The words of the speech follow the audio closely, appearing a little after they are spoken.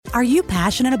Are you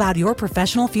passionate about your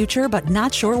professional future but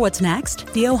not sure what's next?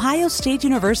 The Ohio State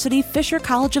University Fisher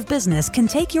College of Business can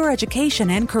take your education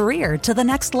and career to the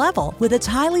next level with its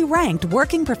highly ranked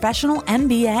working professional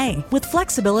MBA. With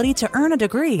flexibility to earn a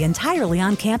degree entirely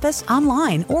on campus,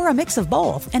 online, or a mix of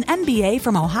both, an MBA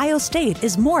from Ohio State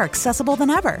is more accessible than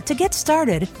ever. To get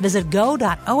started, visit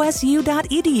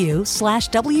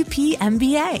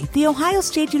go.osu.edu/WPMBA, the Ohio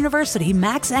State University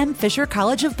Max M. Fisher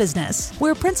College of Business,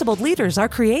 where principled leaders are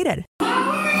created.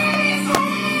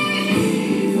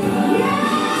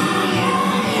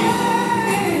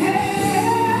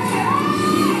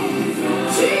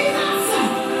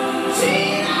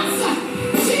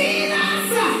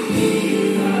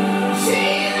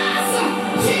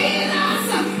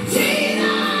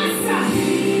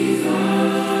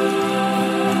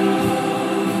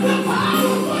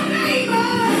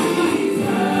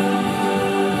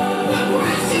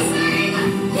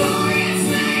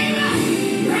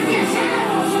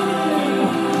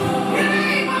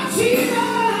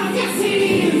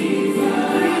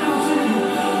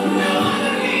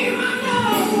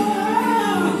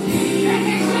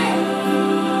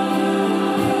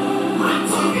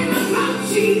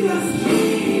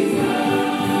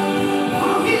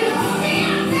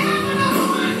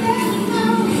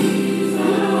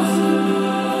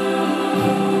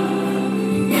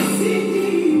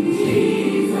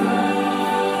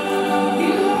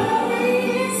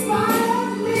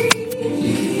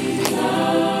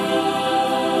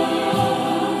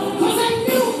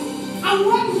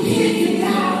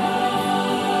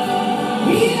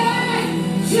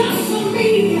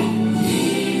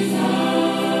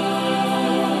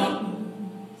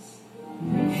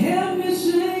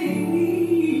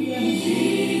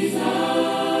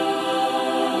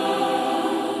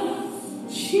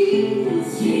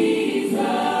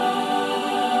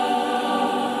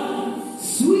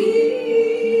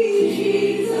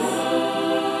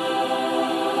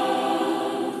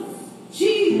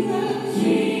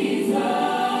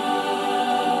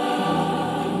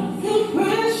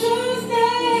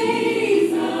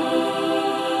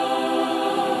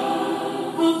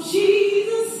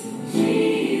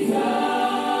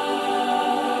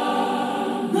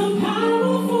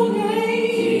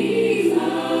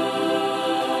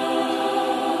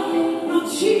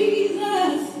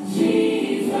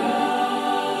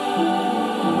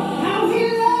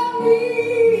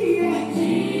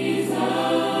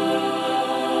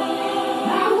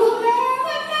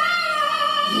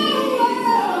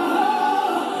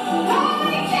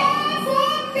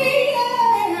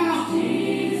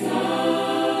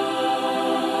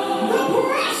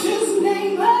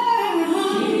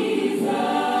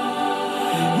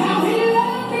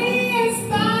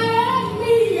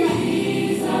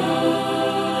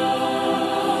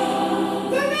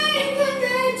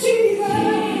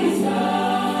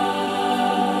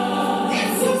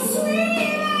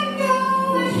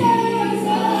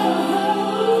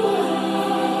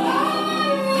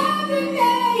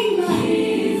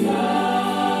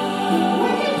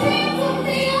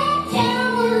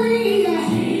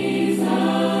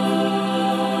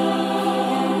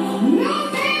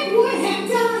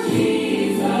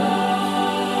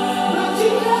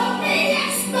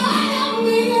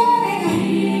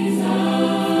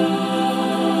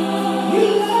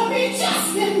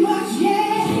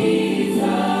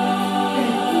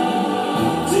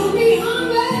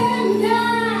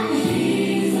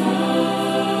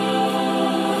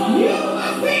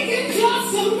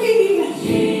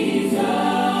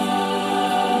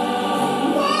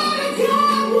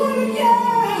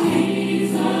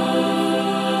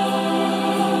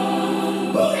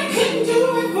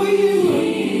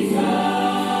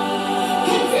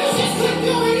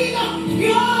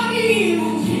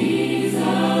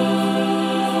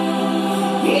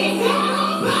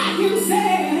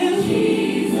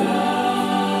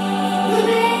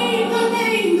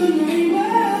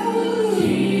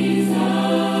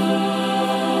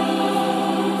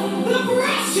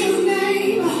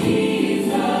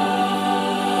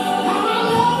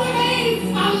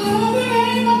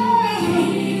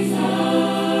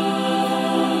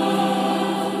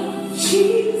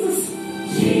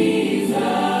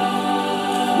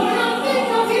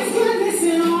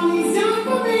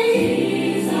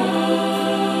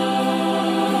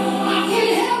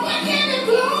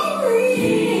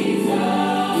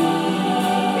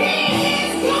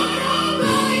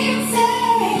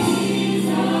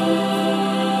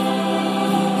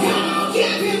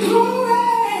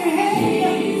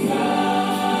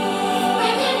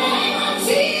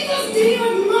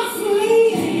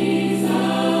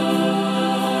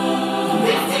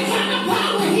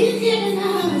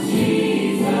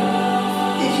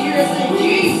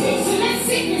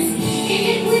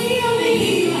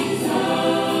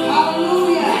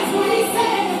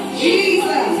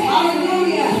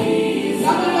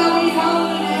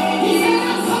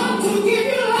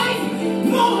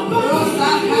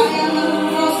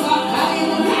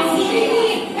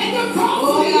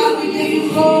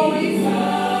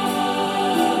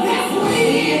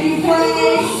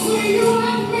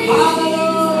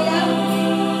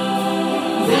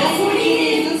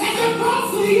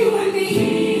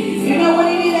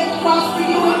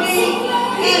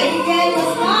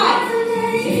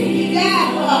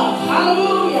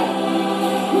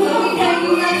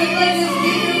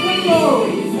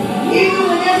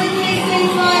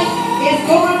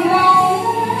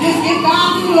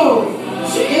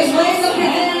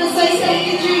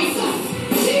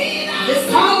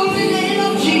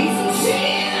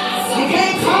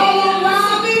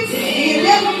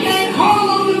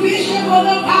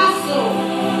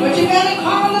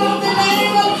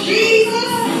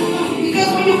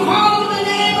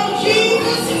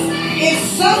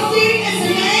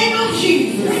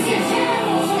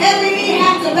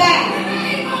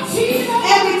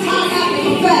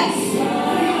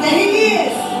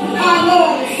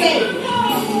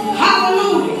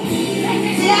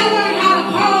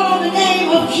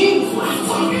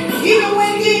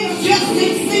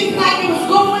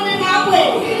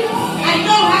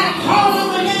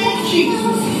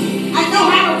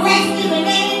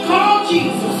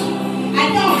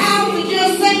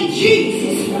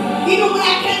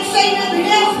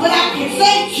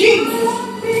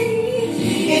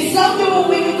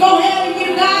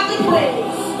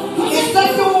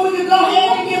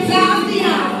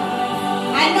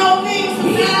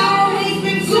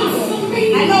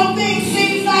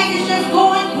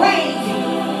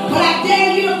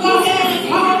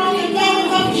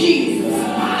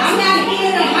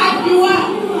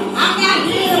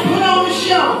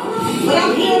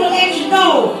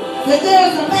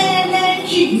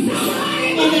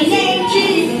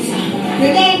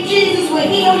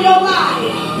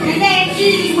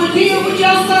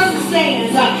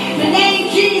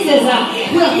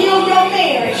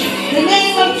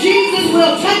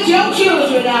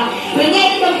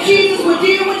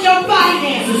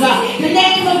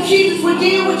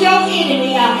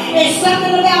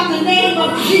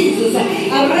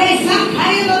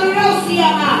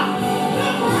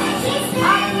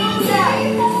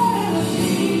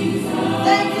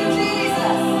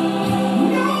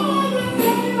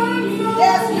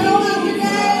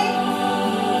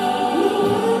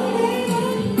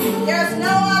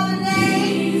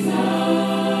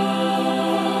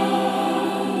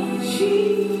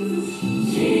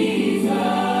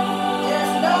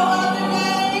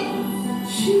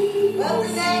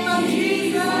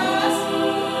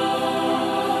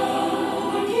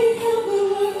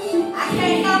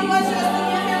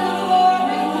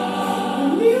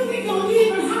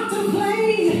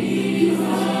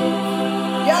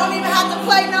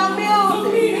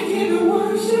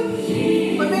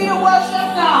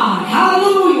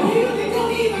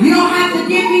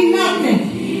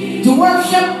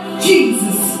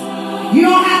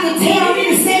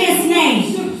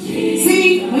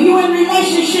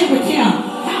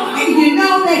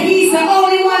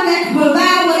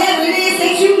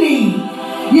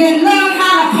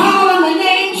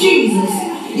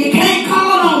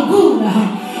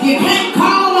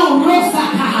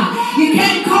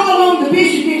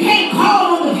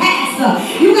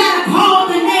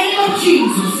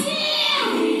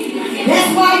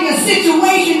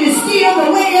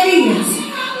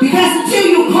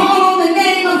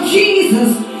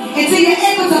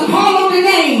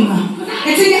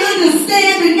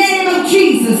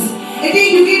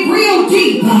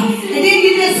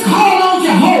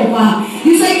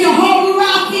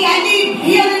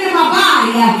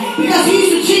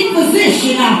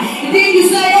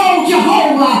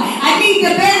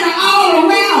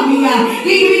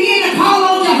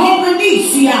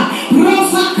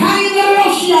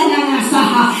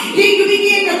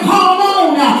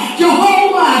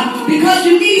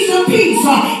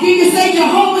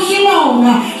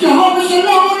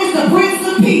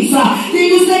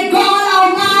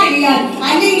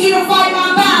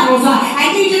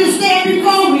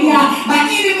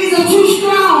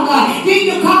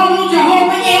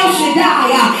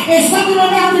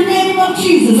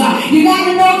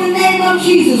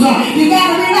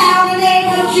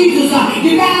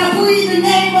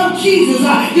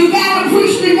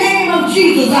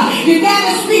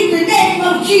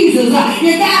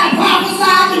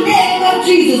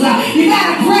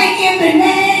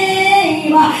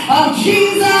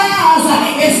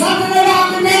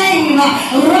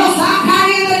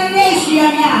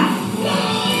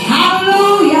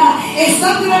 It's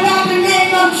something about the name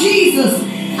of Jesus.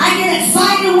 I get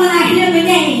excited when I hear the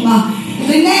name.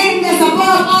 The name that's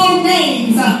above all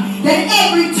names. That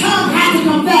every tongue has to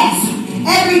confess.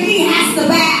 Every knee has to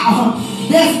bow.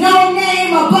 There's no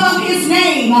name above his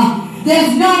name.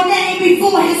 There's no name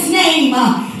before his name.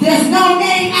 There's no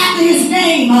name after his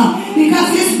name. Because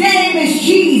his name is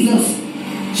Jesus.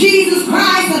 Jesus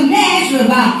Christ of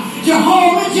Nazareth.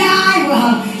 Jehovah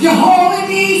Jireh. Jehovah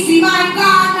Nissi. My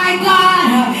God, my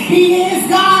God. He is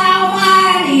God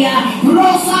Almighty.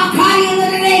 Rosakaya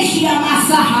Leresia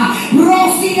Masaha.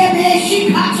 Rosia Beshi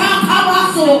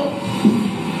Katakabaso.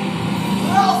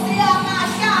 Rosia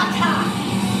Mashata.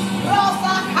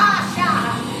 Rosakasha.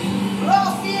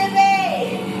 Rosia Bay.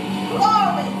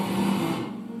 Glory.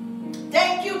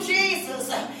 Thank you, Jesus.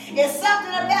 It's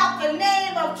something about the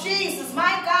name of Jesus.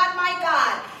 My God, my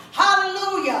God.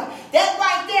 Hallelujah. That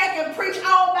right there can preach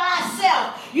all by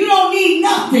itself. You don't need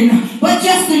nothing but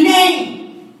just the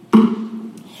name.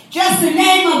 Just the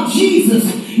name of Jesus.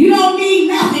 You don't need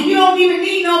nothing. You don't even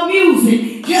need no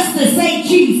music just to say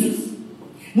Jesus.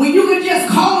 When you can just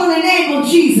call on the name of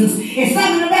Jesus. It's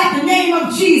something about the name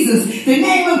of Jesus. The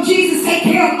name of Jesus take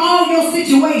care of all your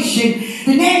situation.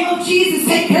 The name of Jesus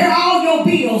take care of all your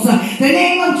bills. The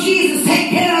name of Jesus take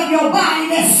care of your body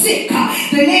that's sick.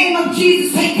 The name of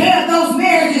Jesus take care of those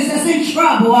marriages that's in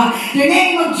trouble. The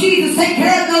name of Jesus take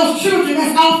care of those children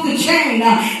that's off the chain,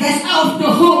 that's off the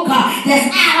hook, that's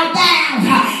out of bounds.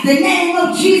 The name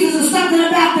of Jesus is something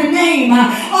about the name.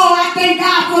 Oh, I thank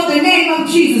God for the name of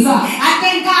Jesus. I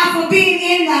thank God for being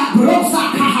in the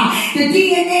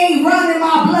DNA running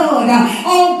my blood.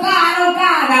 Oh God,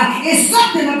 it's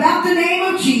something about the name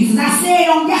of Jesus. I said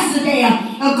on yesterday,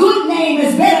 a good name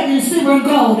is better than silver and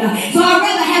gold. So I'd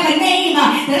rather have a name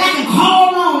that I can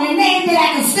call on, a name that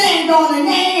I can stand on, a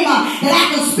name that I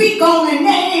can speak on, a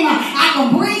name I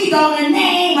can breathe on, a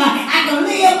name I can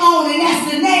live on, and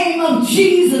that's the name of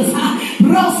Jesus.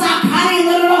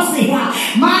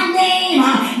 My name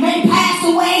may pass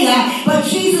away, but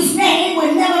Jesus' name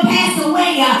will never pass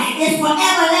away. It's for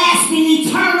everlasting,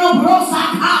 eternal.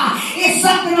 It's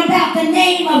something about the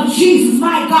name of Jesus.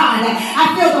 My God,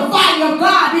 I feel the fire of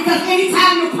God, because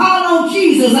anytime you call on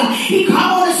Jesus, he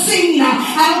come on the scene.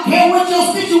 I don't care what your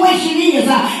situation is.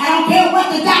 I don't care what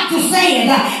the doctor said.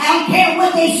 I don't care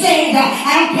what they said.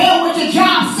 I don't care what your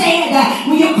job said.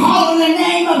 When you call on the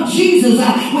name of Jesus,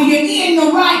 when you're in the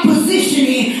right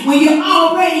positioning, when you're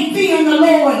already fearing the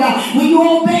Lord, when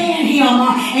you're obeying him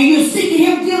and you're seeking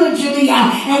him diligently,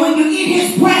 and when you're in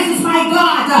his presence, my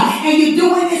God, and you're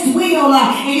doing his will,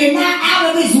 and you're not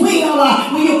out of his will,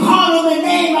 when you call on the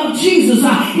name of Jesus,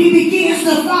 he begins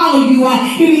to follow you.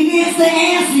 He begins to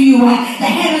answer you. The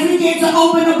heavens begin to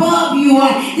open above you.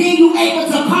 Then you're able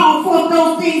to call forth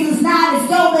those things as not as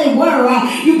though they were.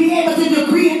 You'll be able to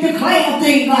decree and declare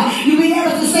things. You'll be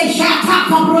able to say,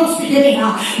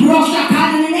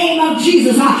 in the name of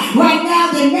Jesus. Right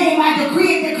now, the name I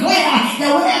decree and declare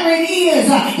that whatever it is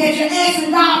that you're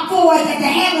asking God for, that the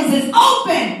heavens is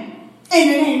open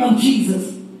in the name of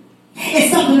Jesus.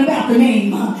 It's something about the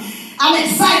name. I'm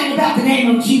excited about the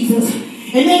name of Jesus.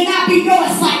 It may not be your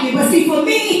excitement, but see, for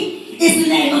me, it's the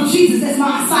name of Jesus that's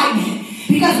my excitement.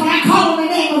 Because when I call on the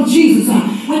name of Jesus,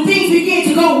 when things begin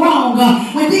to go wrong,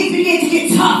 when things begin to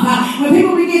get tough, when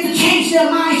people begin to change their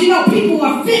minds, you know, people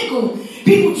are fickle.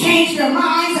 People change their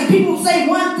minds, and people say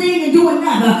one thing and do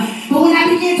another. But when I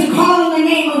begin to call on the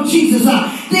name of Jesus,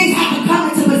 things have to come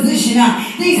into position.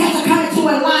 Things have to come into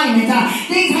alignment.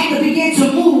 Things have to begin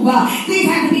to move. Things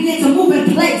have to begin to move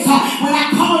in place. When I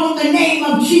call on the name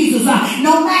of Jesus,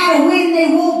 no matter when they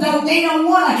don't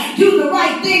want to do the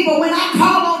right thing. But when I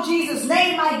call on Jesus'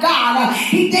 name, my God,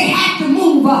 they have to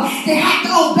move. They have to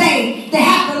obey. They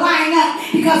have to line up.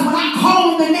 Because when I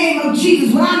call on the name of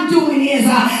Jesus, what I'm doing is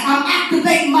I'm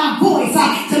activating my voice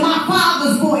to my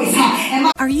Father's voice.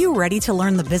 Are you ready to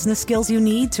learn the business skills you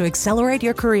need to accelerate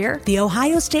your career? The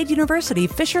Ohio State University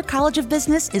Fisher College of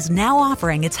Business is now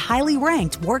offering its highly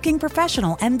ranked working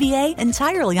professional MBA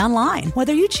entirely online.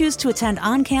 Whether you choose to attend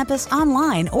on campus,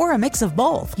 online, or a mix of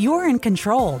both, you're in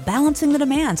control, balancing the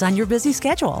demands on your busy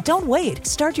schedule. Don't wait.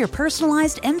 Start your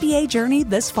personalized MBA journey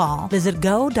this fall. Visit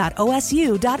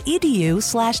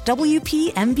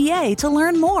go.osu.edu/WPMBA to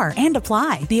learn more and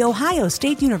apply. The Ohio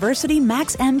State University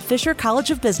Max M. Fisher College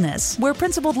of Business, where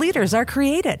principled leaders are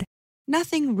created.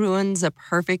 Nothing ruins a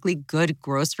perfectly good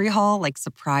grocery haul like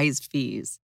surprise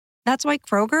fees. That's why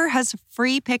Kroger has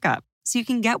free pickup, so you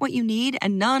can get what you need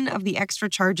and none of the extra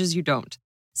charges you don't.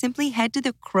 Simply head to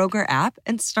the Kroger app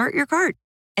and start your cart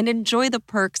and enjoy the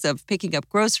perks of picking up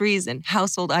groceries and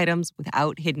household items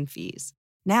without hidden fees.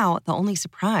 Now, the only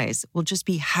surprise will just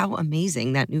be how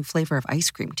amazing that new flavor of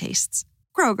ice cream tastes.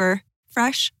 Kroger,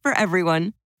 fresh for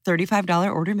everyone.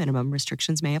 $35 order minimum.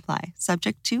 Restrictions may apply.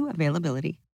 Subject to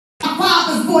availability. My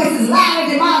Father's voice is louder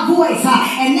than my voice,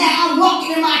 and now I'm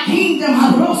walking in my kingdom,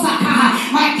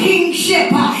 my kingship,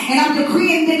 and I'm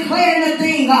decreeing and declaring the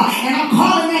thing, and I'm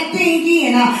calling that thing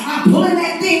in, I'm pulling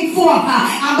that thing forth,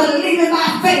 I'm believing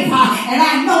by faith, and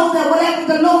I know that whatever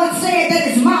the Lord said that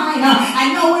is mine,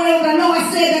 I know whatever the Lord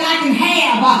said that I can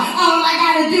have, all I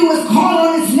got to do is call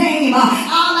on His name,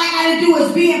 all I got to do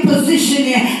is be in position,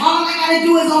 all I got to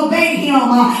do is obey Him,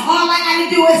 all I got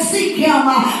to do is seek Him,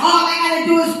 all I got to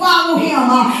do is follow Him.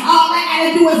 All I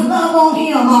gotta do is love on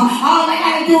Him. All I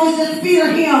gotta do is just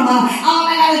fear Him. All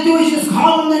I gotta do is just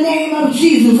call on the name of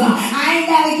Jesus. I ain't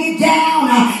gotta get down.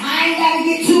 I ain't gotta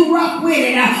get too rough with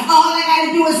it. All I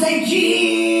gotta do is say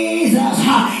Jesus,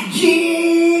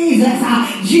 Jesus,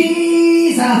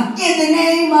 Jesus, in the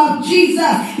name of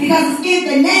Jesus, because it's in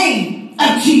the name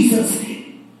of Jesus.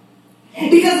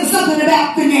 Because it's something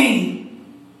about the name.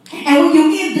 And when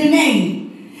you're in the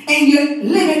name and you're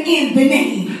living in the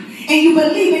name, and you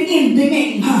believing in the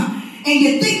name, and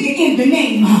you're thinking in the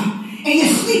name, and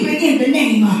you're sleeping in the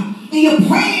name, and you're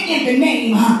praying in the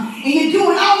name, and you're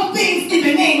doing all things in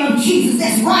the name of Jesus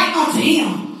that's right unto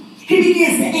Him, He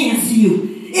begins to answer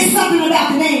you. It's something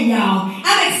about the name, y'all.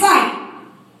 I'm excited,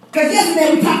 because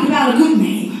yesterday we talked about a good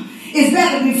name. It's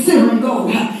better than silver and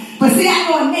gold. But see, I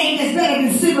know a name that's better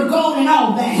than silver, gold, and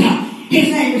all that. His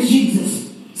name is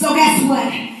Jesus. So guess what?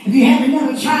 If you haven't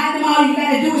never tried Him, all you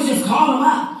got to do is just call Him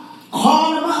up.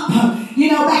 Call Him up.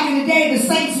 You know, back in the day, the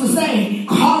saints would say,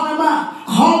 call Him up.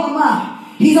 Call Him up.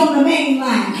 He's on the main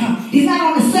line. He's not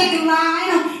on the second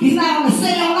line. He's not on the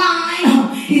cell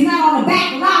line. He's not on the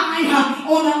back line,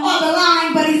 on the other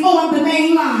line, but He's on the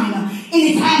main line.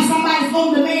 Anytime somebody's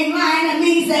on the main line, that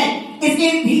means that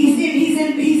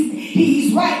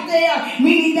he's right there,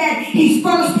 meaning that He's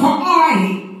first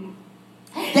priority.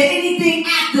 That anything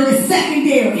after is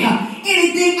secondary.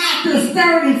 Anything after is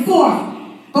third and fourth.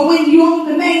 But when you're on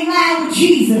the main line with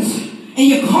Jesus and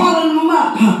you're calling Him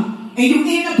up and you're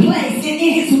in a place and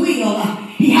in His will,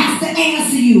 He has to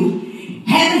answer you.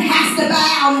 Heaven has to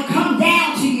bow and come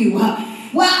down to you.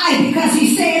 Why? Because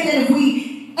He said that if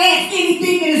we ask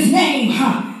anything in His name,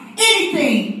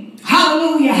 anything,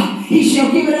 hallelujah, He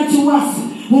shall give it unto us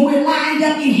when we're lined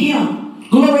up in Him.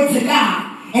 Glory to God.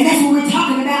 And that's what we're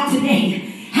talking about today.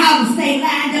 How to stay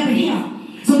lined up in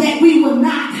Him so that we will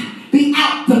not be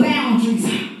out the boundaries,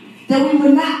 that we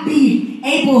will not be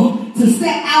able to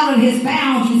step out of His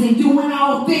boundaries and doing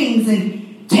all things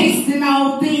and tasting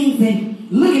all things and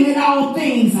looking at all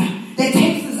things that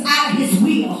takes us out of His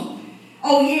will.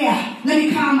 Oh yeah, let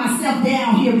me calm myself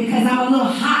down here because I'm a little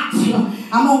hot.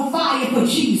 I'm on fire for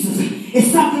Jesus.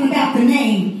 It's something about the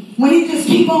name. When you just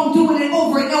keep on doing it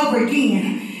over and over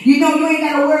again, you know you ain't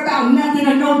got to worry about nothing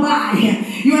or nobody.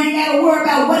 You ain't got to worry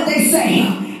about what they say.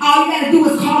 All you got to do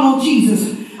is call on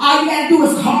Jesus. All you got to do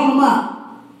is call Him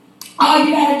up. All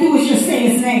you got to do is just say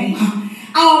His name.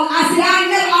 I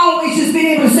never always just been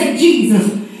able to say Jesus.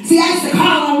 See, I used to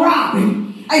call on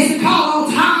Robin. I used to call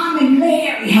on Tom and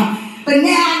Mary. But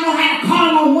now I know how to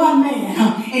call on one man.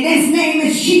 And His name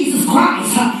is Jesus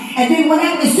Christ. And then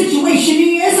whatever the situation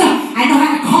is, I know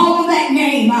how to call on that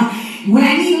name. When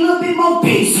I need a little bit more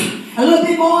peace, a little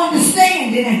bit more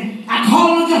understanding, I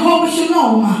call on Jehovah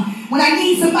Shalom. When I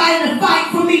need somebody to fight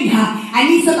for me, I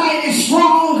need somebody that's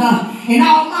strong and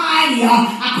almighty.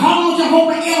 I call on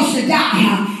Jehovah El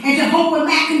Shaddai and Jehovah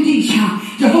Makandish,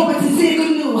 Jehovah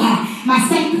Tzidkenu, my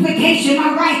sanctification,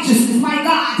 my righteousness, my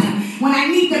God. When I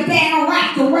need the banner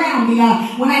wrapped around me,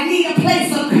 when I need a place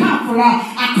of comfort,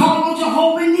 I call on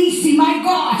Jehovah Nisi, my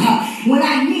God. When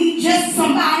I need just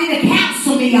somebody to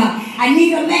counsel me, I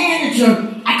need a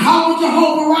manager. I call on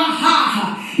Jehovah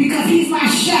Raha because He's my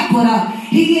shepherd.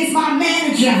 He is my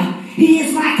manager. He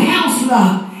is my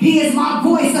counselor. He is my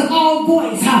voice of all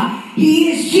voice.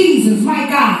 He is Jesus, my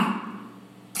God.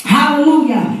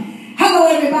 Hallelujah. Hello,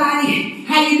 everybody.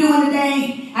 How you doing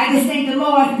today? I just thank the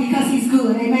Lord because He's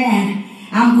good. Amen.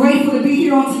 I'm grateful to be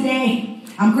here on today.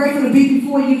 I'm grateful to be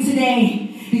before you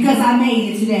today because I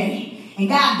made it today. And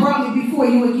God brought me before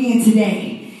you again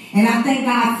today. And I thank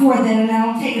God for that, and I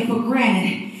don't take it for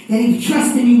granted that He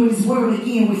trusted me with His word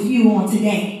again with you on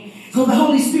today. So the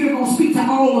Holy Spirit will speak to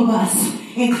all of us,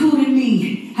 including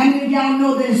me. How many of y'all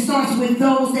know that it starts with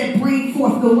those that bring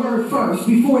forth the word first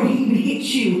before it even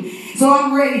hits you? So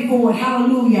I'm ready for it.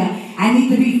 Hallelujah. I need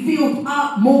to be filled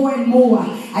up more and more.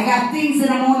 I got things that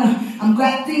I've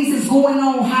got things that's going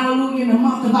on. Hallelujah. In the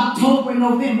month of October and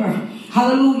November.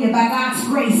 Hallelujah. By God's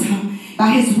grace. By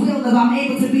his will, if I'm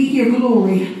able to be here,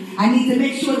 glory, I need to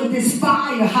make sure that this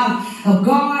fire of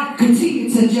God continue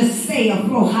to just stay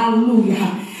afloat.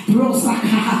 Hallelujah.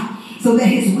 So that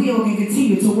his will can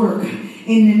continue to work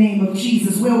in the name of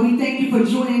Jesus. Well, we thank you for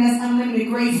joining us, Unlimited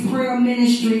Grace Prayer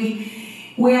Ministry,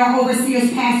 where our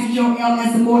overseers, Pastor Joel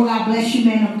as the Lord. God bless you,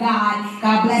 man of God.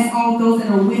 God bless all those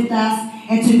that are with us.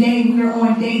 And today we are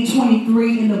on day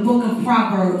 23 in the book of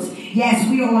Proverbs. Yes,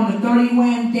 we are on the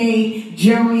 31-day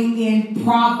journey in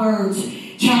Proverbs,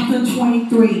 chapter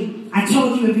 23. I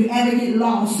told you if you ever get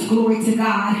lost, glory to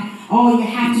God, all you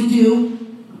have to do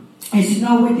is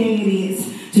know what day it is.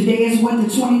 Today is what, the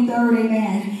 23rd,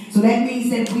 amen. So that means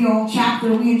that we in chapter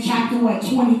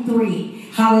 23.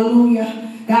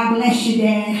 Hallelujah. God bless you,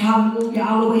 Dad. Hallelujah.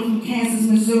 All the way from Kansas,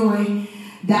 Missouri.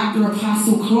 Dr.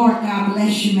 Apostle Clark, God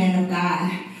bless you, man of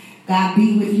God. God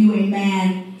be with you,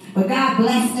 amen. But God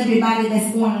bless everybody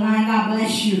that's online. God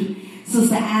bless you.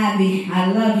 Sister Ivy,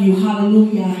 I love you.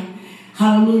 Hallelujah.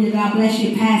 Hallelujah. God bless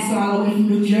you, Pastor, all the way from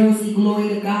New Jersey. Glory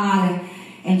to God.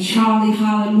 And Charlie,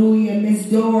 hallelujah. Miss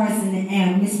Doris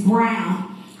and Miss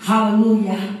Brown.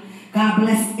 Hallelujah. God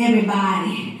bless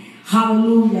everybody.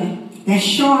 Hallelujah. That's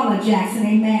Charlotte Jackson.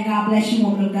 Amen. God bless you,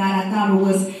 woman of God.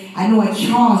 I know a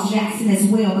Charles Jackson as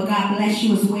well, but God bless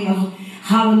you as well.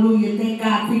 Hallelujah. Thank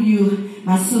God for you.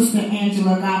 My sister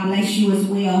Angela, God bless you as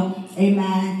well.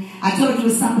 Amen. I told you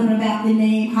something about the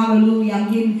name. Hallelujah.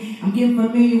 I'm getting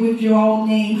familiar with your own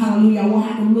name. Hallelujah. I won't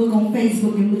have to look on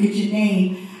Facebook and look at your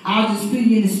name. I'll just feel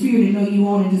you in the spirit and know you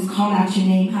want to just call out your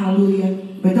name. Hallelujah.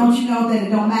 But don't you know that it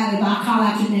don't matter if I call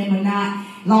out your name or not?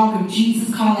 Long as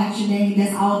Jesus call out your name,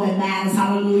 that's all that matters.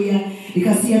 Hallelujah.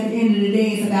 Because see, at the end of the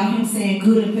day, it's about him saying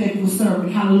good and faithful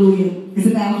servant. Hallelujah. It's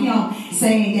about him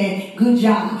saying that good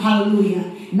job.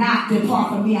 Hallelujah. Not depart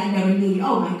from me, I never knew you.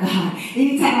 Oh my God.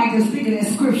 Anytime I just think of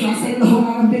that scripture, I say, Lord,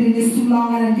 I done been in this too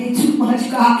long. I done did too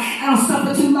much, God. I done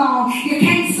suffered too long. You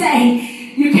can't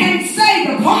say,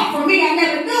 depart from me, I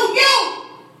never knew you.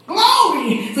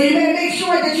 Glory. So you better make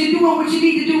sure that you're doing what you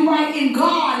need to do right in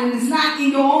God and it's not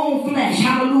in your own flesh.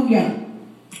 Hallelujah.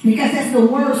 Because that's the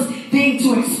worst thing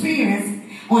to experience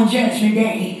on Judgment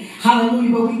Day.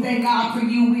 Hallelujah. But we thank God for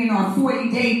you. We're in our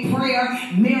 40-day prayer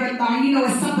marathon. You know,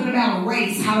 it's something about a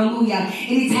race. Hallelujah.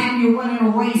 Anytime you're running a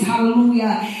race,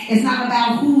 hallelujah, it's not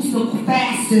about who's the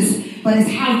fastest, but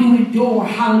it's how you endure.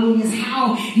 Hallelujah. It's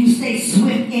how you stay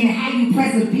swift in it, how you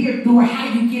persevere through it,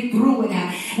 how you get through it.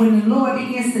 When the Lord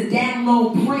begins to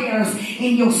download prayers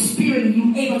in your spirit and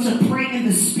you're able to pray in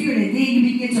the spirit, and then you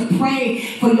begin to pray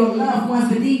for your loved ones,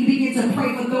 but then you begin to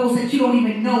pray for those that you don't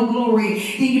even know, glory.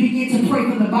 Then you begin to pray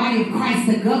for the body of Christ,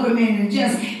 the government, and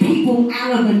just people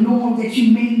out of the norm that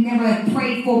you may never have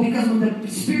prayed for, because when the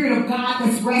Spirit of God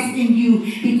that's resting in you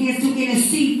begins to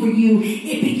intercede for you,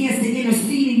 it begins to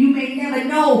intercede, and you may never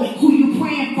know who you're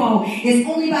praying for. It's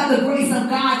only by the grace of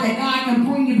God that God can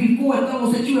bring you before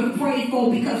those that you have prayed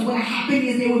for, because what happened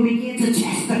is they will begin to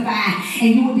testify,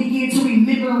 and you will begin to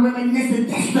remember and reminisce that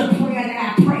that's the prayer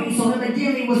that I prayed. So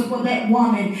evidently it was for that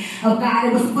woman of God,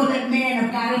 it was for that man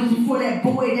of God, it was for that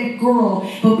boy, that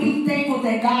girl. But be thankful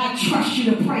that God trusts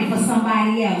you to pray for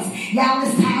somebody else. Y'all,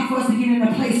 it's time for us to get in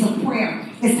a place of prayer.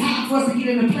 It's time for us to get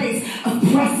in a place of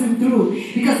pressing through.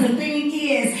 Because the thing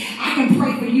is, I can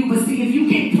pray for you, but see, if you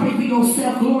can't pray for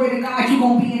yourself, glory to God, you're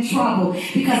going to be in trouble.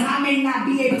 Because I may not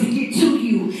be able to get to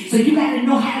you. So you got to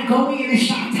know how to go in and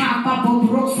shout top up on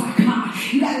Brosaka.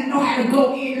 You got to know how to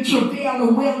go in and travail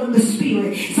the well in the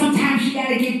spirit. Sometimes you got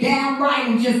to get downright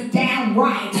and just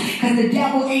downright. Because the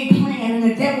devil ain't playing and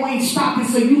the devil ain't stopping.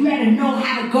 So you got to know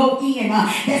how to go in.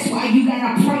 That's why you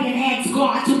got to pray and ask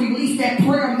God to release that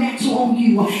prayer mantle on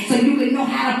you. So you can know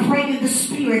how to pray in the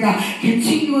spirit.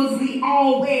 Continuously,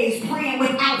 always praying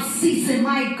without ceasing.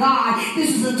 My God,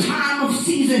 this is a time of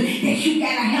season that you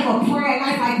got to have a prayer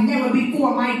life like never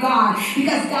before. My God,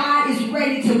 because God is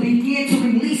ready to begin to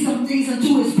release some things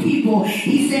into his people.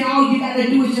 He said all you got to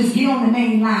do is just get on the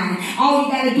main line. All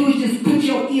you got to do is just put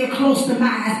your ear close to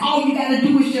mine. All you got to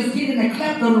do is just get in the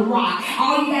cleft of the rock.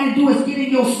 All you got to do is get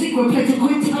in your secret place and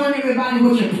quit telling everybody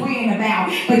what you're praying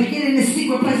about. But get in the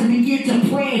secret place and begin to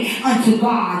pray unto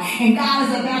God. And God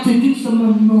is about to do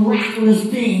some miraculous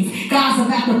things. God's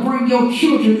about to bring your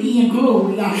children in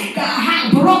glory. God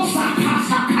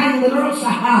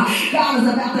is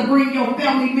about to bring your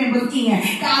family members in.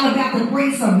 God is about to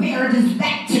bring some marriages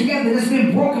back together that's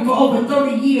been broken for over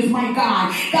 30 years. My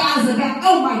God. God is about,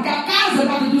 oh my God, God is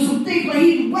about to do some things, but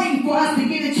he's waiting for us to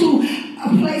get into a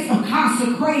place of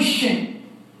consecration.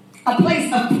 a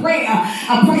place of prayer,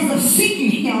 a place of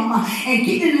seeking him, and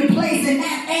getting in the place and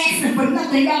not asking for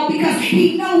nothing, y'all, because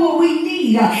he know what we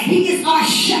need. He is our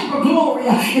shepherd, glory.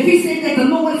 If he said that the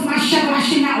Lord is my shepherd, I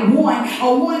should not want.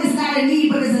 Or want is not a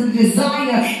need, but is a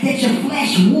desire that your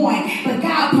flesh want. But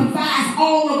God provides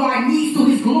all of our needs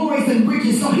through his glories and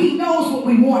riches. So he knows what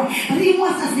we want. But he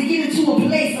wants us to get into a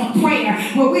place of prayer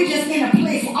where we're just in a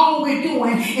place where all we're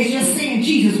doing is just saying,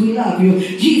 Jesus, we love you.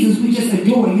 Jesus, we just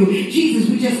adore you. Jesus,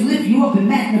 we just lift you up and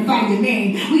magnify your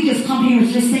name. We just come here and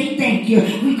just say thank you.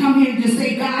 We come here and just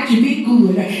say, God, you've been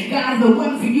good. God, if it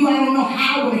wasn't for you, I don't know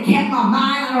how I would have kept my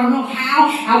mind. I don't know how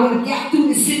I would have got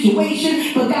through this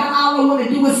situation. But God, all I want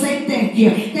to do is say thank you.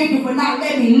 Thank you for not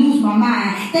letting me lose my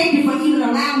mind. Thank you for even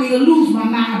allowing me to lose my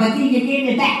mind. But then you gave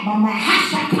me back my mind.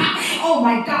 Oh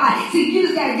my God. See, you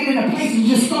just got to get in a place and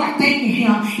just start thanking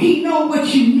him. He knows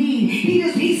what you need. He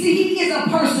is a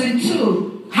person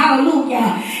too.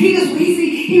 Hallelujah.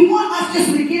 He wants us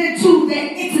just to get into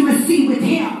that intimacy with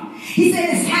him. He said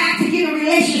it's time to get a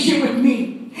relationship with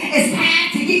me. It's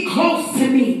time to get close to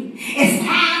me. It's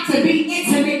time to be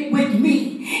intimate with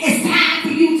me. It's time for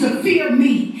you to fear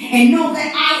me and know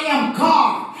that I am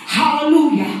God.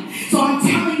 Hallelujah. So I'm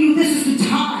telling you, this is the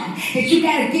time that you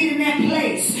got to get in that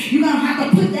place. You're going to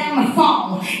have to put down the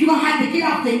phone. You're going to have to get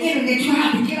off the internet. You're going to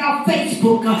have to get off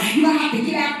Facebook. You're going to have to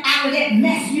get out of that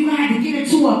mess. You're going to have to get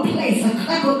into a place, a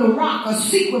cleft of the rock, a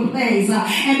secret place,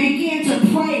 and begin to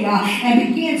pray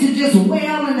and begin to just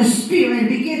wail in the spirit and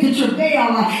begin to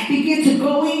travail, begin to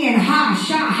go in.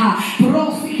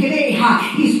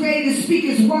 He's ready to speak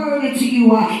his word into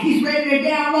you. He's ready to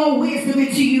download wisdom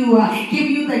into you, give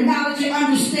you the knowledge and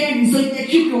understanding so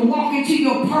that you can walk into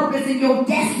your purpose and your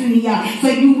destiny, so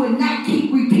you will not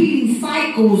keep repeating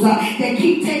cycles that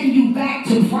keep taking you back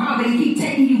to poverty, keep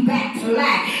taking you back to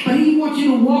lack. But he wants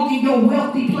you to walk in your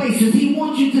wealthy places. He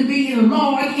wants you to be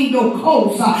enlarged in your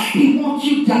coast. He wants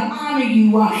you to honor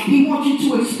you. He wants you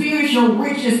to experience your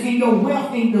riches and your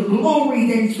wealth and the glory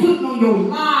that he's putting on your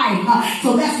life.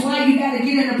 So that's why you got to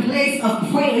get in a place of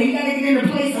prayer. You got to get in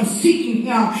a place of seeking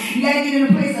him. You got to get in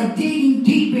a place of digging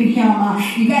deep in him.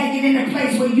 You got to get in a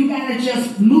place where you got to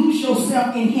just lose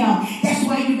yourself in him. That's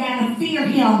why you got to fear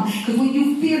him. Because when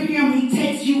you fear him, he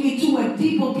takes you into a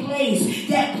deeper place.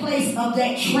 That place of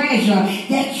that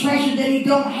treasure that he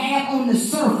don't have on the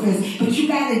surface. But you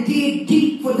got to dig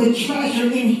deep for the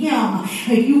treasure in him.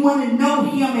 If you want to know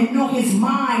him and know his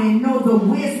mind and know the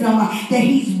wisdom that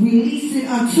he's releasing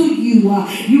unto you,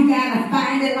 you got to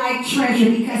find it like treasure,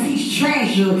 because his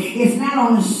treasure is not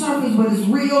on the surface, but it's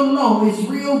real low, it's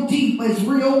real deep, it's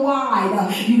real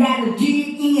wide. You got to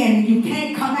dig in, and you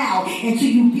can't come out until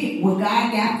you get what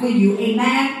God got for you.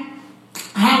 Amen.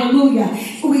 Hallelujah.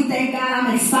 So we thank God.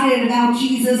 I'm excited about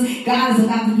Jesus. God is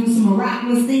about to do some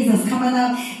miraculous things that's coming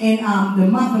up in the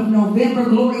month of November.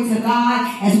 Glory to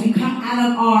God as we come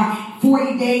out of our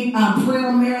 40-day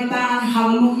prayer marathon.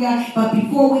 Hallelujah. But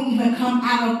before we even come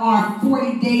out of our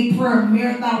 40-day prayer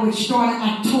marathon, which started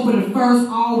October the 1st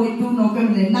all the way through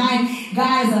November the 9th,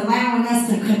 God is allowing us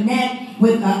to connect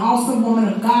with an awesome woman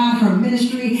of God, her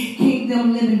ministry,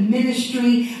 Kingdom Living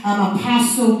Ministry.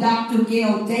 Apostle Dr.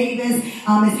 Gail Davis is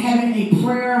having a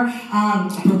prayer,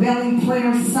 prevailing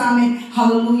prayer summit.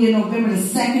 Hallelujah, November the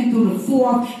 2nd through the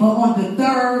 4th. But on the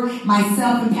 3rd,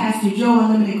 myself and Pastor Joe,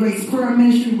 Unlimited Grace Prayer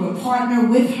Ministry, will partner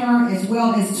with her, as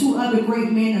well as two other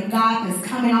great men of God that's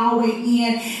coming all the way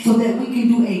in, so that we can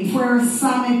do a prayer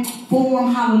summit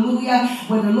forum. Hallelujah,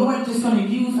 where the Lord is just going to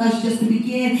use us just to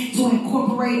begin to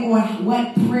incorporate on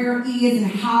what prayer is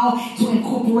and how to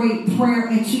incorporate prayer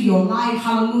into your life.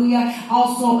 Hallelujah.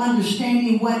 Also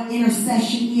understanding what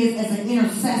intercession is as an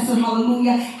intercessor.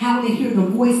 Hallelujah. How to hear the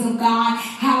voice of God.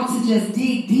 How to just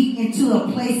dig deep into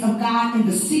a place of God in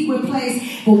the secret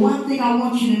place. But one thing I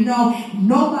want you to know,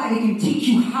 nobody can teach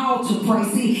you how to pray.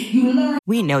 See, you learn.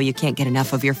 We know you can't get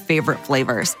enough of your favorite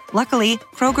flavors. Luckily,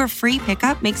 Kroger Free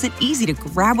Pickup makes it easy to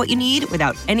grab what you need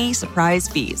without any surprise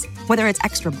fees. Whether it's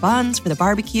extra buns for the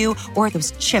barbecue or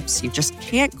those chips you just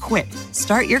can't quit,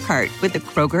 start your cart with the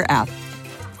Kroger app.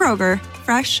 Kroger,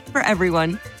 fresh for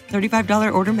everyone.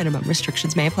 $35 order minimum.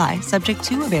 Restrictions may apply. Subject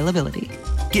to availability.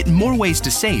 Get more ways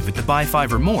to save at the Buy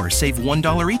 5 or More Save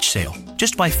 $1 each sale.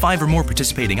 Just buy 5 or more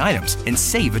participating items and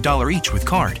save $1 each with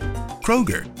card.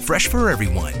 Kroger, fresh for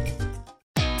everyone.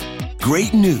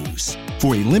 Great news.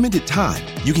 For a limited time,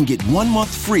 you can get 1 month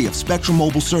free of Spectrum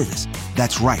Mobile service.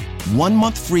 That's right, 1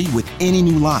 month free with any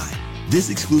new line.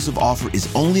 This exclusive offer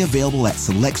is only available at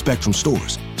select Spectrum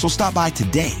stores, so stop by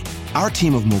today. Our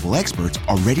team of mobile experts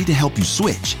are ready to help you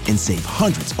switch and save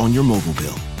hundreds on your mobile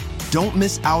bill. Don't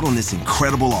miss out on this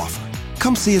incredible offer.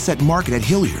 Come see us at Market at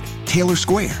Hilliard, Taylor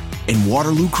Square, and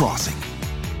Waterloo Crossing.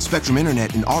 Spectrum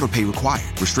Internet and autopay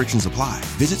required. Restrictions apply.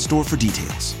 Visit store for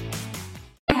details.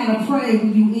 How to pray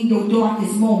when you in your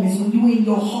darkest moments, when you in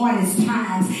your hardest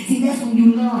times. See, that's when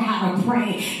you learn how to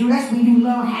pray. That's when you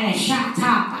learn how to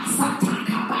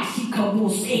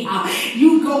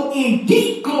you go in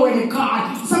deep, glory to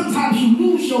God. Sometimes you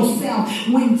lose yourself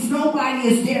when nobody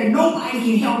is there. Nobody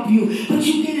can help you. But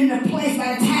you get in a place,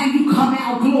 by the time you come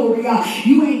out, glory,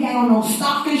 you ain't got on no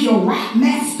stockings, your wrap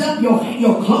messed up,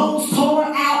 your clothes tore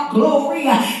out, glory,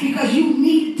 because you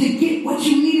need to get what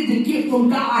you needed to get from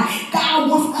God. God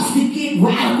wants us to get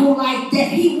radical like that.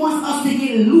 He wants us to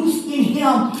get loose in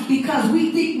Him because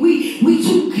we think we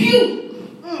too cute.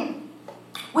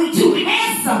 We too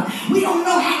handsome. We don't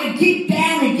know how to get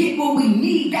down and get what we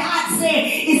need. God said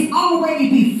it's already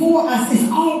before us.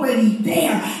 It's already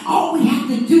there. All we have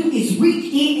to do is reach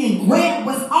in and grab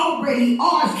what's already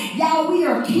ours. Y'all, we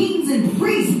are kings and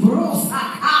priests, bro.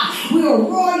 We are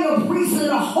royal priests of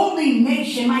the holy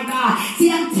nation, my God. See,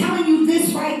 I'm telling you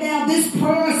this right now. This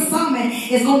prayer summit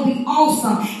is going to be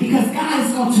awesome because God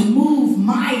is going to move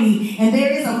mighty. And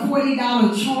there is a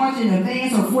 $40 charge in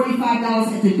advance or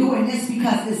 $45 at the door. And that's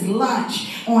because it's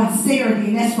lunch on Saturday,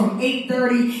 and that's from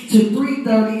 8:30 to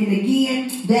 3:30. And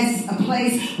again, that's a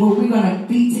place where we're going to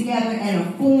be together at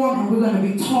a forum, and we're going to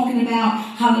be talking about,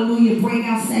 hallelujah,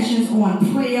 breakout sessions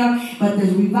on prayer. But the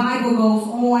revival goes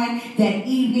on that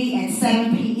evening at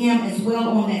 7 p.m. as well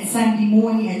on that Sunday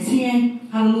morning at 10,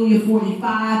 hallelujah,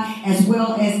 45, as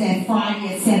well as that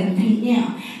Friday at 7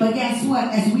 p.m. But guess what?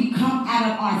 As we come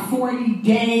out of our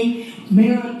 40-day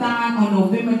marathon on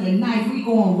November the 9th, we're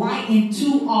going right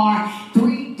into our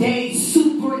 3-day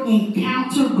super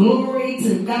encounter. Glory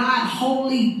to God.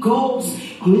 Holy Ghost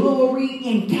glory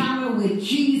encounter with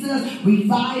Jesus.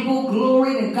 Revival.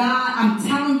 Glory to God. I'm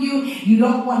telling you, you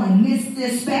don't want to miss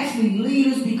this, especially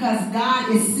leaders, because God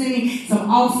is sending some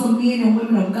awesome men and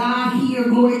women of God here.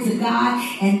 Glory to God.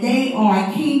 And they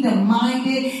are kingdom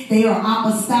minded. They are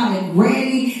apostolic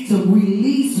ready to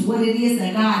release what it is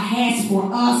that God has for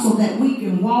us so that we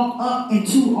can walk up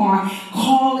into our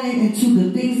calling, into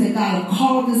the things that God has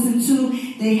called us into.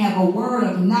 They have a word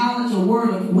of knowledge, a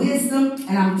word of wisdom.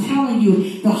 And I'm telling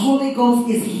you, the Holy Ghost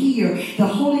is here. The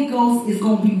Holy Ghost is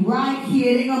going to be right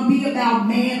here. They're going to be about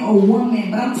man or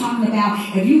woman. But I'm talking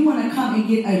about if you want to come and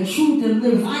get a true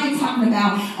deliverance. I ain't talking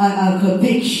about a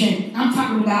conviction. I'm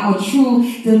talking about a true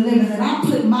deliverance. And I'm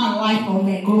putting my life on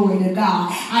that. Glory to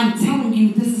God. I'm telling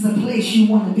you, this is a place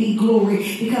you want to be. Glory.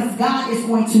 Because God is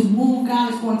going to move.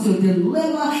 God is going to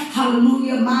deliver.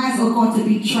 Hallelujah. Minds are going to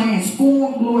be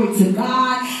transformed. Glory to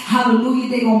God. Hallelujah.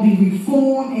 They're going to be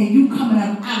reformed. And you coming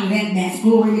up out of that mess.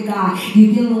 Glory to God.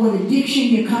 You're dealing with addiction.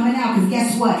 You're coming out. Because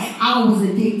guess what? I was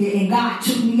addicted and God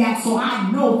took me out. So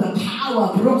I know the power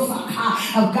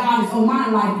of God is on my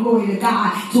life. Glory to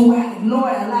God. So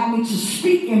Lord, allow me to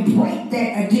speak and break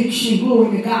that addiction.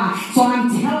 Glory to God. So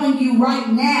I'm telling you right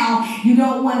now, you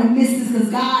don't want to miss this because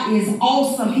God is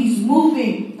awesome. He's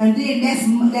moving. And then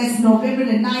that's November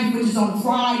the 9th, which is on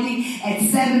Friday at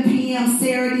 7 p.m.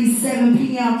 Saturday, 7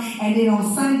 p.m. And then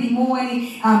on Sunday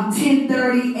morning,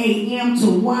 10:30 a.m. to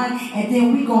 1. And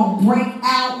then we're going to break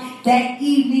out that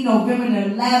evening, November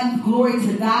the 11th. Glory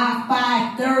to God,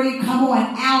 5:30. Come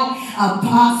on out,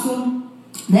 Apostle.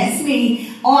 That's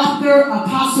me. Author,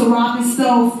 Apostle Robin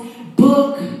Stokes.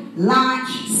 Book launch,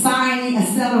 signing,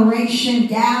 acceleration,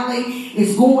 galley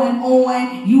is going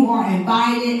on. You are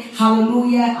invited.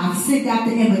 Hallelujah. I've sent out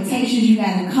the invitations. You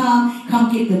got to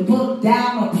come get the book,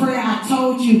 down the prayer. I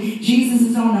told you, Jesus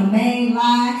is on the main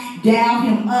line. Down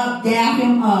him up, down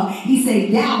him up. He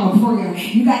said, down a prayer.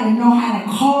 You got to know how to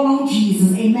call on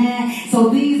Jesus. Amen. So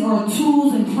these are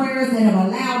tools and prayers that have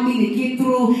allowed me to get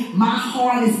through my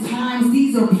hardest times.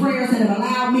 These are prayers that have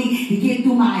allowed me to get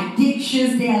through my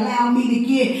addictions. They allow me to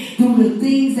get through the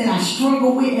things that I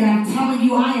struggle with. And I'm telling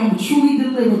you, I am truly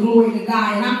delivered. Glory to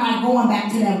God. And I'm not going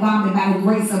back to that vomit by the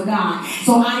grace of God.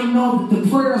 So I know that the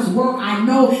prayers work. I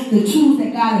know the tools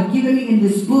that God has given me in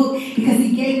this book because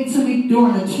he gave it to me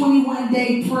during a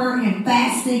 21-day prayer and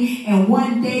fasting. And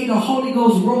one day the Holy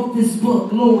Ghost wrote this book.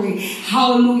 Glory.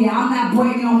 Hallelujah. I'm not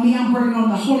bragging on me. I'm bragging on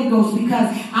the Holy Ghost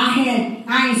because I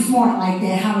ain't smart like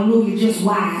that. Hallelujah. Just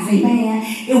wise. Amen.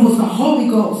 It was the Holy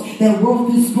Ghost that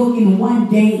wrote this book in one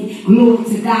day. Glory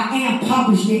to God. And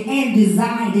published it and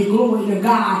designed it. Glory to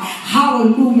God.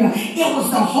 Hallelujah. It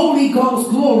was the Holy Ghost.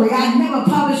 Glory. I never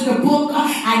published a book.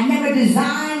 I never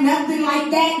designed nothing like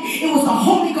that. It was the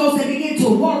Holy Ghost that began to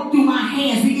work through my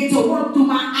hands, began to work through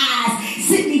my eyes,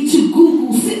 sent me to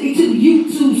Google, sent me to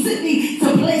YouTube, sent me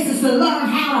to places to learn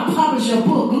how to publish a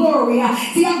book. Glory.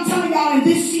 See, I'm telling y'all, in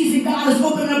this season, God is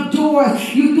opening up doors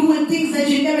doors. You're doing things that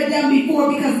you've never done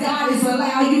before because God is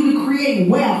allowing you to create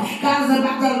wealth. God is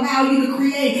about to allow you to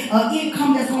create an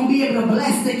income that's going to be able to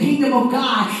bless the kingdom of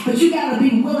God. But you got to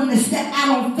be willing to step out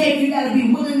on faith. You got to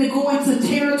be willing to go into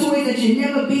territories that you've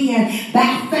never been in.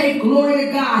 By faith, glory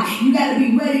to God. You got to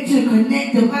be ready to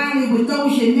connect divinely with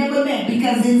those you never met,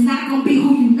 because it's not going to be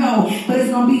who you know, but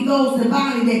it's going to be those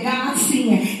divinely that God's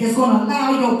seeing that's going to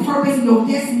allow your purpose and your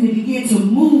destiny to begin to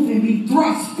move and be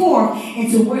thrust forth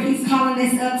into where he's calling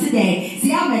us up today.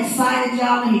 See, I'm excited,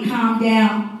 y'all. Let me calm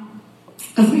down,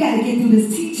 because we got to get through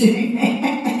this teaching.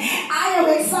 I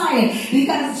am excited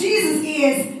because Jesus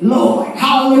is Lord.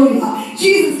 Hallelujah.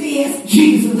 Jesus is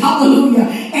Jesus. Hallelujah.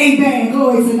 Amen.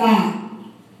 Glory to God.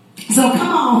 So come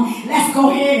on, let's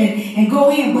go ahead and go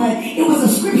in. But it was a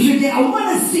scripture that I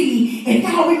want to see if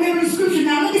y'all remember the scripture.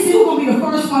 Now let me see who's going to be the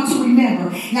first one to remember.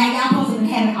 Now y'all supposed to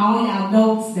be having all y'all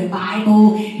notes, the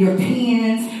Bible, your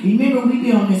pens. Remember, we've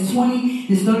been on this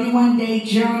 31-day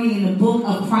journey in the book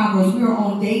of Proverbs. We are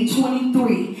on day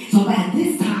 23. So by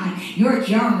this time, your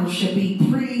journal should be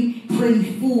pretty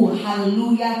full.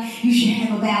 Hallelujah. You should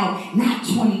have about not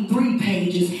 23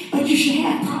 pages, but you should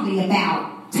have probably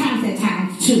about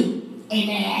times 2.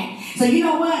 Amen. So you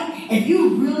know what? If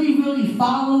you really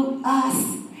followed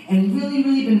us and really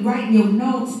been writing your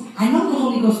notes, I know the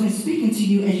Holy Ghost been speaking to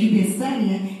you as you've been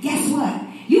studying. Guess what?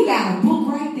 You got a book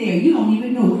right there. You don't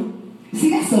even know it. See,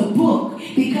 that's a book,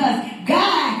 because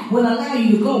God will allow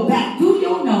you to go back through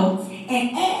your notes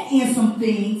and add in some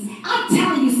things. I'm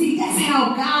telling you, see, that's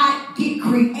how God get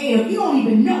creative. You don't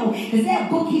even know, because that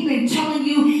book he been telling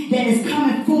you that is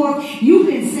coming forth. You've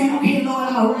been saying, okay, Lord,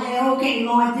 I'm going to write it. Okay,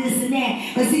 Lord, this and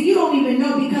that. But see, you don't even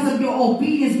know, because of your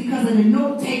obedience, because of the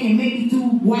note taking, maybe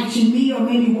through watching me or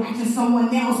maybe watching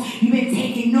someone else. You've been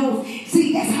taking notes.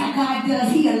 See, that's how God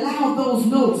does. He allowed those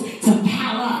notes to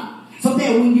pile up, so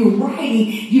that when you're writing,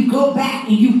 you go back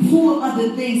and you pull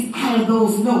other things out of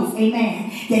those notes.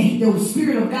 Amen. That the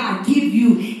Spirit of God give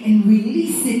you and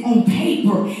release it on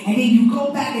paper. And then you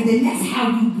go back, and then that's how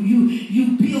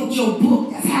you build your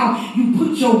book. That's how you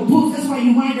put your books. That's why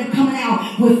you wind up coming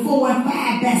out with 4 and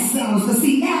 5 bestsellers. But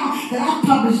see, now that I've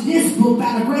published this book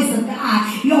by the grace of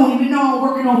God, you don't even know I'm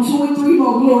working on 2 and 3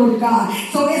 more. Glory to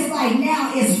God. So it's like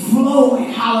now it's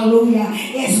flowing. Hallelujah.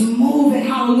 It's moving.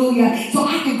 Hallelujah. So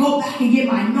I can go back and get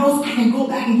my notes. I can go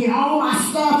back and get all my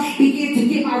stuff, begin to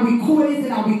get my recordings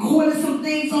that I recorded some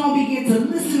things on, begin to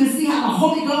listen and see how the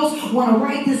Holy Ghost want to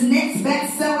write this next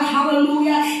bestseller.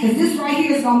 Hallelujah. Because this right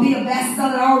here is going to be a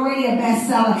bestseller, already a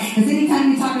bestseller. Because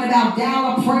anytime you're talking about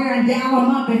dial a prayer and dial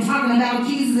them up and talking about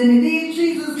Jesus and then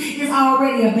Jesus, is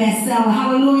already a bestseller.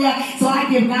 Hallelujah. So I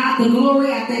give God the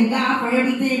glory. I thank God for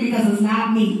everything, because it's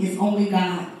not me. It's only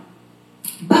God.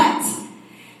 But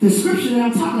the scripture that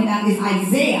I'm talking about is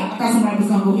Isaiah. I thought somebody was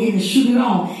going to go ahead and shoot it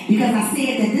on, because I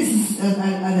said that this is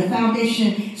the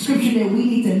foundation scripture that we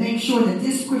need to make sure that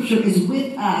this scripture is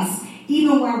with us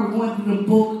even while we're going through the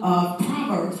book of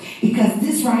Proverbs, because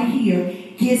this right here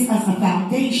gives us a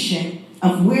foundation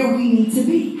of where we need to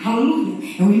be.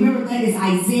 Hallelujah. And remember, that is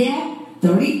Isaiah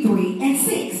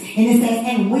 33:6. And it says,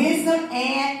 and wisdom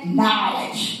and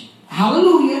knowledge.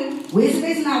 Hallelujah. Wisdom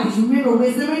and knowledge. Remember,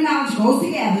 wisdom and knowledge goes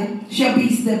together. Shall be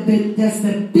the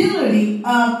stability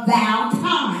of thou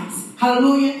times.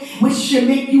 Hallelujah. Which should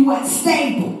make you what?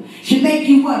 Stable. Should make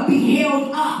you what? Be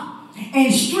held up.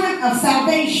 And strength of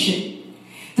salvation.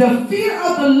 The fear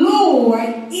of the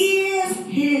Lord is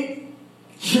his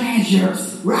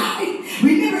treasures. Right?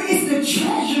 Remember, it's the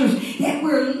treasures that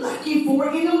we're looking for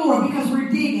in the Lord, because we're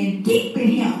digging deep in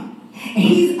him. And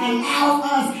he's allowed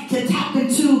us to tap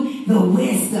into the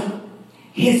wisdom,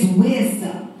 his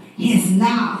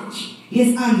knowledge,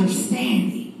 his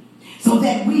understanding, so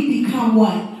that we become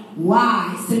what?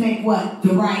 Wise to make what?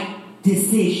 The right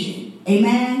decision.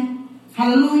 Amen?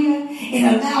 Hallelujah. It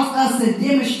allows us to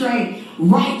demonstrate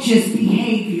righteous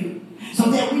behavior, so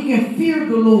that we can fear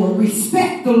the Lord,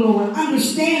 respect the Lord,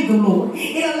 understand the Lord.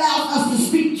 It allows us to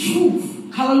speak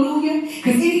truth. Hallelujah.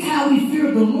 Because anytime we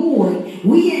fear the Lord,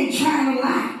 we ain't trying to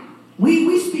lie.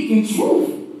 We speaking truth.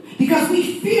 Because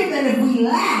we fear that if we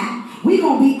lie, we're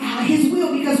going to be out of his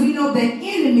will, because we know the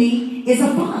enemy is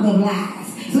a father of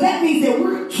lies. So that means that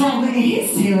we're traveling in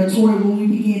his territory when we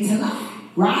begin to lie.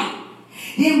 Right?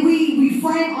 Then we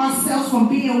refrain ourselves from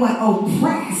being what?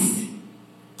 Oppressed.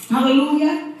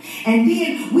 Hallelujah. And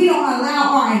then we don't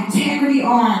allow our integrity or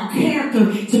our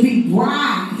character to be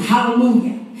bribed.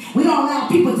 Hallelujah. We don't allow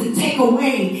people to take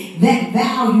away that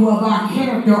value of our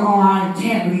character or our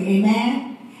integrity.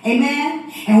 Amen?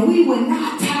 Amen? And we will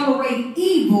not tolerate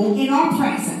evil in our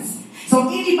presence. So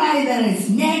anybody that is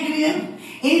negative,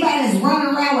 Anybody that's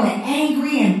running around with an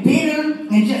angry and bitter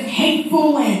and just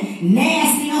hateful and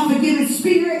nasty, unforgiving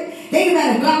spirit, they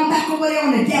better go back over there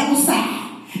on the devil's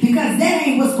side, because that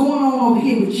ain't what's going on over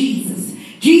here with Jesus.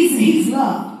 Jesus, he's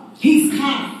love. He's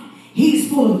kind. He's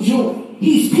full of joy.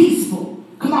 He's peaceful.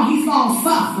 Come on, he's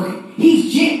long-suffering.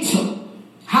 He's gentle.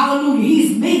 Hallelujah.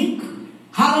 He's meek.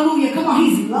 Hallelujah. Come on,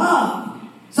 he's love.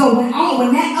 So when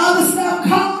that other stuff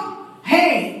comes,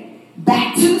 hey,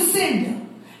 back to the sender.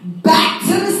 Back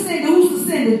to the sender. Who's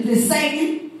the sender? It's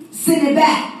Satan. Send it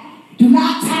back. Do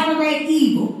not tolerate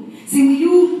evil. See, when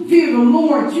you fear the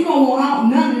Lord, you don't want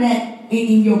none of that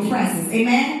in your presence.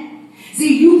 Amen?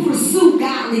 See, you pursue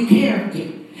godly character.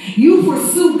 You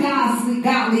pursue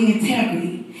godly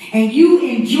integrity. And you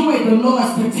enjoy the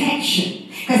Lord's protection.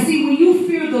 Because see, when you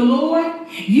fear the Lord,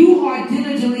 you are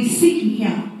diligently seeking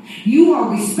him. You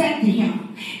are respecting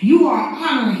him. You are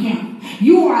honoring him.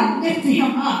 You are lifting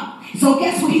him up. So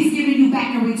guess what he's giving you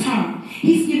back in return?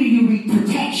 He's giving you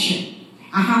protection.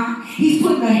 He's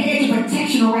putting a hedge of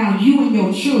protection around you and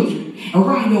your children,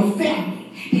 around your family.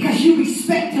 Because you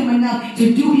respect him enough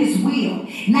to do his will,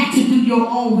 not to do your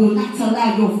own will, not to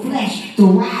allow your flesh to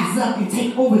rise up and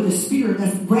take over the spirit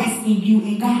that's resting you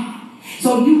in God.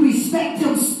 So you respect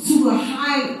him to a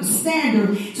high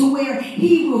standard to where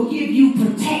he will give you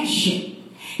protection.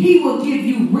 He will give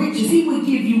you riches. He will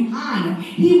give you honor.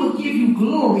 He will give you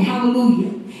glory.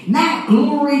 Hallelujah. Not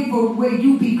glory for where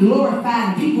you be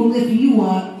glorified and people lifting you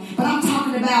up. But I'm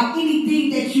talking about anything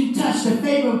that you touch, the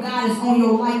favor of God is on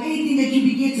your life. Anything that you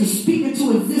begin to speak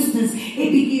into existence,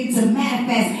 it begins to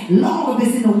manifest long as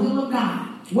it's in the will of God.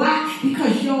 Why?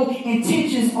 Because your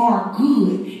intentions are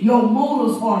good. Your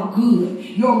motives are good.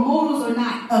 Your motives are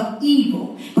not of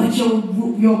evil, but your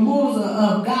motives are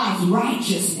of God's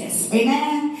righteousness.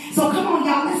 Amen? So come on,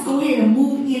 y'all. Let's go ahead and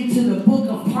move into the book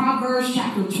of Proverbs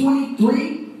chapter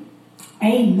 23.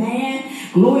 Amen.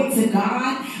 Glory to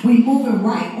God. We're moving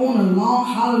right on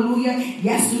along. Hallelujah.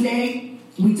 Yesterday,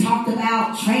 we talked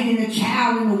about training a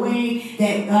child in the way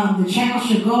that the child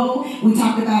should go. We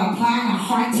talked about applying our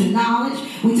heart to knowledge.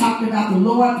 We talked about the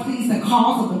Lord please the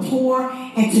cause of the poor.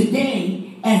 And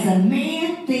today, as a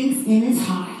man thinks in his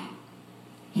heart,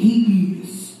 he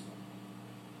is.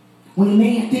 When a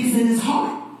man thinks in his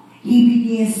heart, he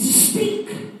begins to speak.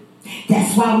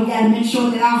 That's why we got to make sure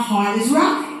that our heart is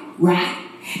right. Right?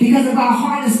 Because if our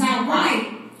heart is not right,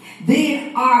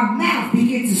 then our mouth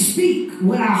begins to speak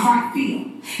what our heart feels.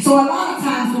 So a lot of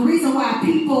times the reason why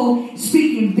people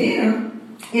speaking bitter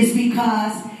is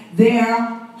because their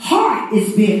heart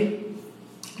is bitter.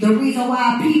 The reason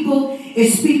why people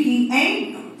is speaking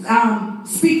angry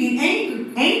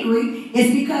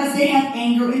is because they have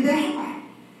anger in their heart.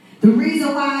 The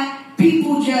reason why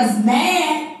people just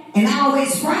mad and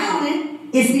always frowning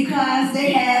is because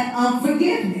they have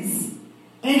unforgiveness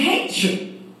and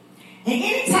hatred. And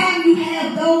anytime you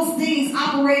have those things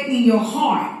operate in your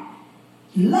heart,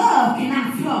 love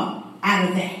cannot flow out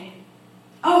of that.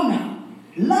 Oh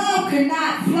no. Love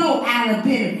cannot flow out of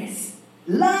bitterness.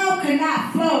 Love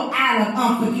cannot flow out of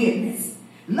unforgiveness.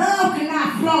 Love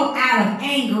cannot flow out of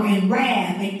anger and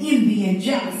wrath and envy and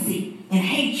jealousy and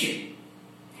hatred.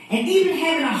 And even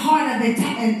having a heart of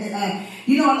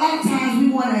a lot of times we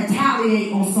want to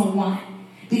retaliate on someone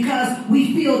because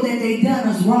we feel that they done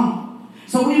us wrong.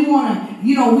 So we want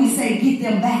to, we say, get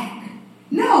them back.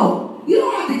 No, you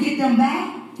don't have to get them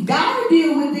back. God will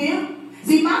deal with them.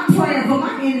 See, my prayer for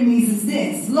my enemies is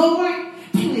this. Lord,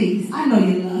 please, I know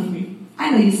you love me.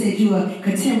 I know you said you will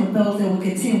contend with those that will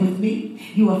contend with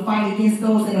me. You will fight against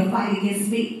those that will fight against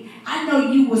me. I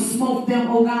know you will smoke them,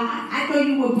 oh God. I know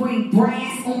you will bring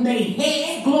brass on their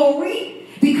head, glory,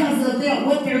 because of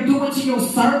what they're doing to your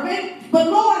servant. But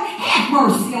Lord, have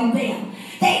mercy on them.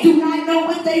 They do not know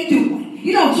what they're doing.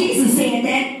 Jesus said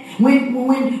that when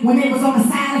they was on the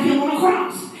side of him on the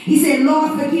cross. He said,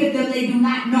 Lord, forgive them. They do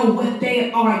not know what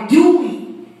they are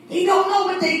doing. They don't know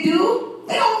what they do.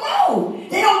 They don't know.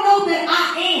 They don't know that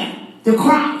I am the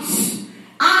Christ.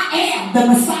 I am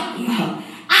the Messiah.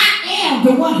 I am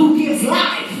the one who gives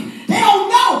life. They don't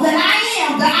know that I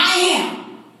am the I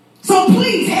am. So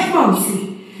please have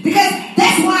mercy. Because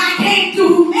that's why I came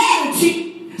through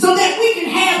humanity so that we can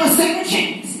have a second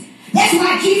chance. That's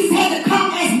why Jesus had to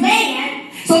come as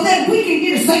man so that we can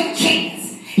get a second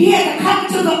chance. He had to come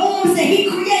into the arms that he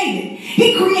created.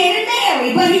 He created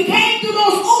Mary, but he came through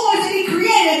those arms that he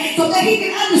created so that he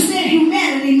can understand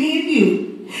humanity, me and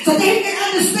you. So that he can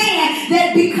understand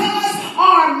that because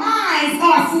our minds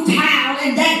are futile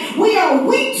and that we are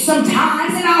weak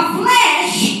sometimes in our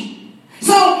flesh.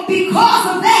 So because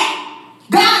of that,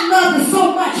 God loved us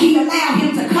so much, he allowed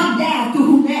him to come down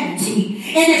through humanity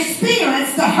and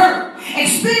experience the hurt,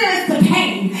 experience the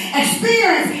pain,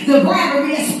 experience the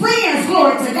bribery, experience,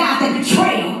 glory to God, the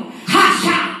betrayal.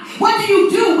 What do you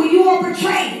do when you are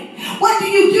betrayed? What do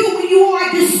you do when you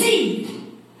are deceived?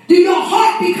 Do your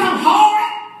heart become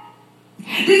hard?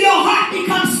 Do your heart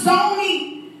become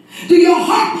stony? Do your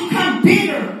heart become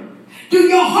bitter? Do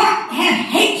your heart have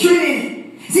hatred in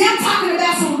it? See, I'm talking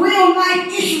about some real life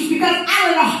issues, because out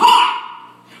of the heart,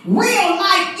 real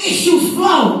life issues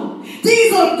flow.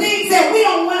 These are things that we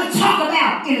don't want to talk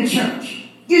about in the church.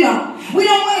 We don't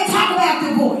want to talk about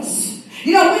divorce.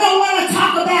 We don't want to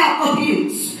talk about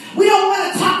abuse. We don't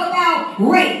want to talk about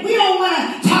rape. We don't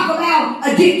want to talk about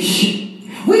addiction.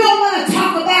 We don't want to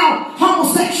talk about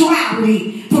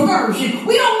homosexuality, perversion.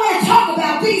 We don't want to talk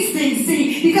about these things,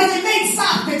 see, because it may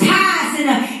stop the ties and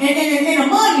the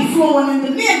money flowing in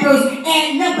the members.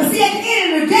 But see, at the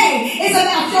end of the day, it's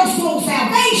about your soul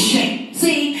salvation.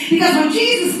 See, because when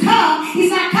Jesus comes, he's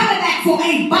not coming back for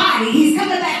a body. He's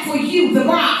coming back for you, the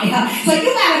bride. So you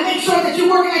got to make sure that you're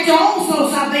working at your own soul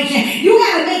salvation. You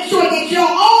got to make sure that your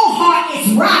own heart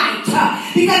is right.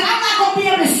 Because I'm not going to be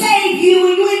able to save you,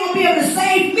 and you ain't going to be able to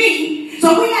save me.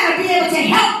 So we got to be able to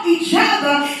help each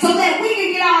other so that we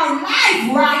can get our life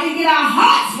right and get our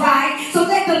hearts right, so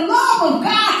that the love of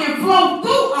God can flow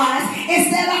through us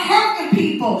instead of hurting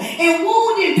people and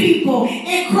wounding people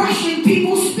and crushing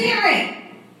people's spirit.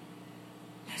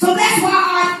 So that's why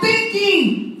our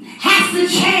thinking has to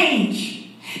change.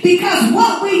 Because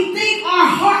what we think our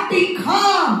heart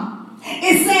become.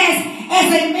 It says, as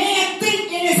a man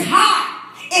thinks in his heart,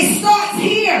 it starts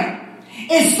here.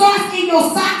 It starts in your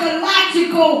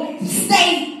psychological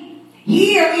state,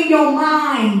 here in your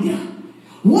mind.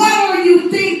 What are you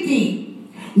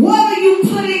thinking? What are you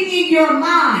putting in your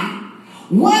mind?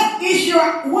 What is your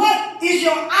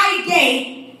eye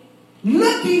gate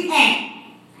looking at?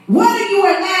 What are you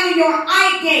allowing your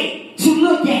eye gate to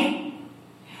look at?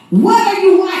 What are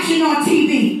you watching on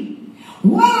TV?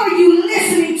 What are you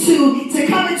listening to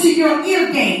come into your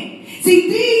ear gate? See,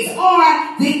 these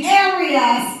are the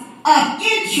areas of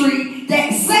entry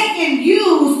that Satan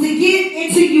used to get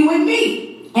into you and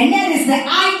me. And that is the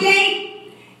eye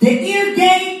gate, the ear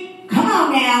gate, come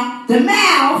on now, the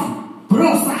mouth,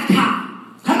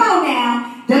 brosaka. Come on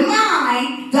now, the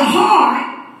mind, the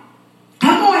heart,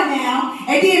 come on now.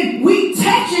 And then we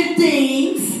touching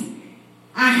things,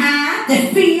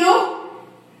 that feel,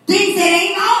 things that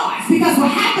ain't ours. Because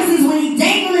what happens is when he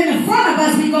dangles in the front of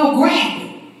us, we go grab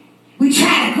it. We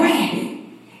try to grab it.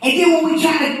 And then when we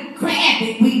try to grab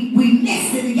it, we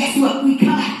miss it. And guess what? We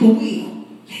come out the wheel.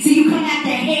 See, you come out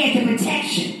that head to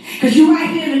protection. Because you're right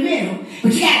here in the middle.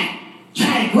 But you got to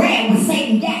try to grab what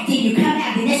Satan got. Then you come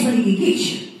out, and that's when he can get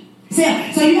you.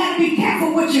 So you got to be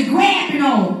careful what you're grabbing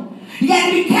on. You got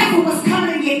to be careful what's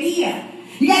coming in your ear.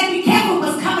 You got to be careful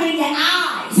what's coming in your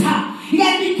eyes. You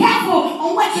got to be careful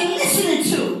on what you're listening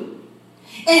to.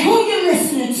 And who you're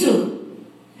listening to.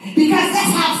 Because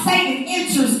that's how Satan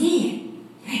enters in.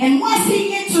 And once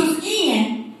he enters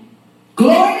in,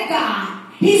 glory to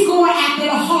God, he's going after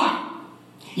the heart.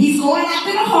 He's going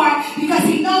after the heart because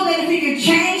he knows that if he can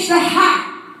change the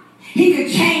heart, he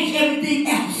can change everything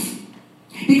else.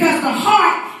 Because the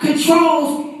heart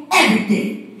controls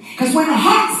everything. Because when the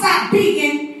heart stops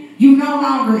beating, you no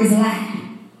longer is alive.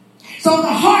 So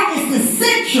the heart is the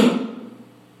central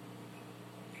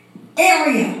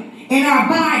area in our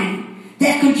body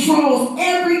that controls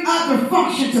every other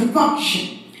function to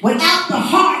function. Without the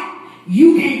heart,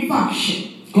 you can't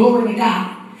function. Glory to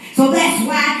God. So that's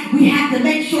why we have to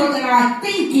make sure that our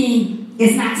thinking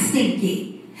is not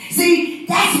stinky. See,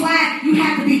 that's why you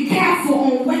have to be careful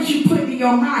on what you put in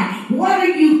your mind. What are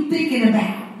you thinking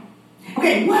about?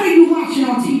 Okay, what are you watching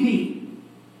on TV?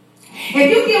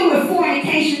 If you deal with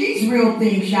fornication, these real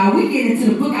things, y'all, we get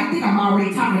into the book. I think I'm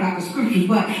already talking about the scriptures,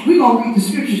 but we're going to read the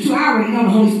scriptures too. I already know the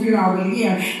Holy Spirit already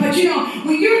here. But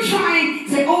when you're trying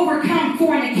to overcome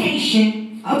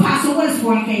fornication, Apostle, what is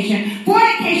fornication?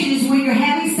 Fornication is when you're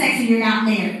having sex and you're not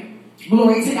married.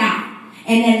 Glory to God.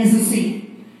 And that is a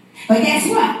sin. But guess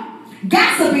what?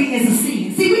 Gossiping is a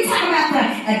sin. See, we talk about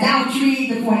the adultery,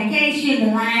 the fornication,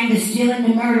 the lying, the stealing, the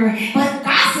murder. But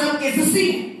gossip is a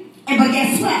sin. But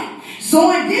guess what?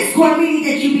 Sowing discord, meaning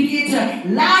that you begin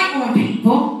to lie on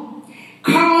people,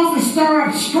 cause to stir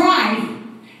up strife,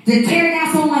 to tear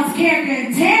down someone's character and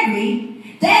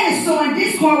integrity. That is sowing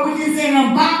discord, which is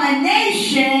an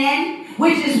abomination,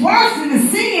 which is worse than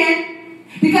the sin.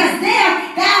 Because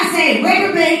there, God said,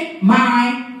 reprobate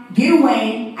mine, get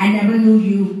away. I never knew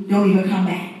you. Don't even come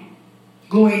back.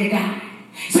 Glory to God.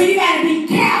 So you got to be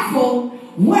careful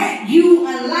what you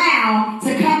allow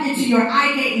to come into your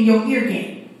eye gate and your ear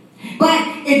gate. But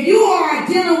if you are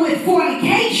dealing with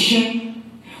fornication,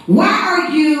 Why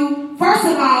are you, first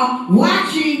of all,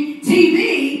 watching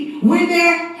TV when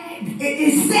there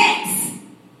is sex?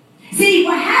 See,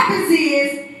 what happens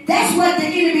is, that's what the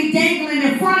enemy dangling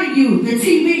in front of you, the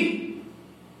TV.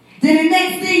 Then the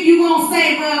next thing you're going to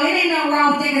say, well, it ain't nothing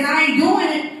wrong with that because I ain't doing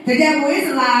it. The devil is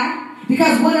a liar.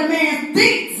 Because what a man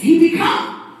thinks, he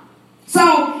becomes.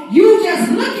 So you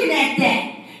just looking at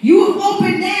that. You have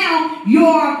opened now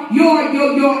your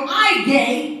eye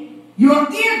gate,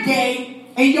 your ear gate,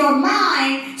 and your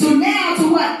mind to now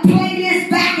to what? Play this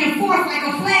back and forth like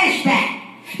a flashback.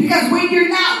 Because when you're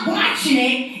not watching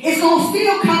it, it's going to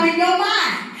still come in your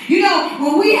mind. You know,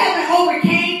 when we haven't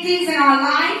overcame things in our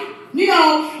life, you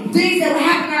know, things that would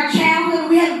happen in our childhood,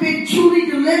 we haven't been truly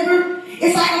delivered,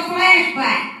 it's like a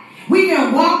flashback. We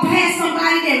can walk past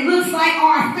somebody that looks like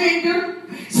our offender.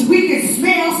 So we can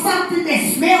smell something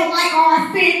that smells like our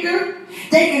offender.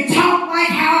 They can talk like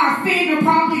how our offender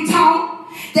probably talked.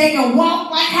 They can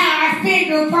walk like how our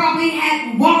offender probably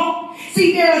had walked.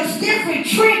 See, there's different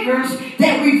triggers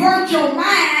that revert your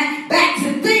mind back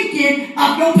to thinking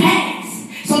of your past.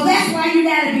 So that's why you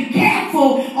got to be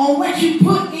careful on what you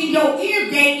put in your ear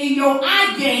gate, in your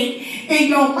eye gate, in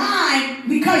your mind,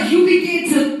 because you begin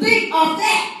to think of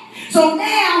that. So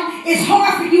now it's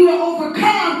hard for you to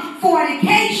overcome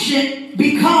fornication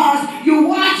because you're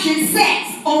watching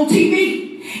sex on TV.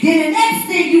 Then the next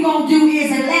thing you're going to do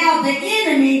is allow the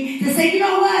enemy to say, you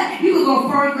know what? You can go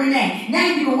further than that. Now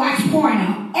you can watch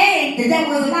porno. Hey, the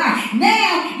devil is a lie.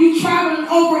 Now you're traveling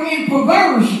over in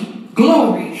perversion.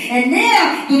 Glory. And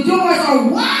now the doors are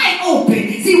wide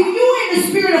open. See, when you're in the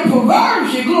spirit of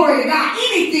perversion, glory to God,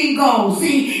 anything goes.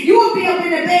 See, you will be up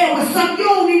in the bed with something you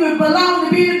don't even belong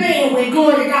to be in the bed with,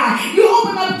 glory to God. You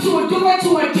open up to a door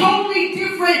to a totally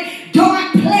different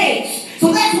dark place.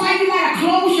 So that's why you got to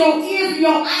close your ears and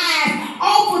your eyes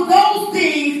off of those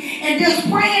things and just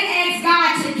pray and ask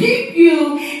God to keep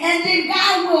you, and then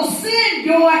God will send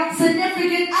your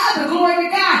significant other, glory to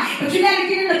God. But you got to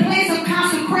get in a place of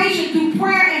consecration through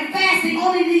prayer and fasting.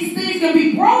 Only these things can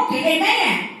be broken.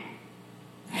 Amen.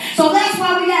 So that's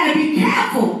why we got to be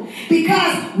careful,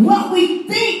 because what we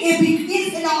think, it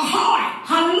begins in our heart.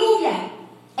 Hallelujah.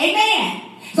 Amen.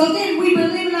 So then we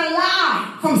believe in a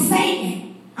lie from Satan.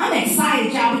 I'm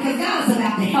excited, y'all, because God is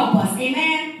about to help us.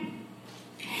 Amen.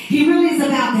 He really is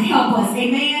about to help us.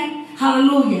 Amen.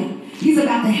 Hallelujah. He's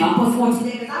about to help us on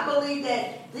today. And I believe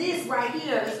that this right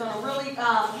here is going to really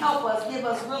help us, give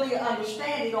us really an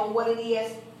understanding on what it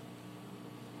is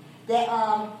that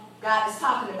God is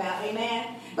talking about.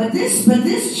 Amen. But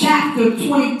this chapter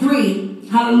 23,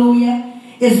 hallelujah,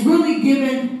 is really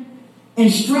giving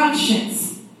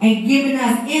instructions and giving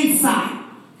us insight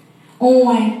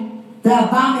on the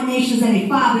abominations that a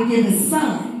father gives his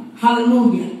son.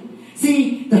 Hallelujah.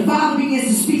 See, the father begins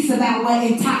to speak about what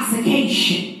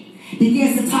intoxication.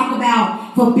 Begins to talk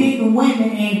about forbidding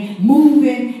women and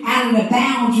moving out of the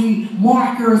boundary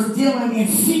markers, dealing in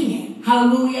sin.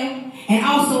 Hallelujah. And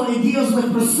also it deals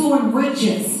with pursuing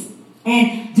riches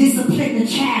and discipline the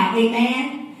child.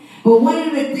 Amen. But one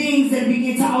of the things that we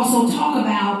begin to also talk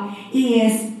about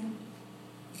is,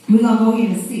 we're going to go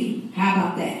in and see. How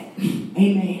about that?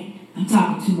 Amen. I'm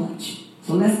talking too much.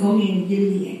 So let's go ahead and get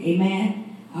it in.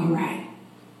 Amen. All right.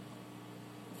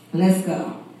 Let's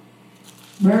go.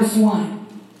 Verse 1.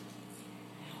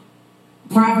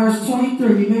 Proverbs 23.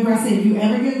 Remember I said if you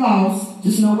ever get lost,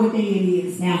 just know what day it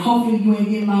is. Now hopefully you ain't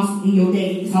getting lost in your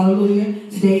days. Hallelujah.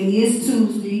 Today is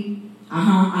Tuesday.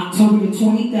 October the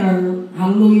 23rd.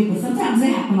 Hallelujah. But sometimes it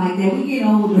happens like that. We get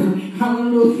older.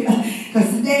 Hallelujah.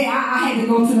 Because today I had to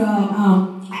go to the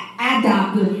eye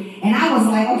doctor. And I was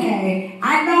like, okay,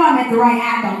 I know I'm at the right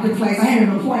eye doctor place. I had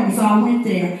an appointment, so I went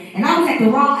there. And I was at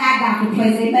the wrong eye doctor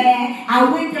place. Amen.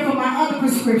 I went there for my other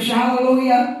prescription.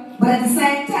 Hallelujah. But at the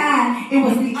same time, it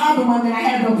was the other one that I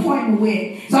had an appointment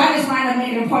with. So I just wound up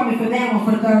making an appointment for that one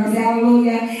for Thursday.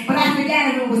 Hallelujah. But I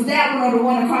forgot if it was that one or the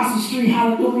one across the street.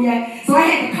 Hallelujah. So I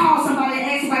had to call somebody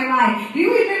and ask somebody like, do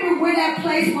you remember where that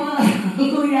place was?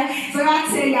 Hallelujah. So I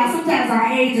tell y'all, sometimes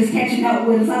our age is catching up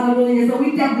with us. Hallelujah. So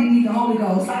we definitely need the Holy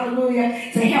Ghost.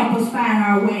 Hallelujah. To help us find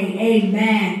our way.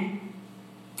 Amen.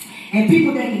 And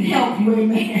people that can help you.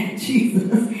 Amen.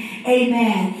 Jesus.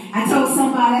 Amen. I told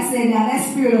somebody, I said, now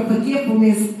that spirit of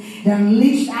forgetfulness that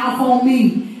unleashed out on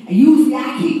me. And usually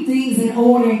I keep things in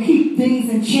order and keep things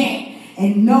in check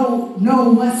and know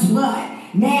what's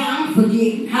what. Now I'm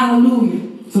forgetting.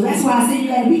 Hallelujah. So that's why I said you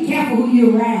got to be careful who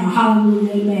you're around.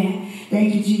 Hallelujah. Amen.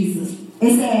 Thank you, Jesus.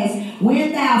 It says,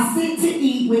 when thou sit to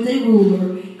eat with a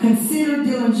ruler, consider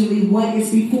diligently what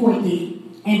is before thee,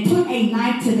 and put a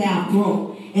knife to thy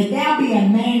throat. If thou be a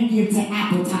man, give to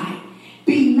appetite.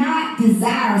 Be not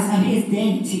desirous of his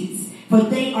dainties, for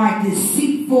they are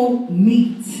deceitful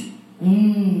meat.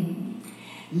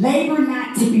 Labor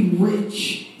not to be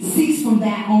rich. Cease from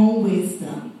thy own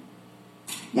wisdom.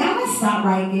 Y'all, let's stop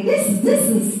right there. This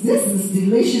is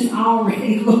delicious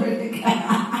already. Glory to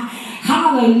God.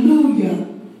 Hallelujah.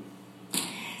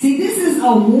 See, this is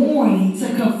a warning to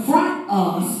confront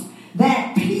us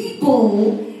that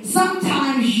people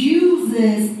sometimes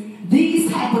uses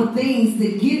these type of things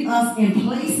to get us in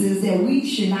places that we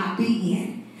should not be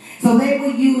in. So they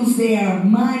will use their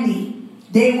money.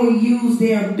 They will use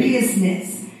their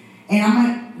business. And I'm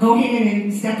going to go ahead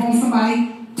and step on somebody's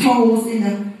toes in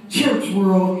the church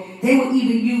world. They will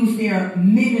even use their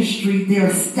ministry,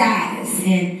 their status,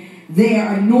 and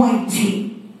their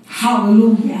anointing.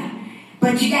 Hallelujah.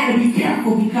 But you got to be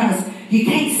careful because you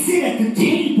can't sit at the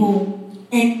table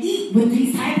and eat with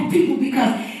these type of people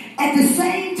because at the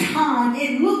same time,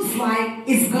 it looks like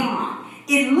it's God.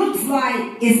 It looks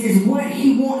like it's what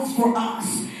he wants for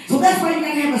us. So that's why you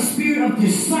got to have a spirit of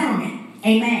discernment.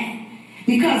 Amen.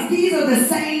 Because these are the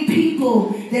same people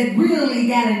that really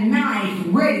got a knife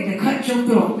ready to cut your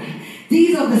throat.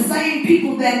 These are the same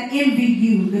people that envy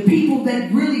you, the people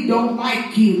that really don't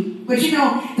like you. But you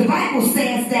know, the Bible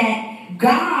says that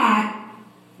God,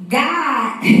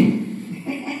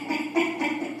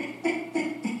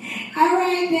 all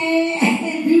right,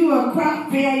 man, do a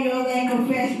crop failure on that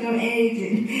confessional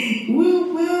agent.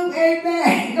 Whoop, whoop,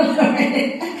 amen.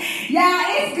 Y'all,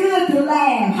 it's good to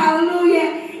laugh.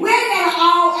 Hallelujah. We ain't gotta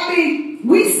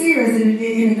we serious in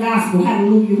the gospel.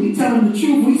 Hallelujah. We telling the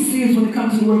truth. We serious when it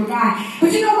comes to the word of God.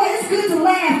 But you know what? It's good to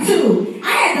laugh too.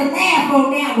 I had to laugh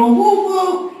on that one. Woo,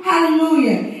 woo.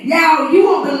 Hallelujah. Y'all, you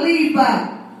won't believe,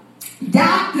 but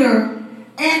Dr.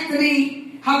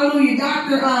 Anthony, hallelujah,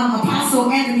 Dr.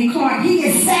 Apostle Anthony Clark, he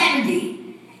is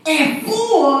 70 and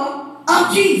full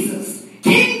of Jesus.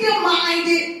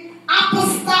 Kingdom-minded,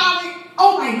 apostolic.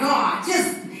 Oh my God.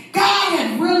 God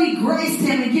has really graced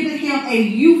him and given him a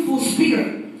youthful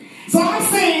spirit. So I'm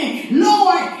saying,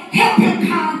 Lord, help him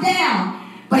calm down.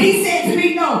 But he said to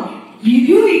me, no,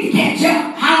 you need to catch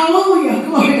up. Hallelujah.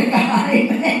 Glory to God.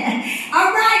 Amen.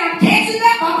 All right, I'm catching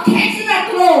up.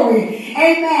 Glory.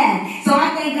 Amen. So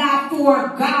I thank God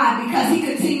for God because he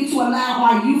continues to allow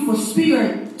our youthful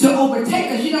spirit to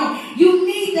overtake us. You know, you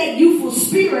need that youthful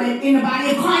spirit in the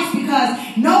body of Christ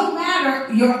because no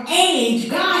matter your age,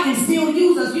 God can still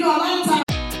use us. You know, a lot of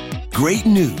times. Great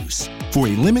news. For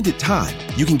a limited time,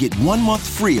 you can get 1 month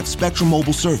free of Spectrum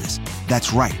Mobile service.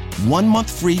 That's right, 1 month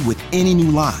free with any new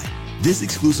line. This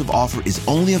exclusive offer is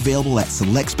only available at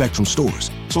select Spectrum stores.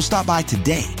 So stop by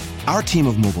today. Our team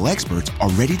of mobile experts are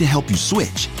ready to help you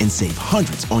switch and save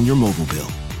hundreds on your mobile bill.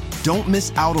 Don't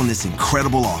miss out on this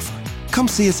incredible offer. Come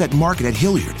see us at Market at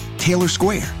Hilliard, Taylor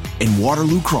Square, and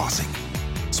Waterloo Crossing.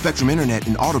 Spectrum Internet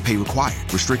and autopay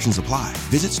required. Restrictions apply.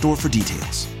 Visit store for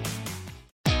details.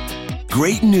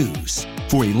 Great news.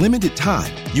 For a limited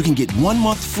time, you can get 1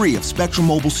 month free of Spectrum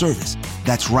Mobile service.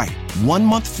 That's right, 1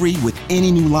 month free with any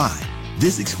new line.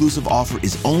 This exclusive offer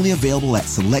is only available at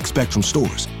select Spectrum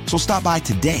stores. So stop by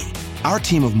today. Our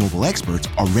team of mobile experts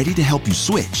are ready to help you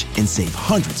switch and save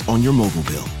hundreds on your mobile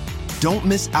bill. Don't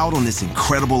miss out on this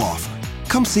incredible offer.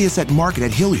 Come see us at Market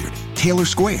at Hilliard, Taylor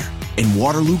Square, and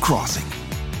Waterloo Crossing.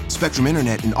 Spectrum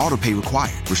Internet and autopay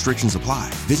required. Restrictions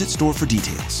apply. Visit store for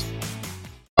details.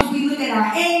 We look at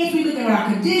our age, we look at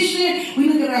our condition, we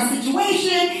look at our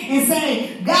situation and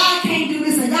say, God can't do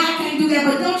this and God can't do that.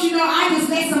 But don't you know, I just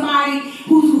met somebody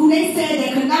who they said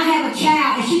they could not have a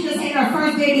child and she just had her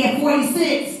first baby at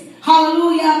 46.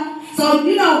 Hallelujah. So,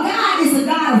 you know, God is a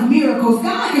God of miracles.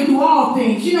 God can do all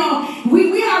things. You know,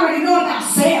 we already know about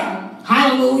Sarah.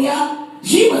 Hallelujah.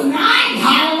 She was 90.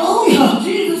 Hallelujah.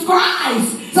 Jesus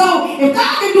Christ. So, if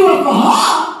God can do it for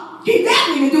her, he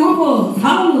definitely can do it for us.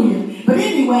 Hallelujah. But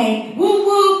anyway, woo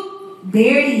woo,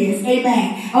 there it is.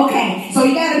 Amen. Okay, so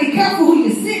you got to be careful who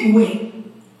you're sitting with.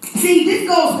 See, this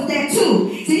goes with that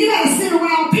too. So you got to sit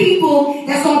around people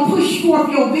that's going to push forth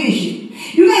your vision.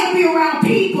 You got to be around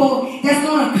people that's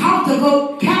going to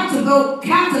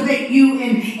cultivate you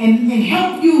and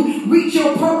help you reach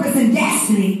your purpose and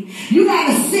destiny. You got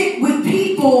to sit with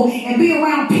people and be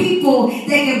around people that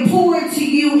can pour into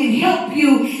you and help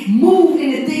you move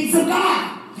in the things of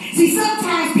God. See,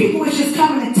 sometimes people is just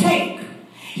coming to take.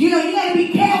 You know, you got to be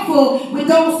careful with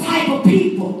those type of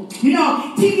people. You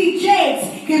know, T.D.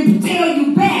 Jakes can tell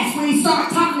you best when he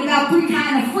starts talking about 3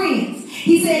 kinds of friends.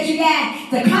 He said you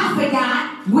got the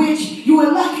confidant, which you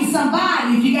are lucky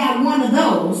somebody if you got one of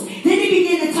those. Then he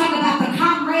began to talk about the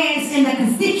comrades and the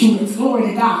constituents, glory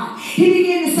to God. He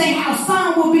began to say how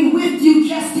some will be with you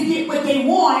just to get what they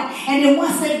want, and then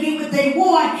once they get what they they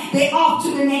want, they off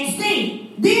to the next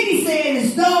thing. Then he said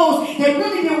it's those that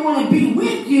really didn't want to be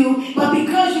with you, but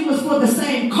because you was for the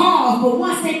same cause, but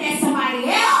once they met somebody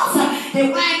else, they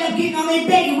wind up getting on their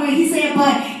begging way. He said,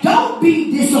 but don't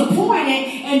be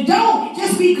disappointed and don't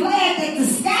just be glad that the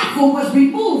scaffold was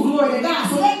removed, glory to God.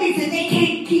 So that means that they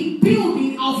can't keep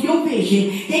building off your vision.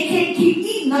 They can't keep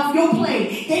eating off your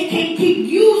plate. They can't keep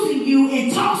using you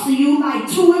and tossing you like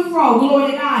to and fro,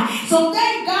 glory to God. So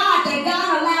thank God that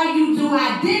God allowed you to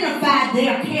identify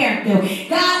their character.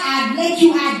 God, I let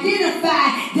you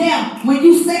identify them when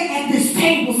you sit at this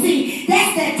table. See,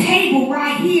 that's that table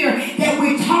right here that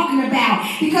we're talking about.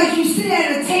 Because you sit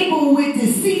at a table with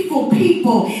deceitful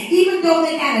people. Even though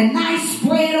they got a nice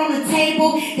spread on the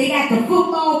table, they got the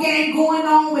football game going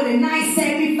on with a nice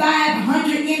 75,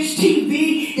 100-inch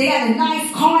TV. They got a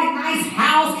nice car, nice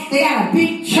house. They got a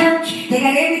big church. They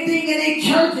got everything in their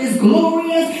church is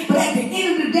glorious. But at the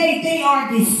end of the day, they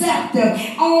are deceptive.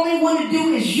 All they want to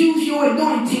do is use your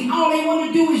anointing. All they want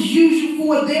to do is use you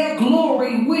for their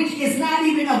glory, which is not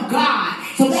even of God.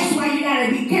 So that's why you got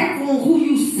to be careful on who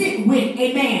you sit with,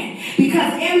 amen.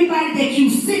 Because everybody that you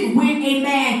sit with,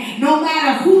 amen, no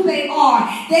matter who they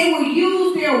are, they will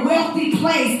use their wealthy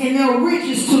place and their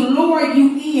riches to lure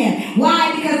you in.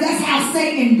 Why? Because that's how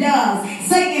Satan does.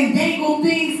 Satan dangle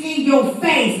things in your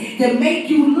face to make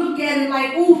you look at it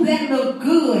like, ooh, that look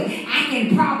good. I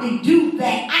can probably do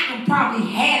that. I can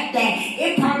probably have that.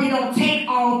 It probably don't take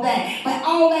all that. But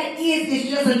all that is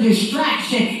just a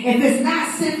distraction. If it's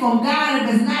not sent from God,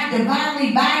 if it's not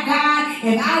divinely by God,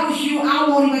 if I was you, I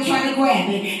won't even try to grab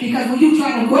it. Because when you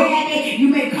try to grab it, you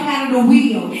may come out of the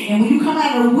wheel. And when you come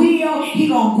out of the wheel, he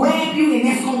going to grab you and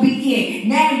that's going to be it.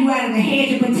 Now you out of the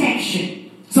hedge of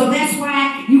protection. So that's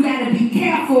why you got to be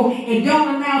careful and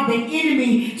don't allow the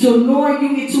enemy to lure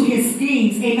you into his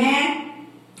schemes. Amen?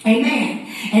 Amen.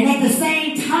 And at the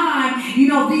same time, you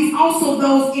know, these also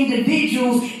those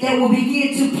individuals that will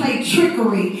begin to play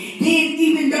trickery. Then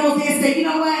even those that say, you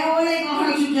know what, oh, it ain't going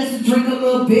to hurt you just to drink a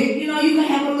little bit. You know, you can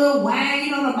have a little wine.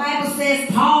 You know, the Bible says,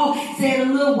 Paul said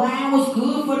a little wine was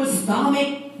good for the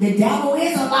stomach. The devil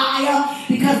is a liar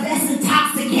because that's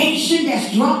intoxication,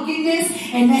 that's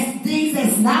drunkenness, and that's things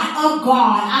that's not of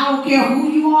God. I don't care who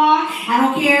you are. I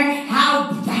don't care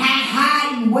how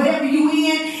high and whatever you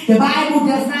in. The Bible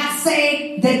does not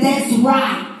say that that's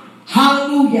right.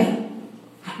 Hallelujah.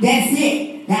 That's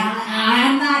it. Now,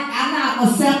 I'm not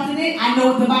accepting it. I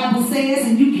know what the Bible says,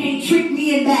 and you can't trick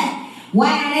me in that.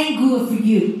 Wine ain't good for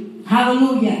you.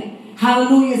 Hallelujah.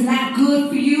 Hallelujah. It's not good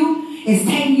for you. It's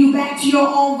taking you back to your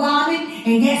own vomit.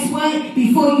 And guess what?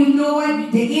 Before you know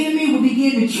it, the enemy will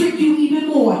begin to trick you even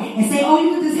more and say, oh,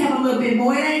 you can just have a little bit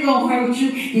more. It ain't going to hurt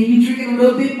you. Then you drinking a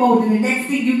little bit more. Then the next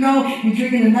thing you know, you're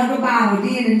drinking another bottle.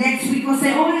 Then the next week you'll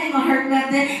say, oh, it ain't going to hurt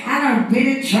nothing. I done been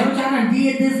in church. I done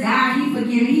did this. God, he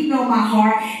forgive me. He know my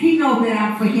heart. He know that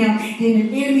I'm for him.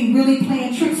 Then the enemy really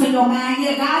playing tricks on your mind.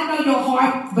 Yeah, God know your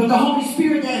heart. But the Holy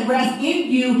Spirit that rests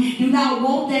in you do not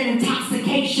want that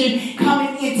intoxication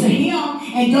coming into him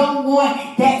and don't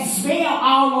want that spell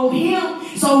all on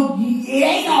him. So it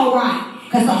ain't all right.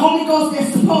 Because the Holy Ghost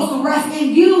that's supposed to rest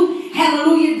in you,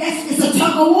 hallelujah, it's a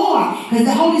tug of war. Because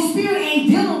the Holy Spirit ain't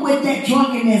dealing with that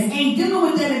drunkenness, ain't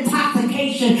dealing with that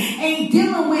intoxication, ain't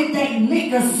dealing with that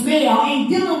liquor smell, ain't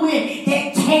dealing with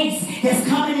that taste that's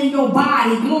coming in your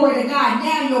body. Glory to God.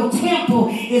 Now your temple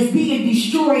is being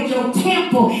destroyed. Your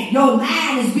temple, your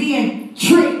mind is being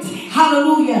tricked.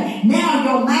 Hallelujah. Now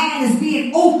your mind is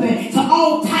being open to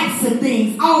all types of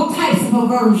things, all types of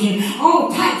perversion,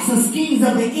 all types of schemes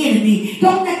of the enemy.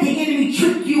 Don't let the enemy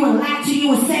trick you and lie to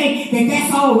you and say that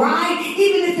that's all right.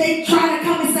 Even if they try to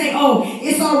come and say, oh,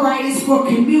 it's all right, it's for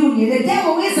communion. The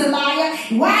devil is a liar.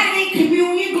 Why ain't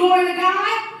communion? Glory to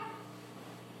God.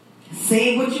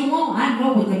 Say what you want. I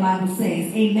know what the Bible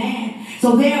says. Amen.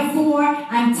 So therefore,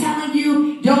 I'm telling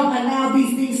you, don't allow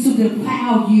these things to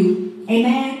defile you.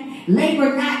 Amen.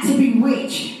 Labor not to be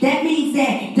rich. That means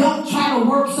that don't try to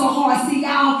work so hard. See,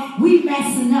 y'all, we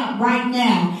messing up right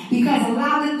now because a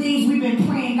lot of the things we've been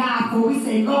praying God for, we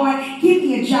say, Lord, give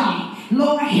me a job.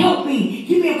 Lord, help me.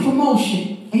 Give me a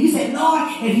promotion. And you say,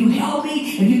 Lord, if you help me,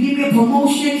 if you give me a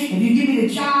promotion, if you give me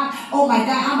the job, oh my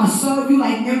God, I'm going to serve you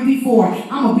like never before.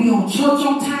 I'm going to be on church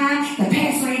on time. The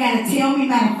pastor ain't got to tell me.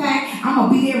 Matter of fact, I'm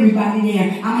going to be everybody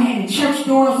there. I'm going to have the church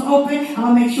doors open. I'm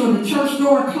going to make sure the church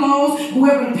door closed.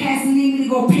 Whoever the pastor needs me to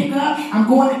go pick up, I'm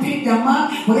going to pick them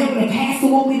up. Whatever the pastor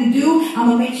want me to do, I'm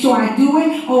going to make sure I do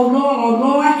it. Oh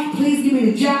Lord, please give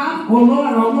me the job. Oh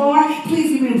Lord, please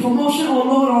give me the promotion. Oh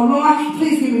Lord,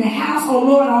 please give me the house. Oh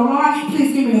Lord,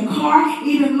 please give me the car.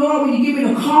 Even Lord, when you give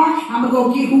me the car, I'm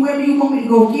going to go get whoever you want me to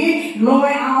go get.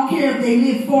 Lord, I don't care if they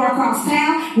live far across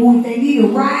town, or if they need a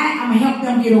ride, I'm going to help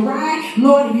them get a ride.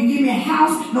 Lord, if you give me a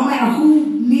house, no matter who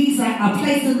needs a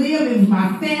place to live, if it's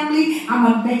my family, I'm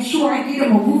going to make sure I get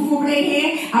them a roof over their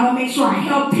head. I'm going to make sure I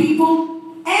help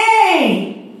people.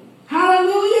 Hey!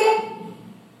 Hallelujah!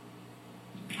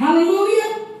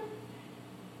 Hallelujah!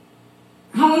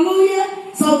 Hallelujah!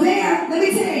 So there, let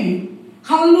me tell you,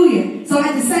 hallelujah. So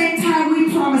at the same time,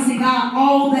 we promising God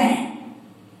all that.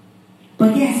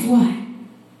 But guess what?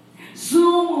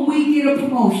 Soon when we get a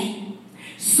promotion,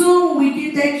 soon when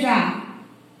we get that job,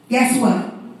 guess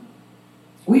what?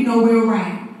 We know we're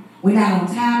right. We're not on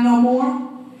time no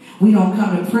more. We don't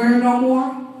come to prayer no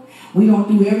more. We don't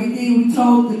do everything we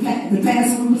told the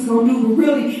pastor we was going to do. But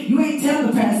really, you ain't telling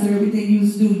the pastor everything you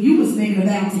was doing. You was making a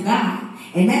vow to God.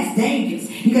 And that's dangerous.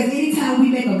 Because anytime we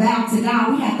make a vow to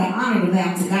God, we have to honor the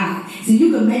vow to God. So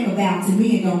you can make a vow to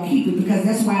me and don't keep it, because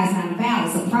that's why it's not a vow.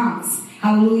 It's a promise.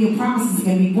 Hallelujah. Promises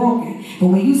can be broken. But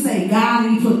when you say God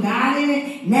and you put God in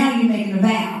it, now you're making a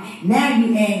vow. Now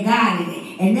you add God in it.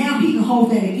 And now he can hold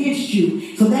that against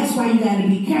you. So that's why you got to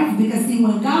be careful. Because see,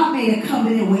 when God made a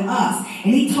covenant with us,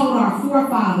 and he told our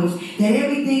forefathers that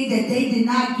everything that they did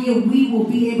not give, we will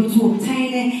be able to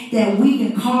obtain it, that we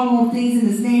can call on things in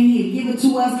his name. He had given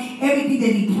to us everything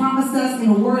that he promised us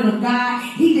in the word of God.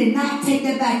 He did not take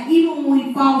that back, even when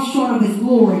we fall short of his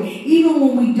glory, even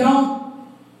when we don't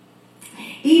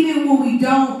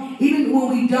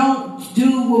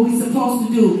do what we're supposed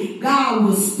to do. God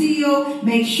will still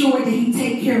make sure that he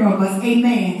take care of us.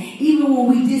 Amen. Even when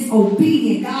we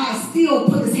disobedient, God still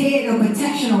put his head of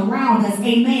protection around us.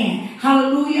 Amen.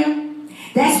 Hallelujah.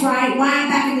 That's right. Wine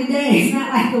back in the day is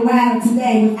not like the wine of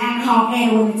today with alcohol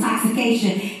and with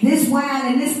intoxication. This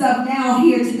wine and this stuff now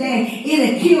here today,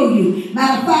 it'll kill you.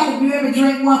 Matter of fact, if you ever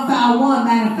drink 151,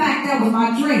 matter of fact, that was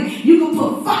my drink. You can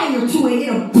put fire to it.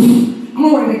 It'll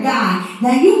glory to God.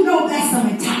 Now you know that's some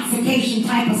intoxication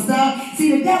type of stuff.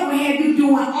 See, the devil had you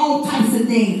doing all types of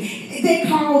things. They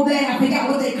call that, I forgot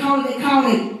what they call it. They call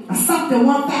it something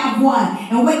 151.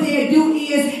 And what they'll do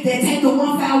is they'll take the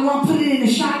 151, put it in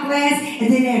a shot glass,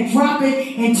 and then they'll drop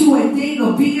it into a thing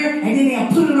of beer, and then they'll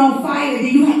put it on fire, and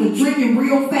then you have to drink it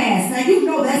real fast. Now you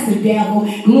know that's the devil.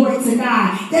 Glory to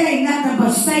God. That ain't nothing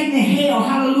but Satan and hell.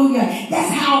 Hallelujah.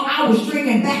 That's how I was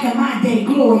drinking back in my day.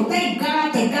 Glory. Thank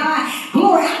God to God.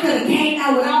 Glory. I could have came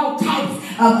out with all types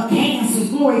of cancers.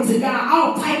 Glory to God.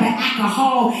 All type of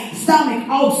alcohol, stomach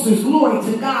ulcers. Glory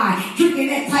to God. Drinking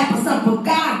that type of stuff. But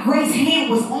God, grace hand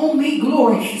was on me.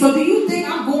 Glory. So do you think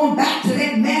I'm going back to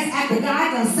that mess after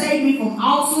God done saved me from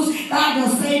ulcers? God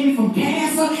done saved me from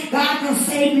cancer. God done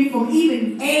saved me from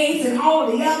even AIDS and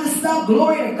all the other stuff.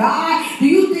 Glory to God. Do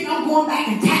you think I'm going back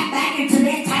and tap back into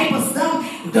that type of stuff?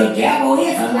 The devil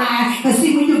is a lie. But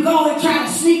see, when you go and try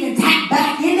to sneak and tap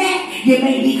back in that, you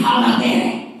may be caught up in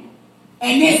it.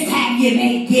 And this time you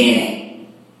may get it.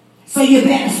 So you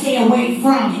better stay away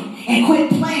from it and quit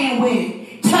playing with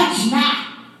it. Touch not.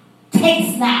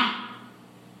 Taste not.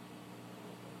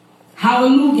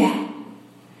 Hallelujah.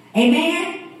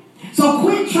 Amen. So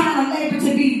quit trying to labor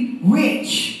to be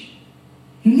rich.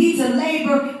 You need to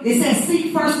labor. It says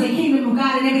seek first the kingdom of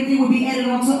God and everything will be added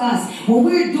unto us. When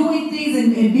we're doing things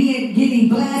and getting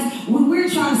blessed, when we're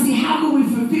trying to see how can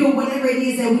we fulfill whatever it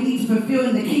is that we need to fulfill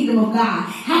in the kingdom of God.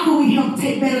 How can we help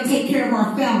take care of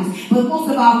our families? But most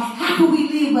of all, how can we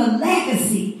leave a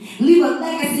legacy? Leave a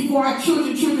legacy for our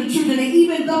children, and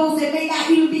even those that may not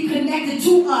even be connected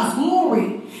to us.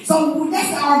 Glory. So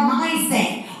that's our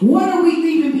mindset. What are we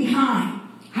leaving behind?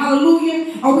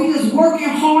 Hallelujah. Are we just working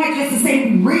hard just to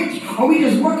say we're rich? Are we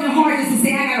just working hard just to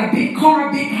say I got a big car,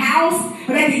 a big house?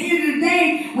 But at the end of the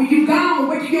day, when you gone,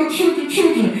 what do your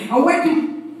children, or what do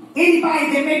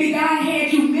anybody that maybe God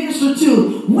had you minister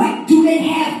to, what do they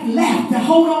have left to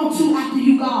hold on to after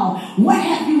you gone? What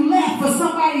have you left for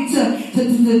somebody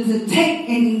to take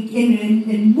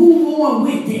and move on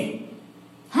with it?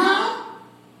 Huh?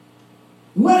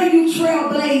 What are you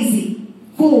trailblazing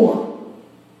for?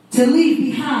 To leave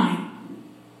behind.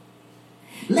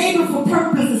 Labor for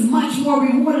purpose is much more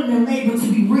rewarding than labor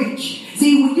to be rich.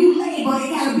 See, when you labor, it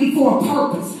got to be for a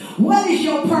purpose. What is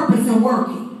your purpose in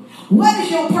working? What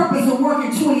is your purpose in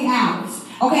working 20 hours?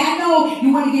 Okay, I know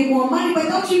you want to get more money, but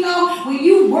don't you know when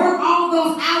you work all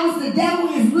those hours, the devil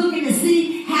is looking to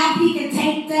see how he can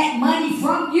take that money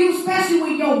from you, especially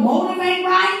when your motive ain't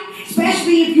right,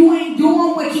 especially if you ain't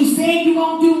doing what you said you're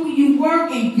going to do when you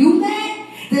work and do that.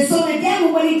 So the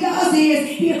devil, what he does is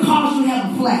he'll cause you to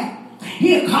have a flat.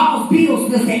 He'll cause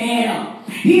bills just to add up.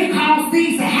 He'll cause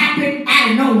things to happen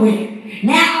out of nowhere.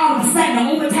 Now all of a sudden,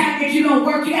 the overtime that you don't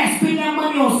work, you got to spend that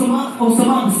money on some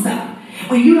other stuff.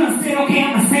 When you done said, okay,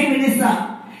 I'm saving this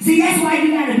up. See, that's why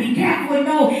you got to be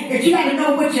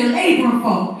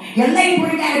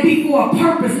for a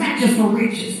purpose, not just for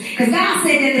riches. Because God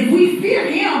said that if we fear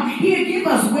him, he'll give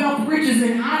us wealth, riches,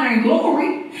 and honor and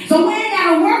glory. So we ain't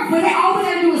got to work for that. All we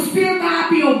got to do is fear God,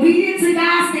 be obedient to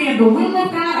God, stay in the will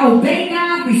of God, obey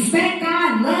God, respect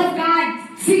God, love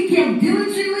God, seek him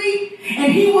diligently,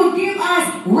 and he will give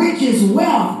us riches,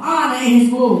 wealth, honor, and his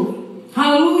glory.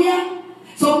 Hallelujah.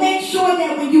 So make sure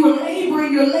that when you are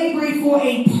laboring, you're laboring for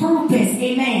a purpose.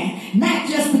 Amen. Not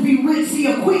just to be rich. See,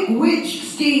 a quick rich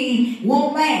scheme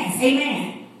won't last.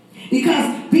 Amen.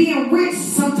 Because being rich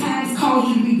sometimes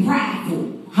causes you to be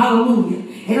prideful. Hallelujah.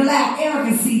 It allows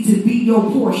arrogancy to be your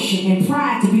portion and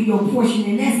pride to be your portion,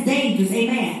 and that's dangerous.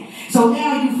 Amen. So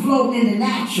now you float in the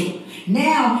natural.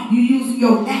 Now you use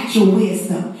your natural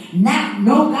wisdom.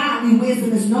 No godly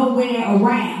wisdom is nowhere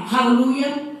around.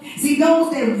 Hallelujah. See,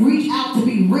 those that reach out to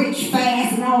be rich,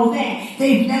 fast, and all that,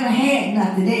 they've never had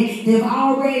nothing. They've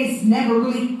always never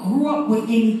really grew up with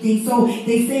anything. So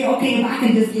they say, okay, if I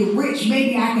can just get rich,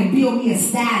 maybe I can build me a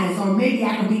status, or maybe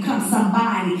I can become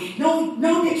somebody. Know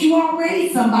that you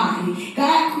already somebody.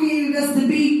 God created us to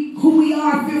be who we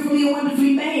are, fearfully and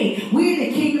wonderfully made. We're in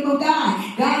the kingdom of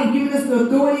God. God has given us the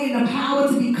authority and the power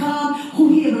to become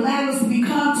who he has allowed us to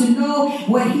become, to know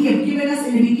what he has given us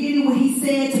in the beginning when he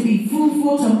said to be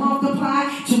fruitful, to multiply,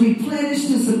 to replenish,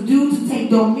 to subdue, to take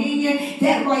dominion.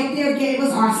 That right there gave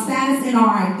us our status and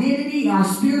our identity, our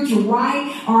spiritual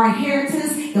right, our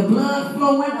inheritance, the blood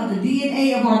flowing of the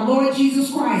DNA of our Lord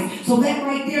Jesus Christ. So that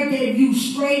right there gave you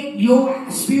straight your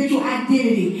spiritual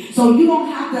identity. So you don't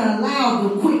have to allow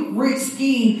the quick rich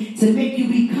scheme to make you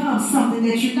become something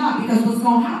that you're not, because what's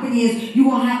going to happen is you're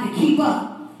going to have to keep up.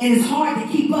 And it's hard to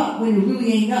keep up when it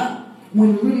really ain't up,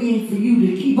 when it really ain't for you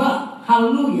to keep up.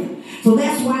 Hallelujah. So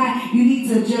that's why you need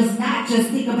to not just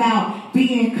think about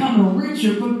becoming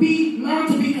richer, but learn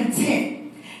to be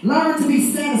content. Learn to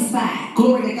be satisfied.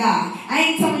 Glory to God. I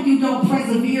ain't telling you don't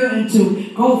persevere and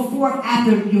to go forth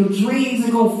after your dreams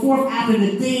and go forth after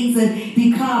the things and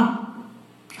become,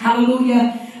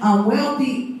 hallelujah,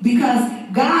 wealthy, because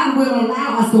God will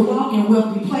allow us to walk in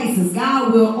wealthy places.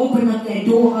 God will open up that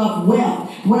door of wealth.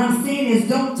 What I'm saying is,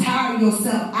 don't tire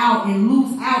yourself out and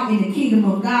lose out in the kingdom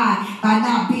of God by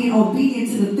not being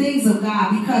obedient to the things of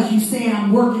God, because you say,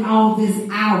 I'm working all these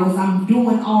hours, I'm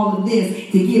doing all of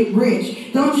this to get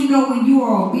rich. Don't you know when you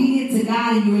are obedient to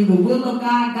God and you're in the will of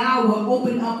God, God will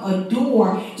open up a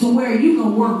door to where you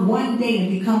can work one day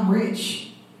and become rich.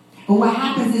 But what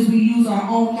happens is we use our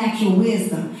own natural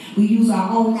wisdom. We use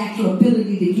our own natural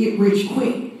ability to get rich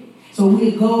quick. So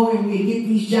we'll go and we'll get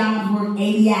these jobs, work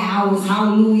 80 hours,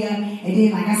 hallelujah. And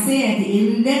then, like I said, at the end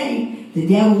of the day, the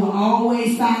devil will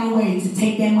always find a way to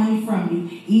take that money from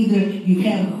you. Either you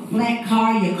have a flat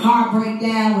car, your car break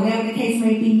down, whatever the case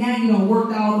may be. Now you don't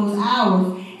work all those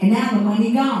hours, and now the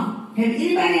money gone. Have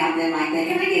anybody out there like that?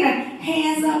 Can I get a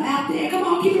hands up out there? Come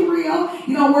on, keep it real.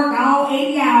 You don't work all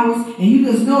 80 hours, and you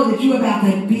just know that you're about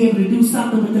to be able to do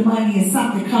something with the money and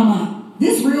something come up.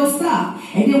 This real stuff.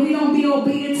 And then we don't be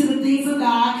obedient to the things of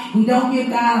God. We don't give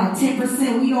God our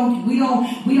 10%. We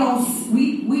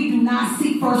do not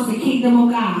seek first the kingdom of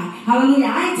God. Hallelujah.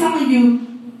 I ain't telling you,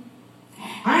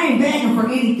 I ain't begging for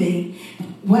anything.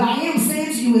 What I am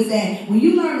saying to you is that when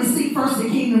you learn to seek first the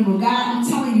kingdom of God, I'm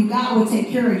telling you, God will take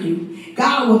care of you.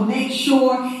 God will make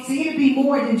sure. See, it'll be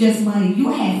more than just money.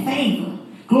 You have favor.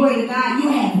 Glory to God. You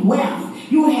have wealth.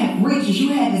 You have riches. You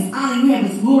have his honor. You have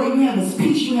his glory. You have his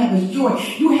peace. You have his joy.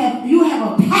 You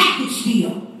have a package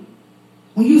deal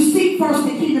when you seek first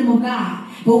the kingdom of God.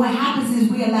 But what happens is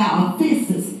we allow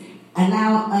offenses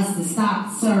allow us to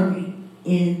stop serving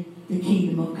in the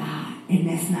kingdom of God. And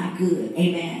that's not good.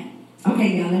 Amen.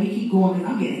 Okay, y'all, let me keep going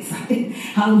because I'm getting excited.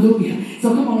 Hallelujah. So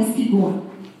come on, let's keep going.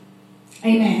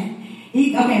 Amen.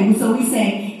 So we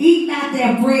say, eat not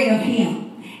their bread of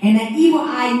him. And that evil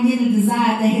eye neither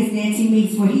desire that his dainty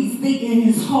meats, for he's thick in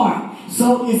his heart,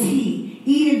 so is he.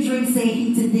 Eat and drink, say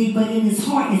he to thee, but in his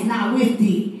heart is not with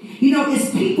thee. You know, it's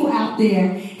people out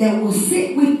there that will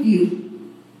sit with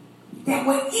you, that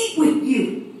will eat with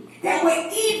you, that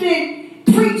will even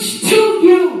preach to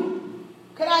you.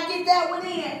 Could I get that one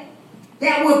in?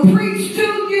 That will preach to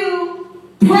you,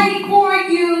 pray for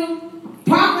you,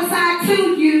 prophesy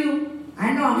to you.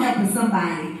 I know I'm helping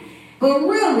somebody. But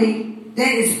really,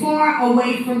 that is far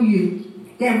away from you,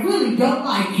 that really don't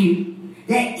like you,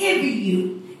 that envy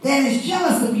you, that is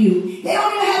jealous of you. They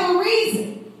don't even have a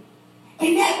reason.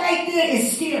 And that right there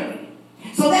is scary.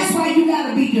 So that's why you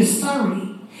got to be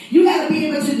discerning. You got to be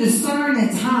able to discern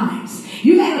at times.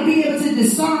 You got to be able to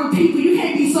discern people. You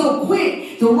can't be so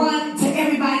quick to run to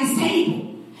everybody's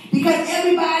table. Because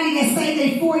everybody that say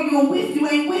they for you and with you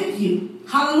ain't with you.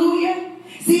 Hallelujah.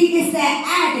 See, it's that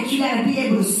eye that you got to be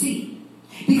able to see.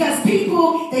 Because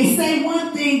people, they say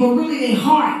one thing, but really their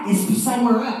heart is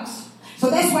somewhere else. So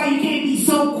that's why you can't be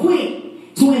so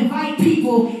quick to invite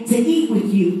people to eat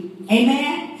with you.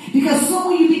 Amen? Because soon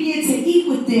when you begin to eat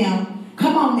with them,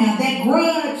 come on now, that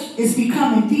grudge is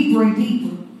becoming deeper and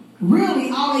deeper. Really,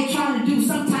 all they're trying to do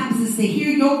sometimes is to hear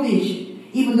your vision,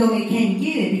 even though they can't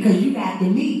get it because you got the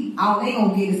meat. All they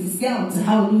gonna get is the skeleton.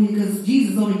 Hallelujah. Because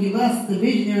Jesus only give us the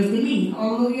visionaries the meat.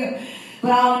 Hallelujah.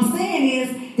 But all I'm saying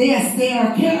is they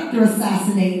are character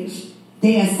assassinators.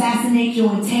 They assassinate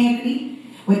your integrity.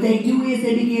 What they do is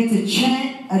they begin to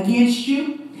chant against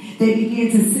you. They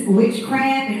begin to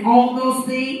witchcraft and all those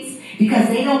things because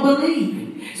they don't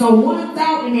believe. So one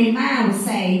thought in their mind would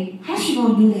say, how's she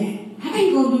going to do that? How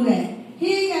you going to do that?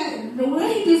 He ain't got,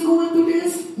 when he just going through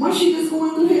this, once she just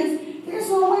going through this, there's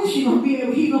no way he's going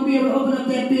to be able to open up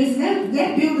that business.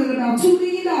 That building about $2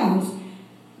 million.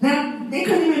 Now, they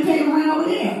couldn't even pay the rent over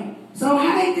there. So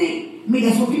how they think? I mean,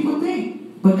 that's what people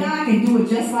think. But God can do it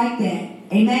just like that.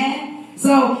 Amen?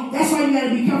 So that's why you got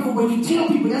to be careful what you tell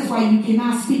people. That's why you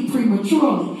cannot speak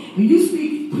prematurely. When you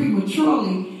speak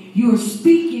prematurely, you are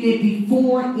speaking it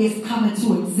before it's coming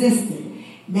to existence.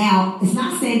 Now, it's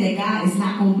not saying that God is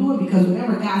not going to do it because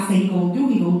whatever God says He's going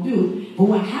to do. But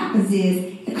what happens is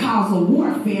it causes a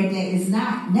warfare that is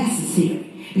not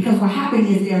necessary. Because what happens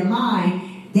is their mind,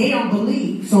 they don't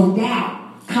believe. So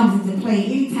doubt comes into play.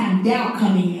 Anytime doubt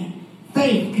comes in,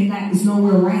 faith is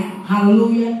nowhere around.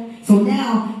 Hallelujah. So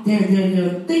now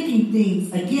they're thinking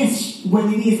things against what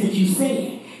it is that you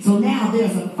said. So now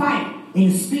there's a fight in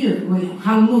the spirit realm.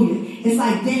 Hallelujah. It's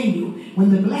like Daniel when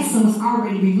the blessing was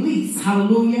already released.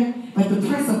 Hallelujah. But the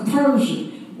prince of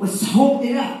Persia was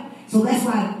holding it up. So that's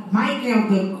why Michael,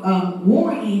 the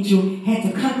war angel, had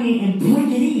to come in and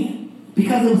bring it in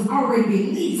because it was already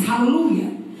released.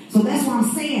 Hallelujah. So that's what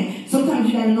I'm saying. Sometimes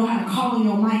you got to know how to call on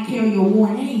your Michael, your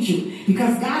warring angel,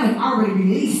 because God has already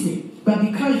released it. But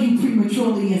because you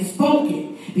prematurely had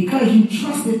spoken, because you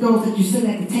trusted those that you sit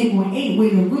at the table and ate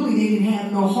with, and really they didn't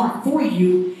have no heart for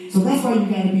you. So that's why you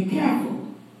got to be careful.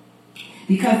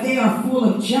 Because they are full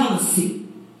of jealousy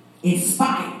and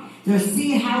spite. They're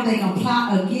seeing how they can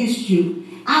plot against you.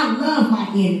 I love my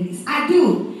enemies. I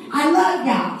do. I love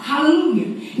y'all.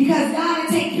 Hallelujah. Because God will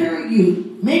take care of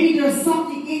you. Maybe there's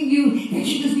something in you that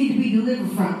you just need to be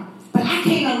delivered from. But I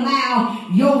can't allow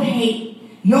your hate,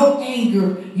 your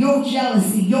anger, your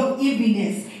jealousy, your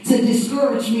enviness to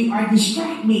discourage me or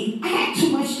distract me. I got too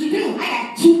much to do. I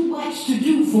got too much to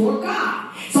do for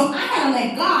God. So I got to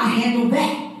let God handle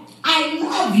that. I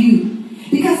love you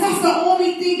because that's the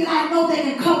only thing that I know that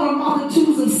can cover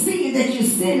multitudes of sin that you're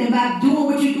sinning by doing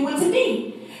what you're doing to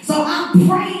me. So I'm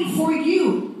praying for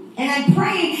you. And I'm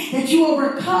praying that you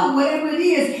overcome whatever it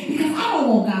is because I don't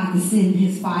want God to send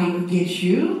His fire against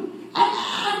you.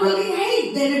 I really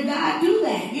hate that if God do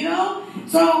that, you know.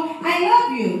 So I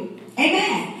love you.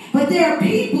 Amen. But there are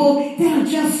people that are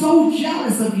just so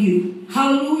jealous of you.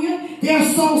 Hallelujah.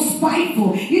 They're so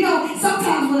spiteful. You know,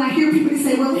 sometimes when I hear people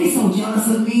say, well, they're so jealous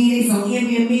of me, they're so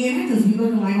envy of me, and I just be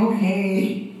looking like,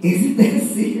 okay, is it that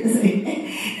serious?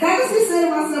 And I just be saying to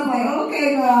myself, like,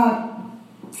 okay, God.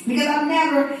 Because I've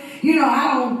never,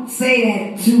 I don't say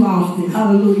that too often.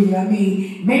 Hallelujah. I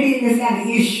mean, maybe it's got an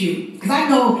issue. Because I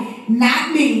know,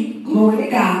 not me, glory to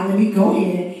God, let me go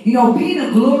ahead. Being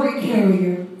a glory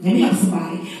carrier, let me help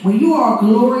somebody. When you are a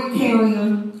glory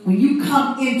carrier, when you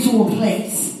come into a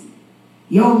place,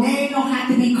 your name don't have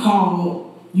to be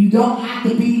called. You don't have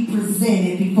to be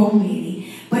presented before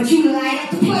many. But you light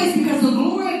up the place because the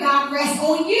glory of God rests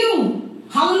on you.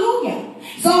 Hallelujah.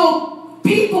 So,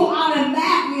 people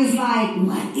automatically is like,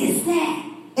 what is that?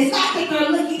 It's not that they're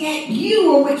looking at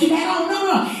you or what you have.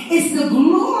 No. It's the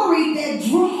glory that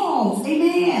draws.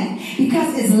 Amen.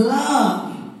 Because it's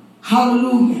love.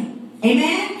 Hallelujah.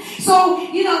 Amen. So,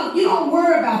 you don't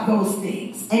worry about those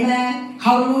things. Amen.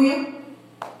 Hallelujah.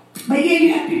 But yeah,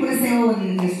 you have people that say, oh,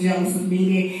 they're just jealous of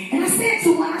me. And I said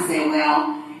to one,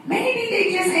 well, maybe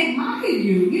they just admire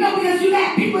you. Because you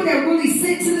have people that really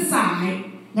sit to the side.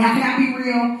 Now, can I be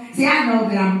real? See, I know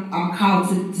that I'm called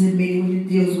to many when it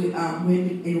deals with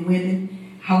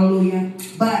women. Hallelujah.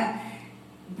 But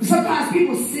sometimes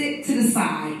people sit to the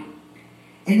side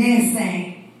and they're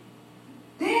saying,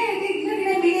 they looking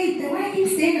at me, why they keep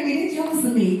staring at me? They're jealous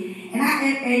of me. And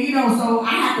so I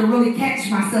have to really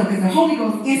catch myself because the Holy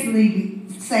Ghost instantly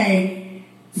say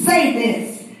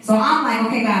this. So I'm like,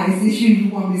 okay, God, is this you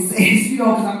want me to say this?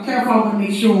 Because I'm careful. I want to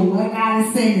make sure what God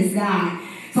is saying is God.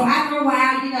 So after a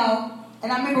while,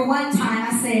 and I remember one time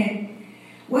I said,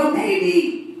 well,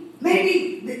 maybe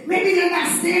they're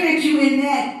not staring at you in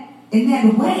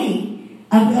that way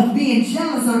of being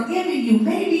jealous or envy you.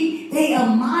 Maybe they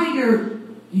admire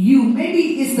you.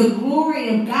 Maybe it's the glory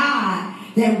of God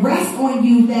that rests on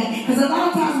you. Because a lot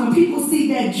of times when people see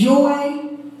that joy,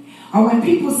 or when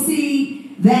people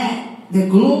see that the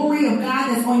glory of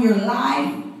God that's on your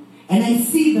life, and they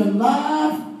see the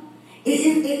love,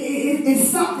 it's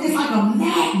something. It's like a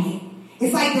magnet.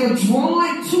 It's like they're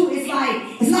drawn to. It's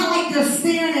not like they're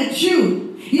staring at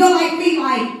you. You know, like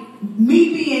me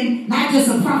being not just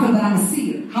a prophet, but I'm a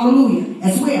seer. Hallelujah,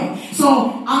 as well.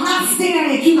 So I'm not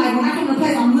staring at you. Like when I come to a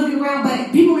place, I'm looking around,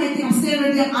 but people may think I'm staring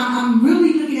at them. I'm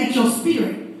really looking at your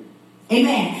spirit.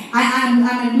 Amen.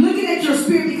 I'm looking at your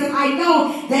spirit because I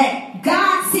know that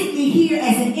God sent me here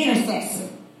as an intercessor.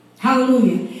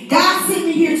 Hallelujah. God sent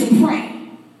me here to pray.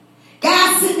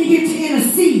 God sent me here to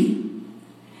intercede.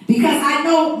 Because I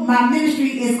know my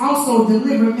ministry is also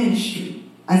deliver ministry.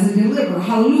 As a deliverer.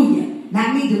 Hallelujah.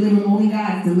 Not me delivering, only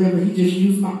God deliver. He just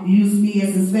used me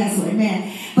as his vessel.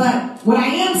 Amen. But what I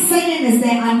am saying is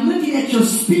that I'm looking at your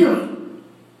spirit,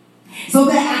 so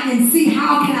that I can see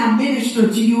how can I minister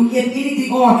to you, if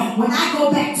anything, or when I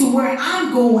go back to where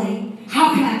I'm going,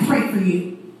 how can I pray for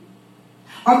you?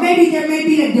 Or maybe there may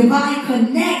be a divine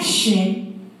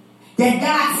connection that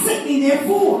God sent me there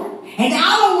for. And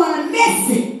I don't want to miss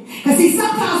it. Because see,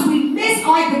 sometimes we miss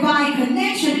our divine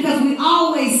connection because we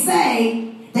always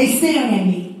say, they staring at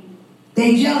me.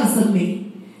 They jealous of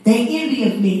me. They envy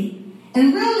of me.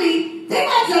 And really, they're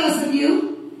not jealous of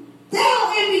you. They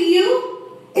don't envy you.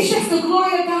 It's just the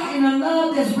glory of God and the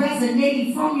love that's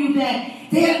resonating from you, that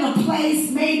they're in a place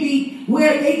maybe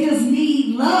where they just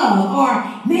need love.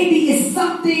 Or maybe it's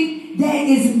something that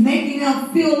is making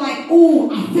them feel like,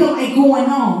 oh, I feel like going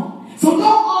on. So don't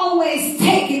always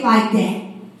take it like that.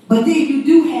 But then you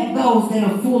do have those that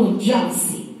are full of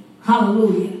jealousy.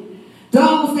 Hallelujah.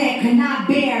 Those that cannot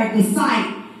bear the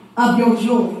sight of your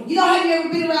joy. You know, have you ever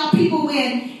been around people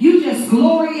when you just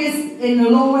glorious in the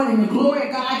Lord and the glory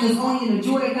of God just on you, the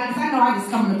joy of God? Because I know I just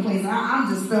come to a place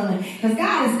I'm just feeling, because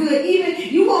God is good.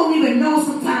 Even you won't even know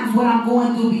sometimes what I'm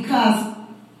going through, because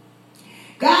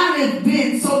God has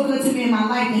been so good to me in my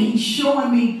life, and he's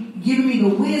showing me, giving me the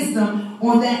wisdom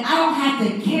on that I don't have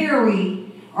to carry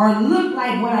or look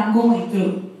like what I'm going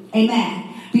through. Amen.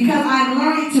 Because I'm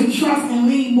learning to trust and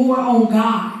lean more on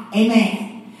God.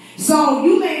 Amen. So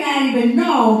you may not even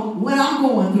know what I'm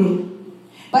going through.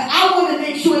 But I want to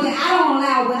make sure that I don't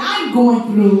allow what I'm going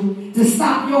through to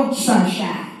stop your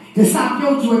sunshine, to stop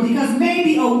your joy. Because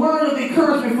maybe a word of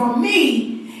encouragement from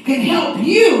me can help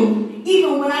you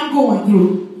even when I'm going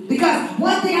through. Because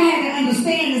one thing I had to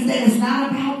understand is that it's not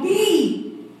about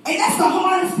me. And that's the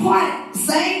hardest part,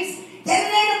 saints. That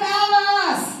it ain't about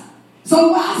us.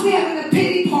 So whilst we're having a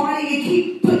pity party and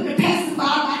keep putting the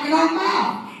pacifier back in our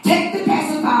mouth, take the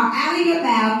pacifier out of your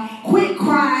mouth, quit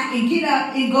crying, and get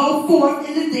up and go forth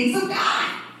in the things of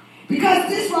God. Because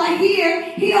this right here,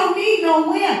 he don't need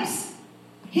no wimps.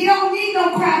 He don't need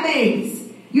no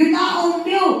crybabies. You're not on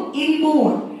milk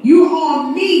anymore. You're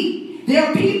on meat. There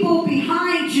are people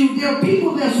behind you. There are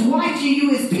people that's watching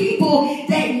you. It's people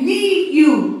that need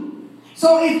you.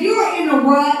 So if you're in a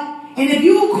rut, and if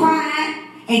you're crying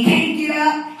and can't get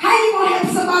up, how you going to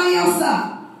help somebody else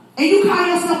up? And you call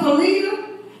yourself a leader,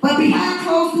 but behind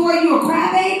closed door you're a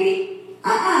crybaby?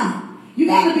 You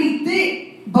got to be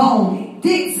thick-boned,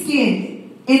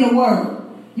 thick-skinned in the word.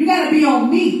 You got to be on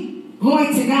meat.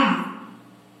 Glory to God.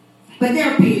 But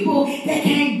there are people that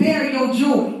can't bear your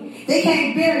joy. They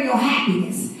can't bear your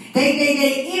happiness.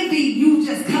 They envy you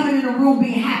just coming in the room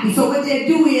being happy. So what they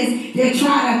do is they're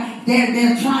trying to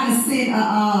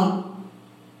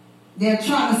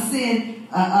send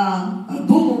a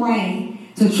boomerang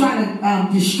to try to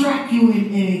distract you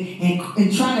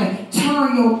and try to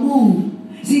turn your mood.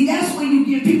 See, that's when you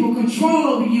give people control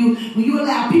over you, when you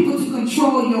allow people to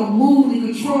control your mood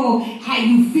and control how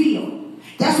you feel.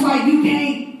 That's why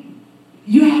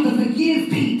you have to forgive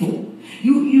people.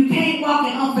 You can't walk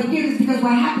in unforgiveness, because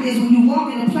what happens is when you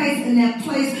walk in a place,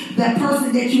 that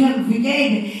person that you haven't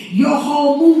forgiven, your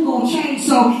whole mood gonna change.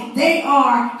 So they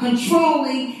are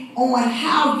controlling on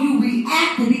how you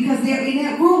react because they're in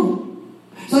that room.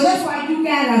 So that's why you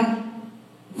gotta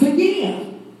forgive.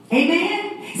 Amen.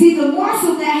 See, the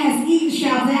morsel that has eaten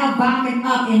shall thou vomit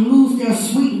up and lose their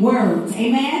sweet words.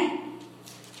 Amen.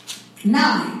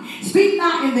 9. Speak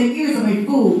not in the ears of a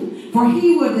fool, for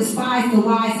he will despise the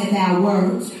wise at thy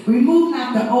words. Remove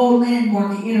not the old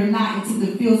landmark and enter not into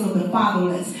the fields of the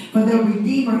fatherless, for the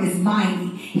Redeemer is mighty.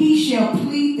 He shall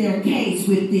plead their case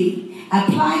with thee.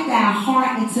 Apply thy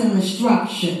heart unto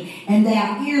instruction, and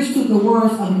thy ears to the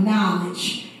words of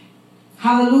knowledge.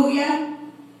 Hallelujah.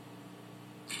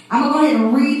 I'm going to go ahead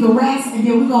and read the rest, and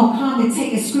then we're going to come and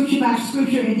take it scripture by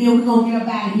scripture, and then we're going to get up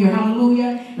out of here.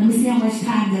 Hallelujah. Let me see how much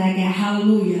time that I got.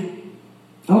 Hallelujah.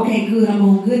 Okay, good. I'm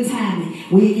on good timing.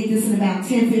 We'll get this in about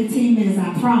 10, 15 minutes,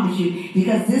 I promise you.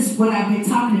 Because this, what I've been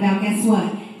talking about, guess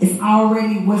what? It's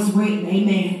already what's written.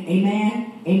 Amen.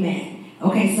 Amen. Amen.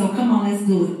 Okay, so come on, let's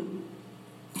do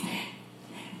it.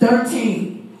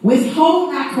 13.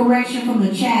 Withhold not correction from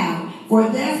the child, for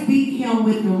thus beat him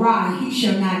with the rod, he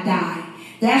shall not die.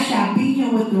 Thou shalt beat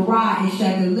him with the rod, and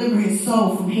shall deliver his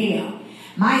soul from hell.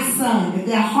 My son, if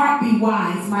thy heart be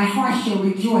wise, my heart shall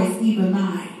rejoice, even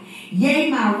mine. Yea,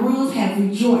 my rules have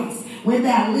rejoiced, when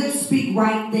thy lips speak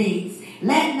right things.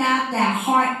 Let not thy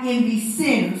heart envy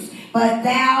sinners, but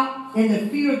thou in the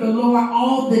fear of the Lord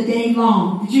all the day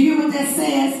long. Did you hear what that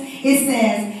says? It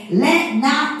says, let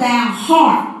not thy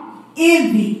heart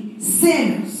envy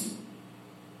sinners.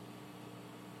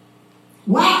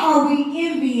 Why are we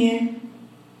envying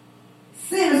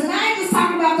sinners? And I ain't just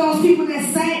talking about those people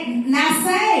that say not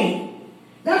saved.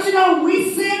 Don't you know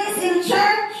we sinners in the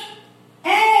church?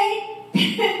 Hey,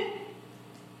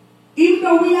 even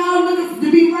though we all looking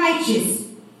to be righteous,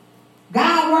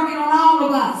 God working on all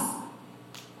of us.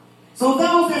 So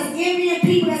those that's envying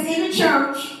people that's in the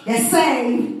church, that's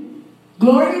saved,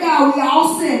 glory to God, we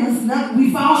all sinners.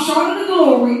 We fall short of the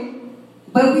glory,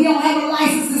 but we don't have a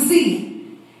license to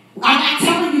sin. I'm not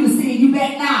telling you to sin, you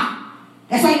bet not.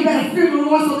 That's why you better fear the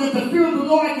Lord, so that the fear of the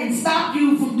Lord can stop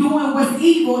you from doing what's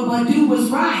evil, but do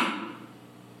what's right.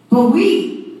 But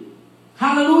we,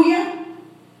 hallelujah,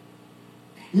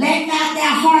 let not thy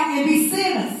heart envy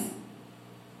sinners.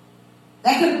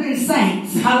 That could have been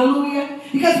saints, hallelujah,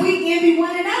 because we envy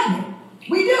one another.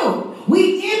 We do.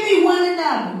 We envy one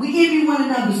another. We envy one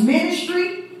another's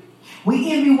ministry.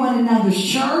 We envy one another's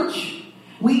church.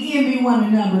 We envy one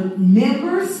another's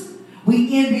members.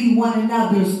 We envy one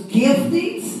another's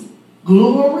giftings,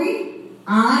 glory,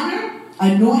 honor,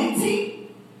 anointing.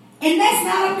 And that's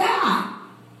not of God.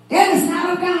 That is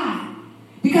not of God.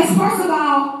 Because first of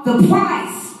all, the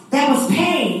price that was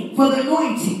paid for the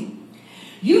anointing.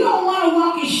 You don't want to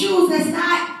walk in shoes that's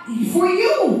not for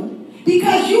you.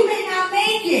 Because you may not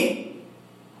make it.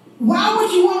 Why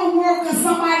would you want to work on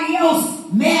somebody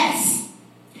else's mess?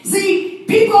 See,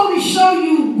 people only show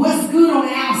you what's good on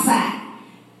the outside.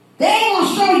 They ain't going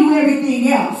to show you everything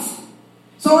else.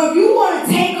 So if you want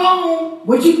to take on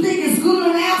what you think is good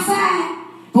on the outside,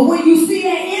 but when you see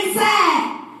that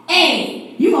inside,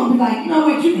 hey, you're going to be like, you know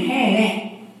what, you can have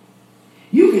that.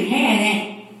 You can have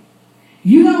that.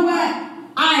 You know what?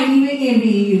 I ain't even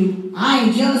envying you. I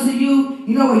ain't jealous of you.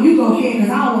 You know what, you go ahead,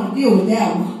 because I don't want to deal with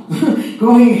that one.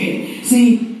 Go ahead.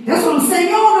 See, that's what I'm saying.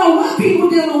 You don't know what people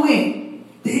dealing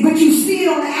with. But you see it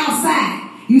on the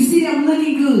outside. You see them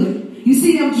looking good. You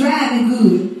see them driving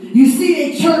good. You see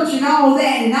their church and all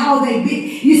that and all that.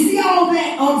 You see all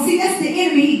that. Oh, see, that's the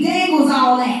enemy. He dangles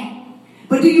all that.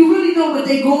 But do you really know what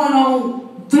they're going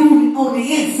on through on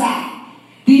the inside?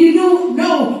 Do you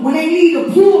know when they leave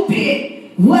the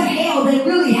pulpit what hell they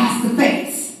really have to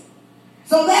face?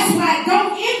 So that's why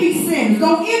don't envy sinners.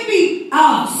 Don't envy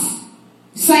us.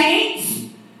 Saints,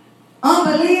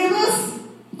 unbelievers,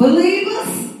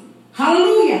 believers.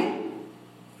 Hallelujah.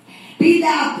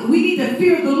 We need to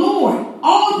fear the Lord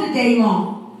all the day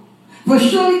long. For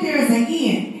surely there is an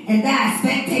end, and thy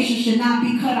expectation should not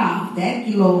be cut off. Thank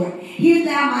you, Lord. Hear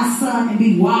thou, my son, and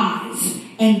be wise,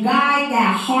 and guide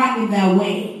thy heart in thy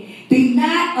way. Be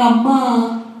not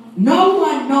among, no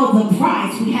one know the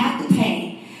price we have to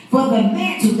pay for the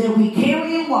mantle that we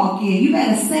carry and walk in. You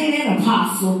better say that,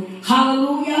 apostle.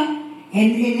 Hallelujah.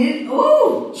 And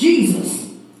oh,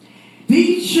 Jesus.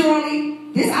 Be surely,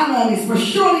 this I love this, for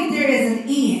surely there is an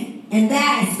end, and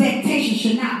that expectation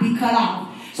should not be cut off.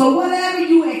 So whatever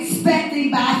you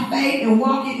expecting by faith and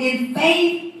walking in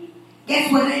faith,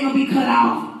 guess what? It ain't going to be cut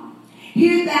off.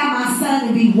 Hear thou, my son,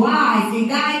 and be wise, and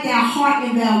guide thy heart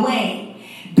in thy way.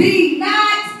 Be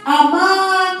not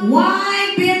among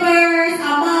wine bibbers,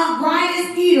 among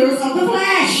grinders eaters of the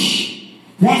flesh.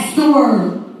 That's the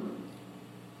word.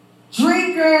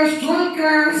 Drinkers,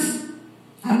 drunkers.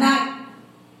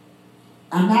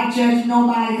 I'm not judging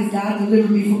nobody, because God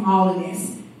delivered me from all of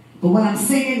this. But what I'm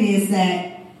saying is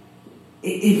that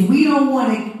if we don't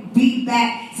want to beat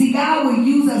back, see, God will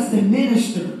use us to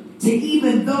minister to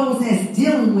even those that's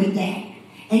dealing with that.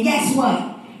 And guess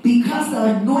what? Because the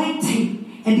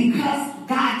anointing and because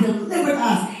God delivered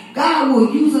us, God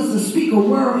will use us to speak a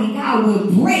word, and God will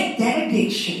break that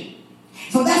addiction.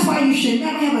 So that's why you should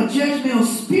never have a judgmental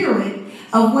spirit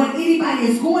of what anybody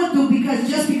is going through, because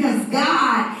just because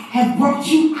God has brought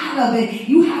you out of it,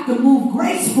 you have to move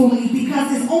gracefully,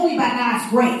 because it's only by God's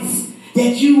grace.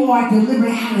 that you are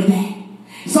delivered out of that.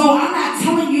 So I'm not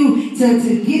telling you to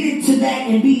get into that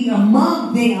and be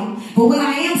among them. But what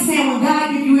I am saying, when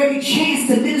God gives you every chance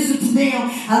to minister to them,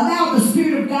 allow the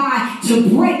Spirit of God to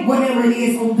break whatever it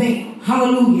is on them.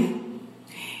 Hallelujah.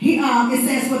 It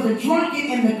says, for the drunken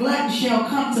and the glutton shall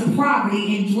come to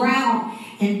poverty, and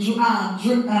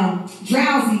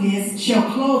drowsiness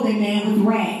shall clothe a man with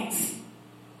rags.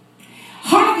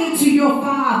 Hearken to your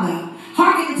father.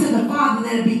 Hearken to the father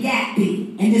that begat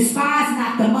thee, and despise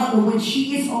not the mother when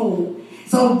she is old.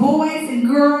 So boys and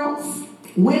girls,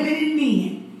 women and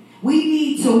men, we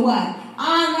need to what?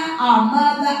 Honor our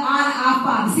mother, honor our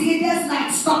father. See, it does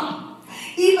not stop.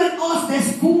 Even us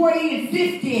that's 40 and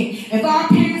 50, if our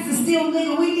parents are still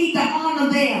living, we need to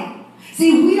honor them.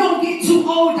 See, we don't get too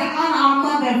old to honor our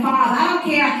mother and father. I don't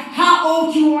care how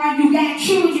old you are, you got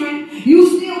children,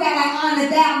 you still got to honor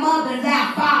that mother and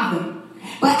that father.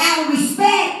 But out of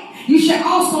respect, you should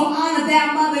also honor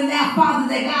that mother and that father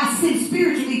that God sent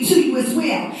spiritually to you as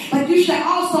well. But you should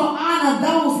also honor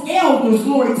those elders,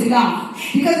 glory to God.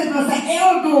 Because if there's an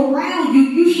elder around you,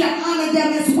 you should honor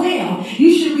them as well.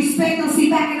 You should respect them. See,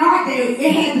 back in our day,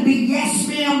 it had to be yes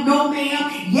ma'am, no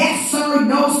ma'am, yes sir,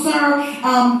 no sir.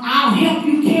 I'll help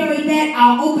you carry that.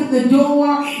 I'll open the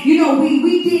door. You know,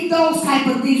 we did those type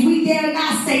of things. We dare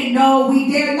not say no. We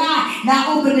dare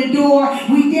not open the door.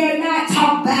 We dare not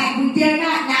talk back. We dare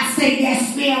not say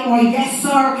yes ma'am or yes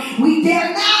sir. We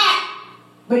dare not.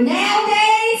 But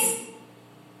nowadays,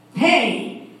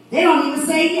 hey, they don't even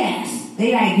say yes.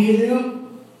 They like, give up.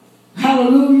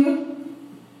 Hallelujah.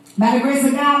 By the grace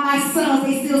of God, my sons,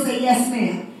 they still say yes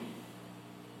ma'am.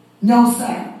 No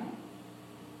sir.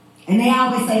 And they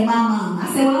always say my mom.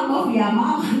 I say, well, I'm both of y'all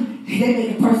mama. They make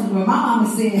it personal. My mama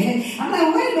said, I'm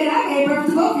like, wait a minute, I gave birth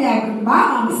to both of y'all. My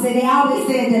mama said, they always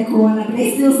said that growing up, but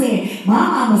they still say, my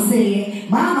mama said,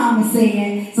 my mama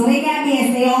said. So they got me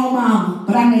as their own mama,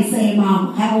 but I may say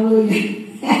mama. Hallelujah.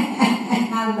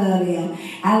 I love them.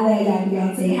 I love y'all.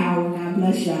 Beyonce Howard. God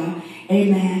bless y'all.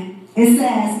 Amen. It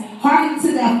says, hearken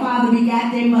to thy father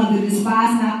begat their mother,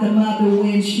 despise not the mother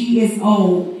when she is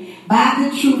old. Buy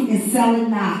the truth and sell it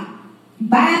not.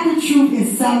 Buy the truth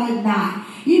and sell it not.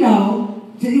 You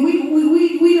know,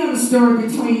 we know the story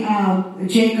between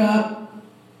Jacob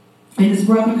and his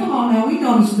brother. Come on now, we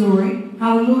know the story.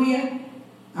 Hallelujah.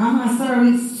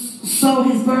 Servants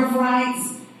sold his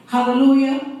birthrights.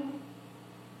 Hallelujah.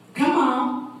 Come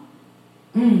on.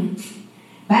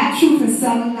 Buy truth and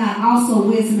sell it not. Also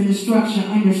wisdom and instruction,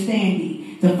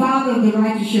 understanding. The father of the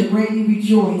righteous shall greatly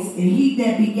rejoice, and he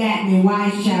that begat a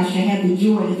wise child shall have the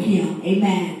joy of him.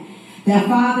 Amen. Thy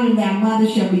father and thy mother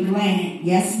shall be glad.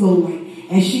 Yes, Lord.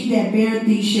 And she that bare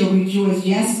thee shall rejoice.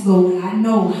 Yes, Lord. I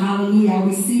know. Hallelujah. I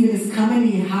receive it as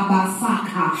coming in.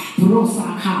 Habasaka.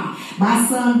 Brosaka. My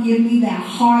son, give me thy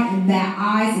heart and thy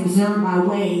eyes observe my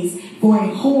ways. For a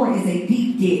whore is a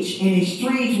deep ditch, and a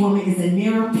strange woman is a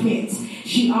narrow pit.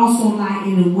 She also lie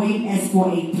in the wait as for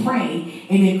a prey,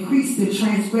 and increase the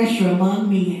transgressor among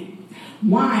men.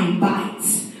 Wine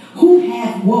bites. Who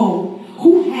hath woe?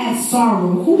 Who have sorrow,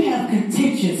 who have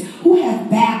contentions, who have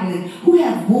babbling, who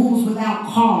have wounds without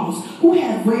cause, who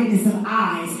have redness of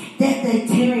eyes, that they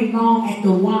tarry long at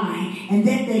the wine, and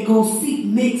that they go seek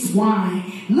mixed wine.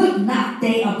 Look not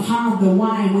they upon the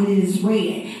wine when it is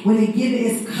red, when it giveth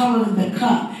its color in the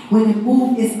cup, when the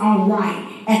move is all right.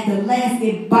 At the last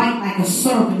it bite like a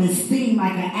serpent and sting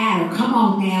like an adder. Come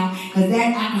on now, because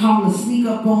that alcohol will sneak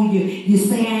up on you. You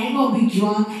say, I ain't going to be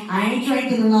drunk. I ain't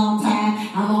drinking in a long time.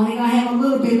 I'm only going to have a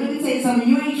little bit. Let me tell you something.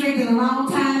 You ain't drinking in a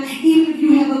long time. Even if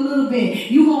you have a little bit,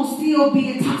 you going to still be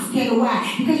intoxicated.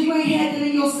 Why? Because you ain't had it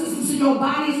in your system, so your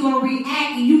body's going to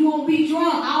react and you won't be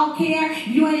drunk. I don't care if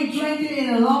you ain't drinking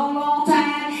in a long, long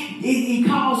time. It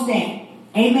caused that.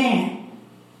 Amen.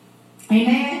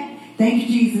 Amen. Thank you,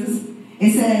 Jesus.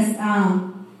 It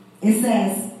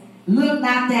says, look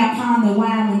not thou upon the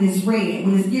wine when it's red,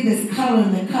 when it giveth color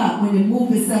in the cup, when it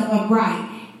move itself upright.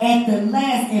 At the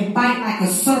last it bite like a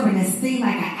serpent and sting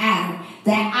like an adder.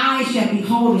 That eye shall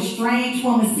behold a strange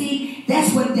woman. See,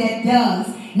 that's what that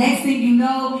does. Next thing you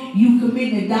know, you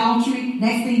commit adultery.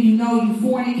 Next thing you know, you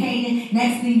fornicating.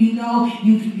 Next thing you know,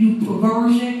 you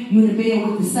perversion. You in the bed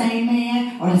with the same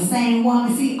man or the same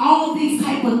woman. See, all of these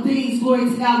type of things, glory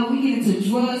to God, when we get into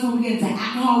drugs, when we get into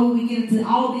alcohol, when we get into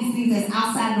all these things that's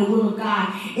outside of the will of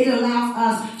God, it allows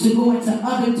us to go into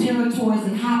other territories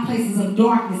and high places of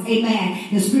darkness. Amen.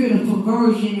 The spirit of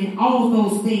perversion and all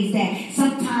of those things that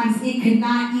sometimes it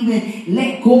cannot even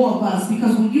let go of us,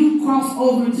 because when you cross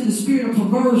over into the spirit of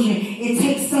perversion, it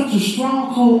takes such a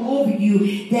stronghold over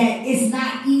you that it's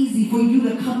not easy for you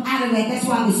to come out of that. That's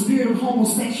why the spirit of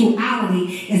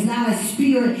homosexuality is not not a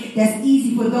spirit that's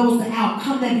easy for those to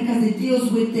outcome that, because it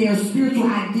deals with their spiritual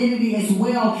identity as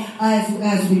well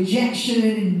as rejection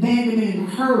and abandonment and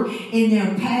hurt in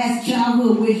their past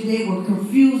childhood, which they were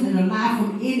confused and a lie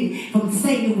from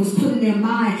Satan was put in their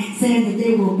mind, saying that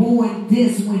they were born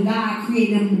this when God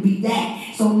created them to be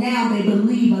that. So now they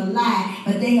believe a lie,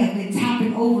 but they have been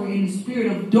tapping over in the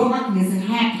spirit of darkness and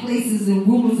high places and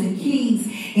rulers and kings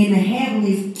in the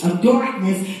heavenlies of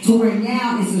darkness, to where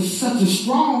now it's such a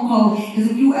stronghold.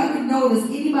 Because if you ever notice,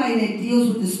 anybody that deals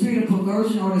with the spirit of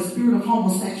perversion or the spirit of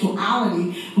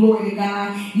homosexuality, glory to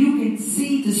God, you can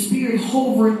see the spirit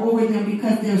hovering over them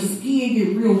because their skin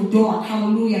get real dark.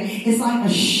 Hallelujah. It's like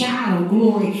a shadow,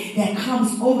 glory, that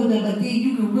comes over them, but then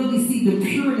you can really see the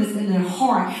pureness in their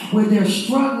heart where they're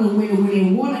struggling with it, where they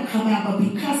want to come out,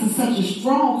 but because it's such a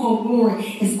stronghold, glory,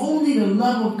 it's only the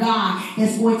love of God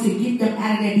that's going to get them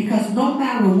out of there. Because no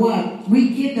matter what, we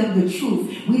give them the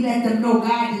truth. We let them know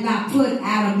God did not put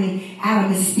Adam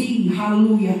and Steve,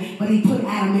 hallelujah, but he put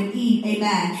Adam and Eve,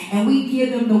 amen. And we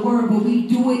give them the word, but we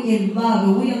do it in love,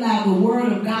 and we allow the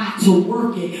word of God to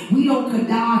work it. We don't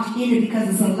condone in it because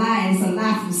it's a lie, and it's a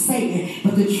lie from Satan.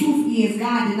 But the truth is,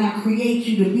 God did not create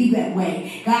you to be that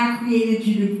way. God created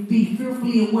you to be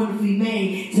fearfully and wonderfully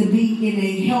made, to be in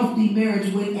a healthy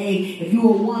marriage with if you're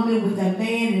a woman with a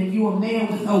man, and if you're a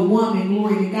man with a woman,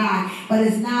 glory to God. But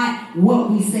it's not what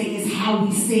we say, it's how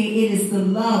we say it. It is the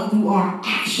love through our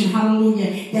action,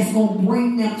 hallelujah, that's going to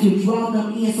bring them, to draw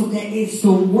them in, so that it's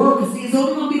the word. See, it's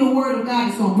only going to be the word of God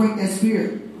that's going to break that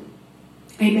spirit.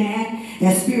 Amen.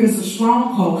 That spirit is a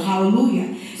stronghold.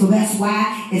 Hallelujah. So that's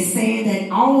why it's saying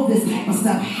that all of this type of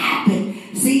stuff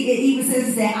happened. See, it even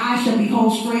says that eye shall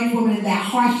behold strange women, and that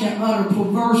heart shall utter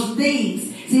perverse things.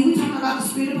 See, we're talking about the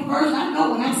spirit of perversion. I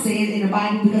know what I'm saying in the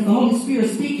Bible because the Holy Spirit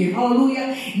is speaking.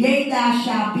 Hallelujah. Yea, thou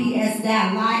shalt be as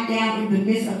thou lie down in the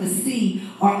midst of the sea,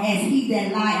 or as he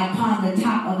that lie upon the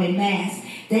top of a mast.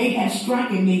 They have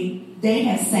stricken me, they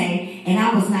have said, and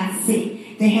I was not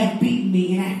sick. They have beaten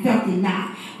me, and I felt it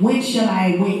not. When shall I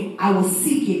awake? I will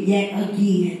seek it yet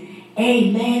again.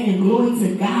 Amen, and glory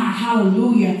to God.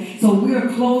 Hallelujah. So we're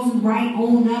closing right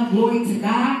on up. Glory to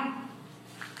God.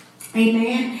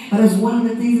 Amen. But it's one of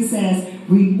the things that says,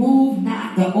 remove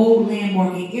not the old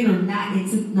landmark and enter not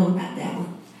into, no, not that one.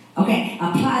 Okay,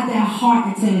 apply their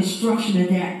heart into instruction and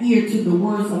their ear to the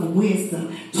words of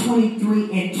wisdom.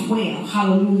 23 and 12.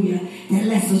 Hallelujah. That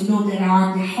lets us know that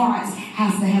our hearts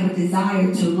has to have a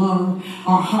desire to learn.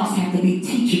 Our hearts have to be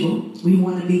teachable. We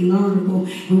want to be learnable.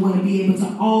 We want to be able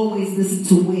to always listen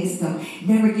to wisdom.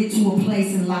 Never get to a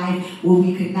place in life where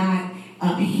we could not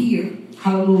hear.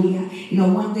 Hallelujah. You know,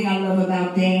 one thing I love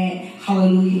about Dad,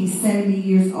 hallelujah, he's 70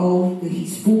 years old, that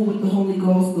he's full with the Holy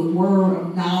Ghost, the word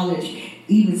of knowledge,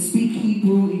 even speak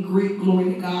Hebrew and Greek,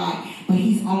 glory to God. But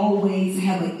he's always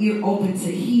have an ear open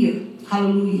to hear,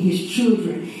 hallelujah, his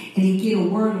children. And he get a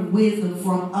word of wisdom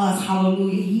from us,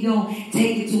 hallelujah. He don't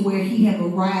take it to where he have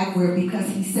arrived where, because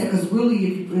he said, because really,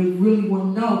 if you really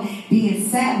want to know, being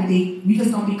 70, you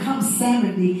just don't become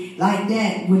 70 like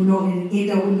that with no, and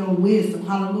end up with no wisdom,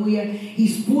 hallelujah.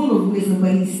 He's full of wisdom,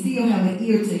 but he still have an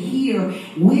ear to hear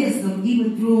wisdom,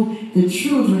 even through the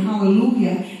children,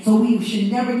 hallelujah. So we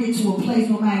should never get to a place,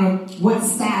 no matter what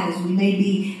status, we may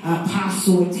be a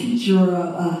apostle, a teacher,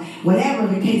 whatever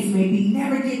the case may be,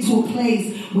 never get to a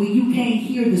place where you can't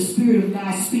hear the Spirit of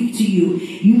God speak to you.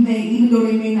 You may, even though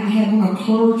they may not have on a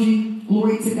clergy,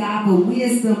 glory to God, but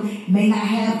wisdom may not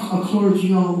have a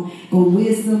clergy on, but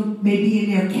wisdom may be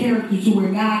in their character to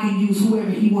where God can use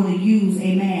whoever he want to use.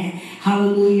 Amen.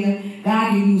 Hallelujah. God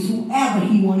can use whoever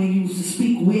he want to use to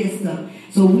speak wisdom.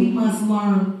 So we must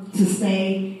learn to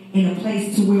stay in a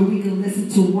place to where we can listen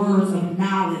to words of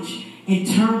knowledge and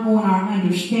turn on our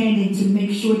understanding to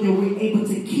make sure that we're able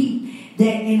to keep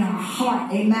that in our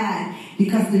heart, amen,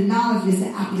 because the knowledge is the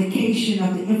application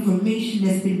of the information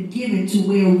that's been given to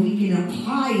where we can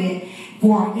apply it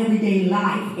for our everyday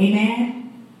life,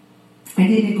 amen.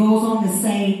 And then it goes on to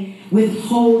say,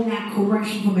 withhold not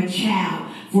correction from a child,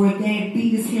 for if thou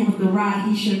beatest him with the rod,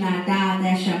 he shall not die.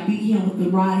 Thou shalt beat him with the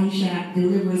rod, he shall not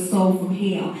deliver his soul from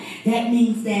hell. That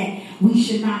means that we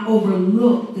should not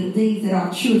overlook the things that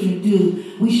our children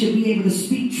do. We should be able to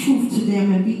speak truth to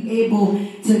them and be able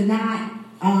to not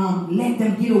let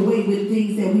them get away with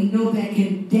things that we know that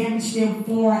can damage them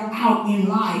far out in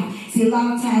life. See, a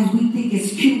lot of times we think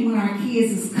it's cute when our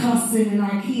kids is cussing and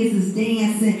our kids is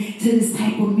dancing to this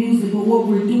type of music, but what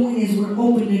we're doing is we're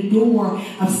opening the door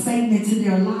of Satan into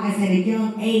their lives at a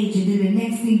young age. And then the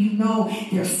next thing you know,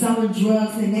 they're selling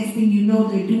drugs. And the next thing you know,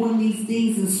 they're doing these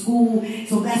things in school.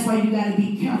 So that's why you got to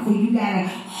be careful. You got to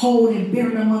hold and bear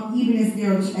them up even as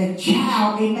they're a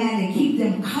child, amen, and keep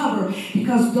them covered.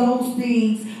 Because those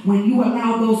things, when you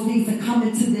allow those things to come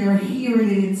into their hearing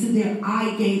and into their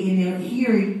eye gate and their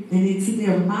hearing and into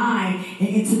their mind and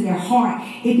into their heart,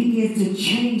 it begins to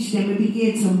change them. It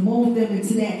begins to mold them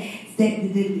into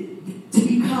to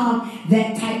become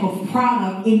that type of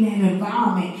product in that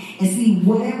environment. And see,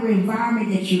 whatever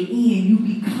environment that you're in, you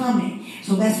become it.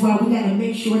 So that's why we got to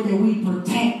make sure that we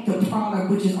protect the product,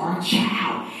 which is our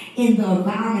child, in the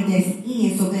environment that's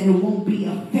in, so that it won't be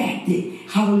affected.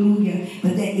 Hallelujah.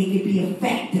 But that it can be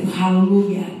effective.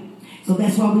 Hallelujah. So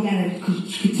that's why we got to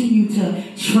continue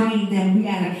to train them. We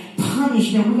got to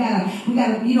punish them. We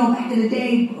got to, you know, back in the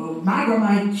day, my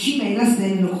grandma, she made us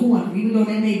stand in the corner, even though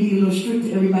that may be a little strict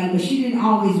to everybody, but she didn't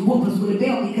always whoop us with a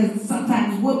belt, because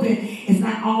sometimes whooping is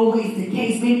not always the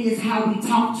case. Maybe it's how we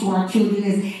talk to our children,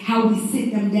 is how we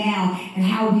sit them down and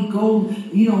how we go,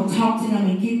 you know, talk to them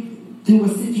and get through a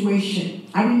situation.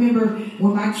 I remember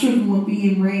when my children were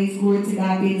being raised, glory to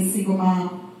God, being a single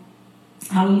mom.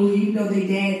 Hallelujah. You know,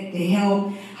 they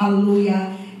help,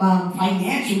 hallelujah,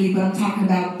 financially, but I'm talking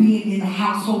about being in the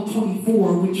household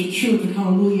 24 with your children.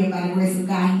 Hallelujah. By the grace of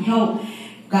God,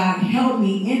 God helped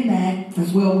me in that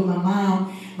as well with my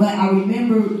mom. But I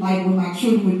remember, like, when my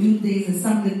children would do things, and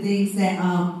some of the things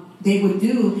that they would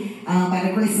do, by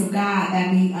the grace of God,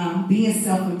 I mean, being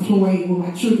self-employed when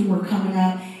my children were coming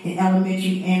up in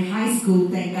elementary and high school,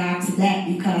 thank God to that,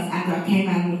 because after I came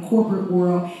out of the corporate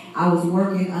world, I was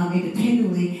working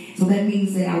independently. So that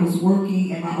means that I was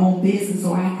working at my own business,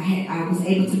 so I was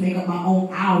able to make up my own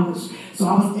hours. So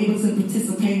I was able to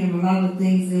participate in a lot of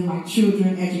things in my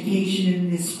children's education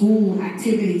and in school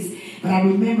activities. But I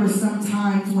remember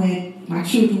sometimes when my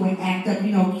children would act up,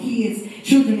 you know,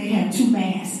 children, they have two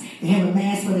masks. They have a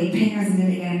mask for their parents, and then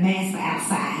they got a mask for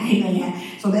outside.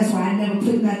 Amen. So that's why I never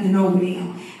put nothing over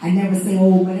them. I never say,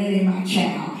 oh, but that ain't my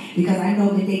child. Because I know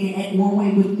that they can act one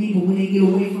way with me, but when they get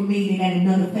away from me, they got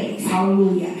another face.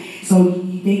 Hallelujah. So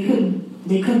they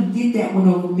couldn't get that one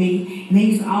over me. And they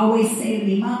used to always say to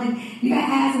me, Mama, you got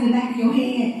eyes in the back of your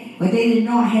head. But they didn't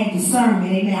know I had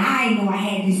discernment. Amen. I didn't know I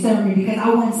had discernment because I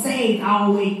wasn't saved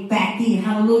all the way back then.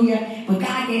 Hallelujah. But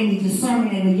God gave me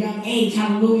discernment at a young age.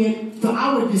 Hallelujah. So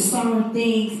I would discern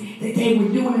things that they were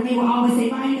doing. And they would always say,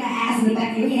 Mom, you got eyes in the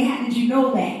back of your head. How did you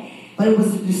know that? But it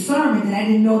was a discernment that I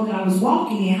didn't know that I was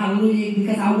walking in. Hallelujah.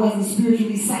 Because I wasn't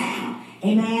spiritually sound.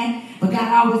 Amen. But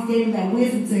God always gave me that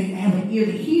wisdom to have an ear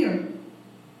to hear.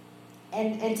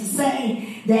 And to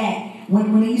say that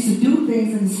when they used to do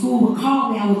things and the school would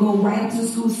call me, I would go right up to the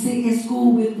school, sit in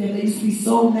school with them. They used to be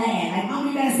so mad. Like, Mom,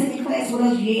 you got to sit in class with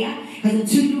us? Yeah. Because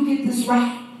until you get this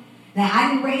right. Now,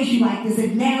 I didn't raise you like this.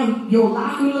 If now your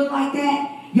locker look like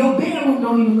that, your bedroom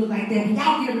don't even look like that. When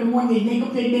y'all get up in the morning, they make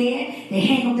up their bed. They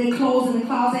hang up their clothes in the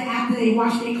closet after they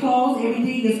wash their clothes.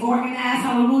 Everything is organized.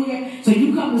 Hallelujah. So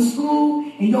you come to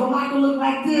school and your locker look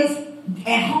like this.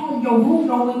 At home, your room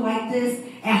don't look like this.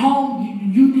 At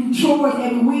home, you do chores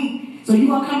every week. So you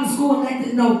gonna come to school and let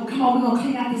them know, come on, we're gonna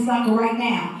clean out this locker right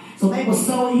now. So they were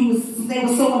so embarrassed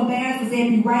because they'd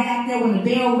be right out there when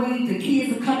the bell rings, the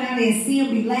kids would come out there and see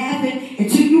them be laughing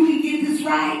until you can get this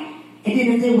right. And then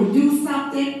if they would do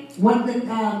something, one of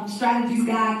the strategies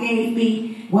God gave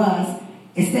me was,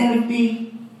 instead of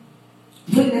me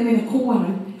putting them in a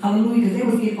corner, hallelujah, because they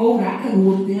was getting older, I couldn't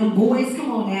whoop them. Boys,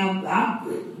 come on now,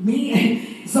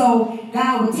 me. So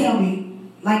God would tell me,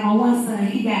 like my one son,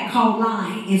 he got caught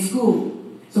lying in school.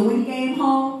 So when he came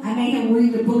home, I made him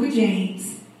read the book of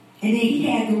James. And then he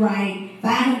had to write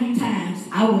 500 times,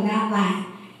 I will not lie.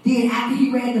 Then after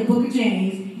he read the book of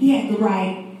James, he had to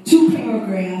write 2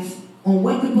 paragraphs on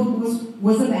what the book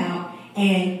was about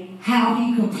and how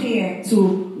he compared to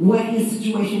what his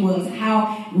situation was,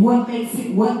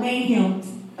 what made him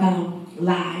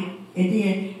lie, and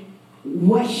then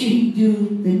what should he do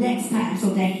the next time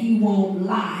so that he won't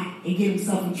lie and get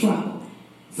himself in trouble.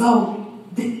 So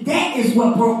that is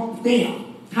what broke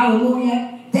them.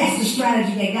 Hallelujah. That's the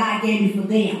strategy that God gave me for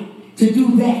them, to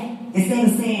do that. Instead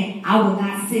of saying, I will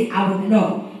not sit, I will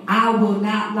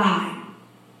not lie.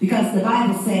 Because the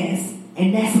Bible says,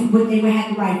 and that's what they would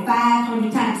have to write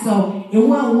 500 times. So it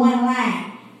wasn't one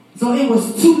line. So it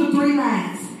was 2 to 3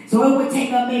 lines. So it would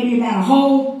take up maybe about a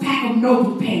whole pack of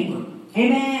notebook paper.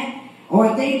 Amen. Or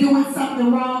if they doing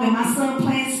something wrong and my son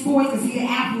playing sports because he's an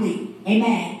athlete.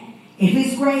 Amen. If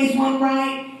his grades weren't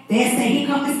right, they'd say, here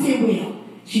comes Miss Tidwell.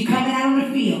 She coming out on the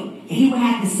field. And he would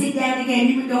have to sit down again,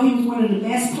 even though he was one of the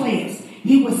best players.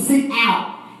 he was sent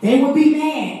out. They would be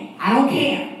mad. I don't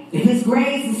care. If his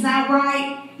grades is not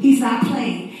right, he's not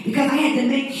playing. Because I had to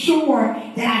make sure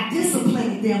that I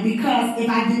disciplined them. Because if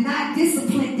I did not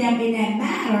discipline them in that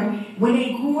matter, when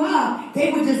they grew up,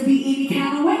 they would just be any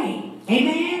kind of way.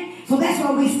 Amen? So that's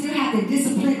why we still have to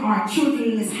discipline our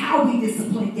children, and it's how we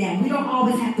discipline them. We don't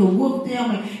always have to whoop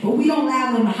them, but we don't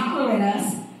allow them to holler at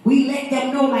us. We let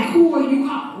them know, like, who are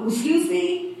you? Excuse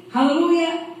me?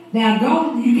 Hallelujah?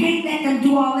 Now, you can't let them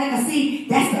do all that. See,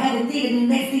 that's the other thing. And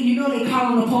the next thing you know, they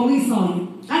calling the police on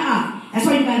you. That's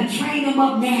why you got to train them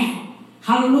up now.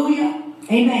 Hallelujah?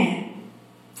 Amen.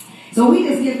 So we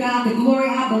just give God the glory.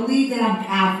 I believe that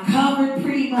I've covered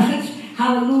pretty much.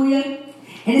 Hallelujah.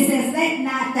 And it says, let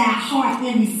not thy heart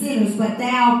envy sinners, but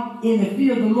thou in the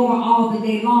fear of the Lord all the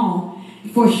day long.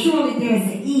 For surely there is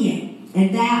an end,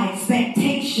 and thy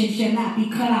expectation shall not be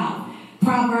cut off.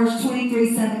 Proverbs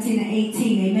 23, 17 and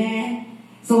 18. Amen.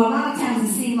 So a lot of times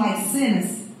it seems like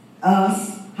sinners,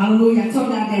 us. Hallelujah. I told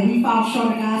y'all that we fall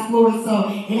short of God's glory, so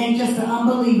it ain't just the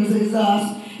unbelievers, it's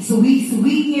us. So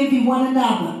we envy one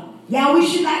another. Y'all, we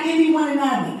should not envy one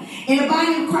another. In the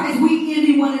body of Christ, we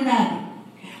envy one another.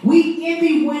 We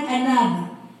envy one another.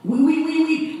 We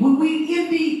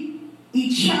envy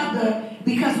each other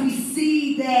because we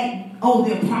see that,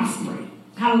 they're prospering.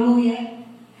 Hallelujah.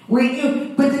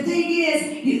 But the thing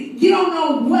is, you don't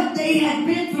know what they have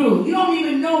been through. You don't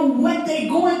even know what they're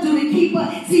going through to keep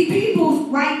up. See, people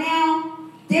right now,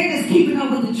 they're just keeping up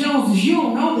with the Joneses. You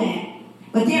don't know that.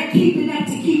 But they're keeping up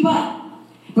to keep up.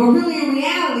 But really, in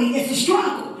reality, it's a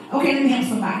struggle. Okay, let me help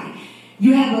somebody.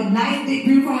 You have a nice, big,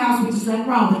 beautiful house, which is nothing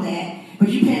wrong with that. But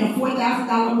you're paying a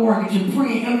 $4,000 mortgage and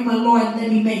praying every month, Lord, let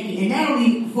me make it. And not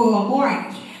only for a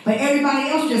mortgage, but everybody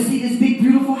else just see this big,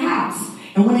 beautiful house.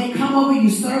 And when they come over, you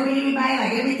serving everybody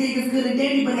like everything is good and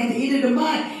dandy. But at the end of the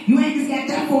month, you ain't just got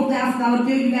that $4,000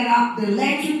 bill. You got the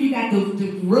electric, you got the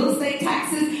real estate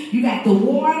taxes, you got the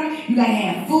water, you got to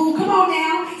have food. Come on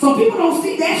now. So people don't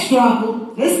see that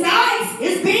struggle. It's nice.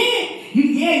 It's big.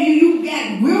 You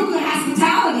got real good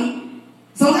hospitality.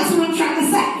 So that's what I'm trying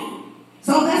to say.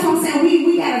 So that's what I'm saying.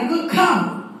 We got a good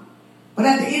cover. But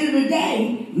at the end of the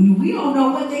day, we don't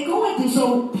know what they're going through.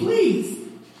 So please,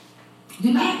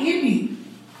 do not envy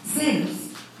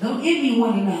sinners. Don't envy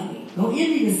one another. Don't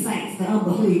envy the saints, the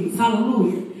unbelievers.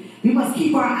 Hallelujah. We must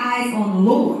keep our eyes on the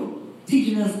Lord,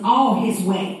 teaching us all his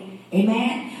way.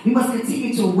 Amen. We must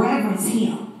continue to reverence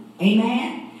him.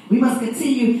 Amen. We must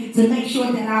continue to make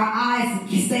sure that our eyes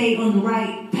stay on the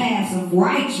right paths of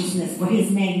righteousness for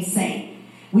his name's sake.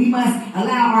 We must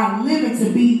allow our living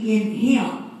to be in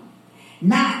him,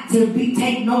 not to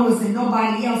take notice of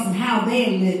nobody else and how they're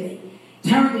living.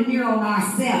 Turn the mirror on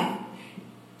ourselves.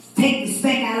 Take the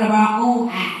speck out of our own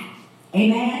eye.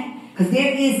 Amen? Because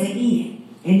there is an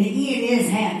end. And the end is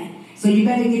heaven. So you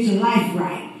better get your life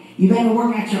right. You better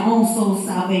work out your own soul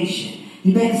salvation.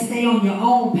 You better stay on your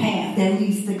own path that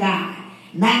leads to God.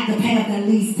 Not the path that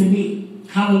leads to me.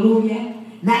 Hallelujah.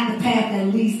 Not the path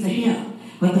that leads to him.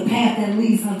 But the path that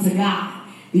leads unto God.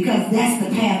 Because that's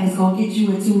the path that's going to get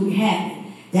you into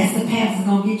heaven. That's the path that's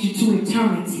going to get you to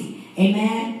eternity.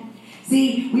 Amen?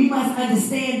 See, we must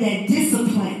understand that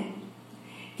discipline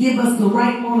gives us the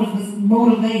right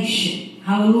motivation.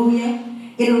 Hallelujah.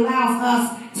 It allows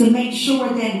us to make sure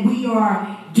that we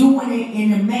are doing it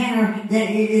in a manner that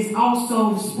it is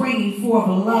also springing forth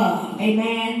love.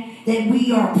 Amen. That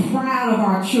we are proud of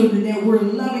our children, that we're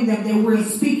loving them, that we're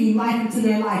speaking life into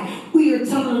their life. We are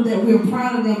telling them that we're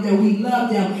proud of them, that we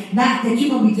love them. Not that you're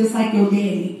going to be just like your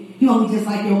daddy. You're going to be just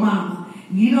like your mama.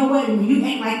 You know what? When you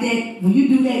act like that, when you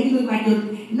do that, you look like your...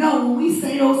 No, when we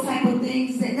say those type of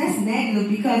things, that's negative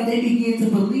because they begin to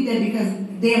believe that because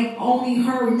they've only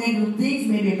heard negative things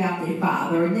maybe about their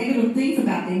father or negative things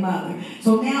about their mother.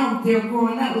 So now they're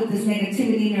growing up with this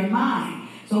negativity in their mind.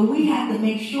 So we have to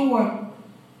make sure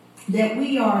that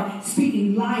we are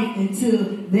speaking life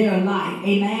into their life.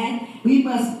 Amen? We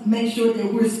must make sure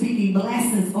that we're speaking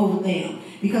blessings over them.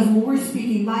 Because when we're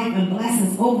speaking life and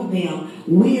blessings over them,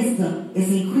 wisdom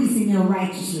is increasing their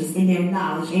righteousness and their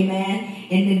knowledge. Amen?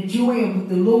 And the joy of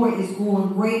the Lord is growing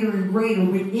greater and greater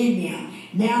within them.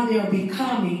 Now they're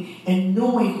becoming and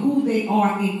knowing who they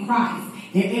are in Christ.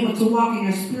 They're able to walk in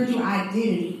their spiritual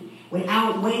identity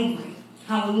without wavering.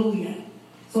 Hallelujah.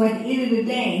 So at the end of the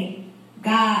day,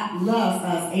 God loves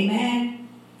us. Amen?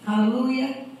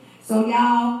 Hallelujah. So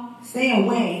y'all, stay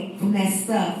away from that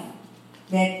stuff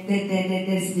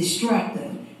that's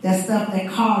destructive. That stuff that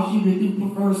causes you to do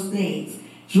perverse things.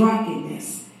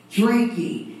 Drunkenness,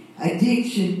 drinking,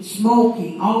 addiction,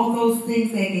 smoking, all those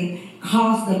things that can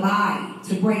cause the body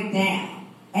to break down.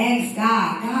 Ask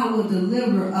God. God will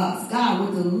deliver us. God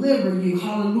will deliver you.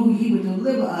 Hallelujah. He will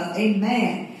deliver us.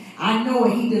 Amen. I know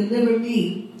it. He delivered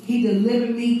me. He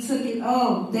delivered me, took it.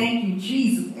 Oh, thank you,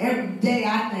 Jesus. Every day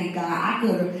I thank God. I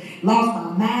could have lost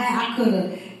my mind. I could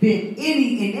have been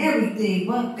any and everything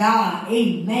but God.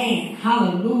 Amen.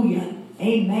 Hallelujah.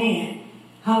 Amen.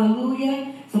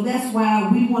 Hallelujah. So that's why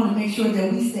we want to make sure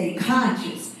that we stay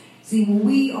conscious. See, when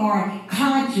we are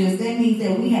conscious, that means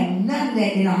that we have none of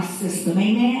that in our system.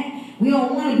 Amen. We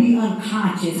don't want to be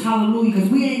unconscious. Hallelujah. Because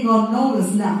we ain't going to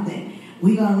notice nothing.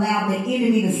 We're going to allow the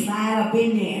enemy to slide up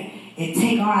in there and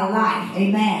take our life.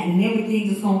 Amen. And everything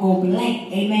just going to go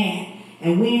blank. Amen.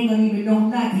 And we ain't going to even know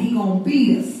nothing. He going to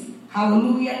beat us.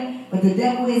 Hallelujah. But the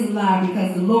devil is a lie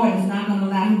because the Lord is not going to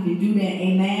allow him to do that.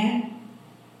 Amen.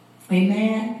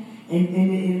 Amen.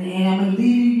 And I'm going to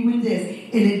leave you with this.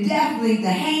 And it definitely, the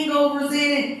hangovers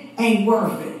in it ain't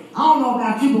worth it. I don't know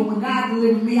about you, but when God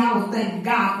delivered me, I was thanking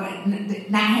God for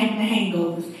not having the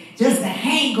hangovers. Just the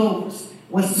hangovers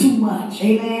was too much.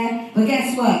 Amen. But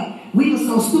guess what? We were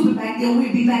so stupid back then,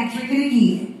 we'd be back drinking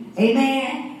again.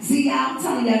 Amen. See, y'all, I'm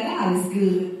telling y'all, God is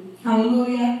good.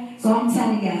 Hallelujah. So I'm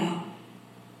telling y'all,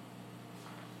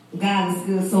 God is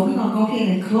good. So we're going to go ahead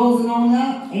and close it on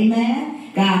up.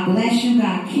 Amen. God bless you.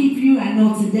 God keep you. I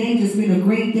know today just been a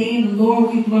great day in the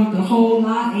Lord. We've learned a whole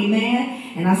lot.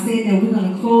 Amen. And I said that we're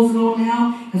going to close it on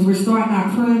now because we're starting our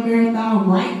prayer marathon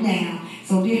right now.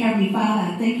 So, dear Heavenly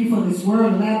Father, I thank you for this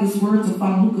word. Allow this word to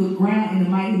fall on good ground in the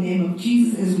mighty name of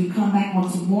Jesus. As we come back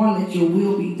on tomorrow, let your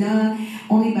will be done.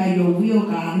 Only by your will,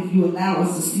 God, if you allow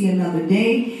us to see another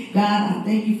day. God, I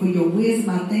thank you for your wisdom.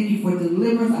 I thank you for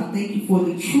deliverance. I thank you for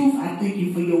the truth. I thank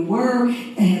you for your word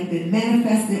that has been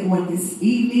manifested on this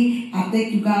evening. I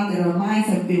thank you, God, that our minds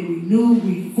have been renewed,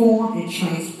 reformed, and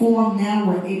transformed. Now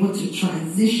we're able to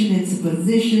transition into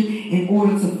position in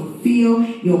order to fulfill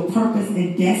your purpose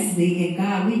and destiny. And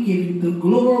God, we give you the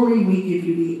glory. We give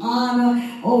you the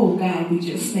honor. Oh, God, we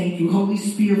just thank you, Holy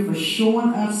Spirit, for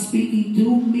showing us, speaking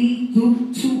to me,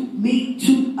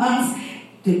 to us,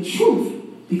 the truth.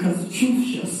 Because the truth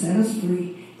shall set us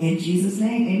free. In Jesus'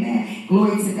 name, amen.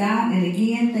 Glory to God. And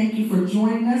again, thank you for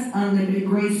joining us under the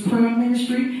Grace Prayer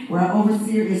Ministry, where our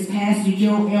overseer is Pastor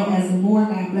Joe L.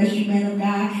 Azamore. God bless you, man of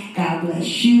God. God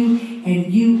bless you,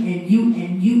 and you, and you,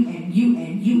 and you, and you,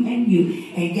 and you, and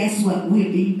you. And guess what?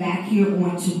 We'll be back here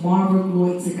on tomorrow.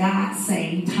 Glory to God.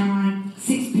 Same time,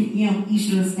 6 p.m.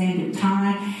 Eastern Standard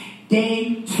Time.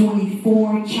 Day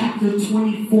 24, chapter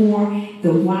 24,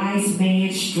 the wise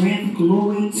man's strength.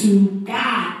 Glory to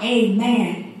God.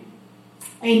 Amen.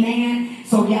 Amen.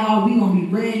 So y'all, we're going to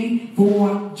be ready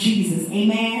for Jesus.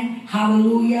 Amen.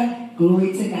 Hallelujah.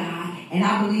 Glory to God. And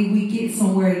I believe we get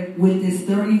somewhere with this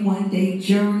 31-day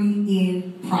journey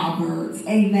in Proverbs.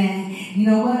 Amen. You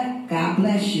know what? God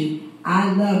bless you.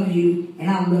 I love you, and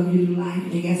I love you to life.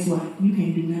 And guess what? You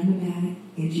can't do nothing about it.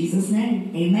 In Jesus'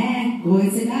 name, amen. Glory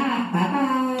to God.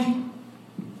 Bye-bye.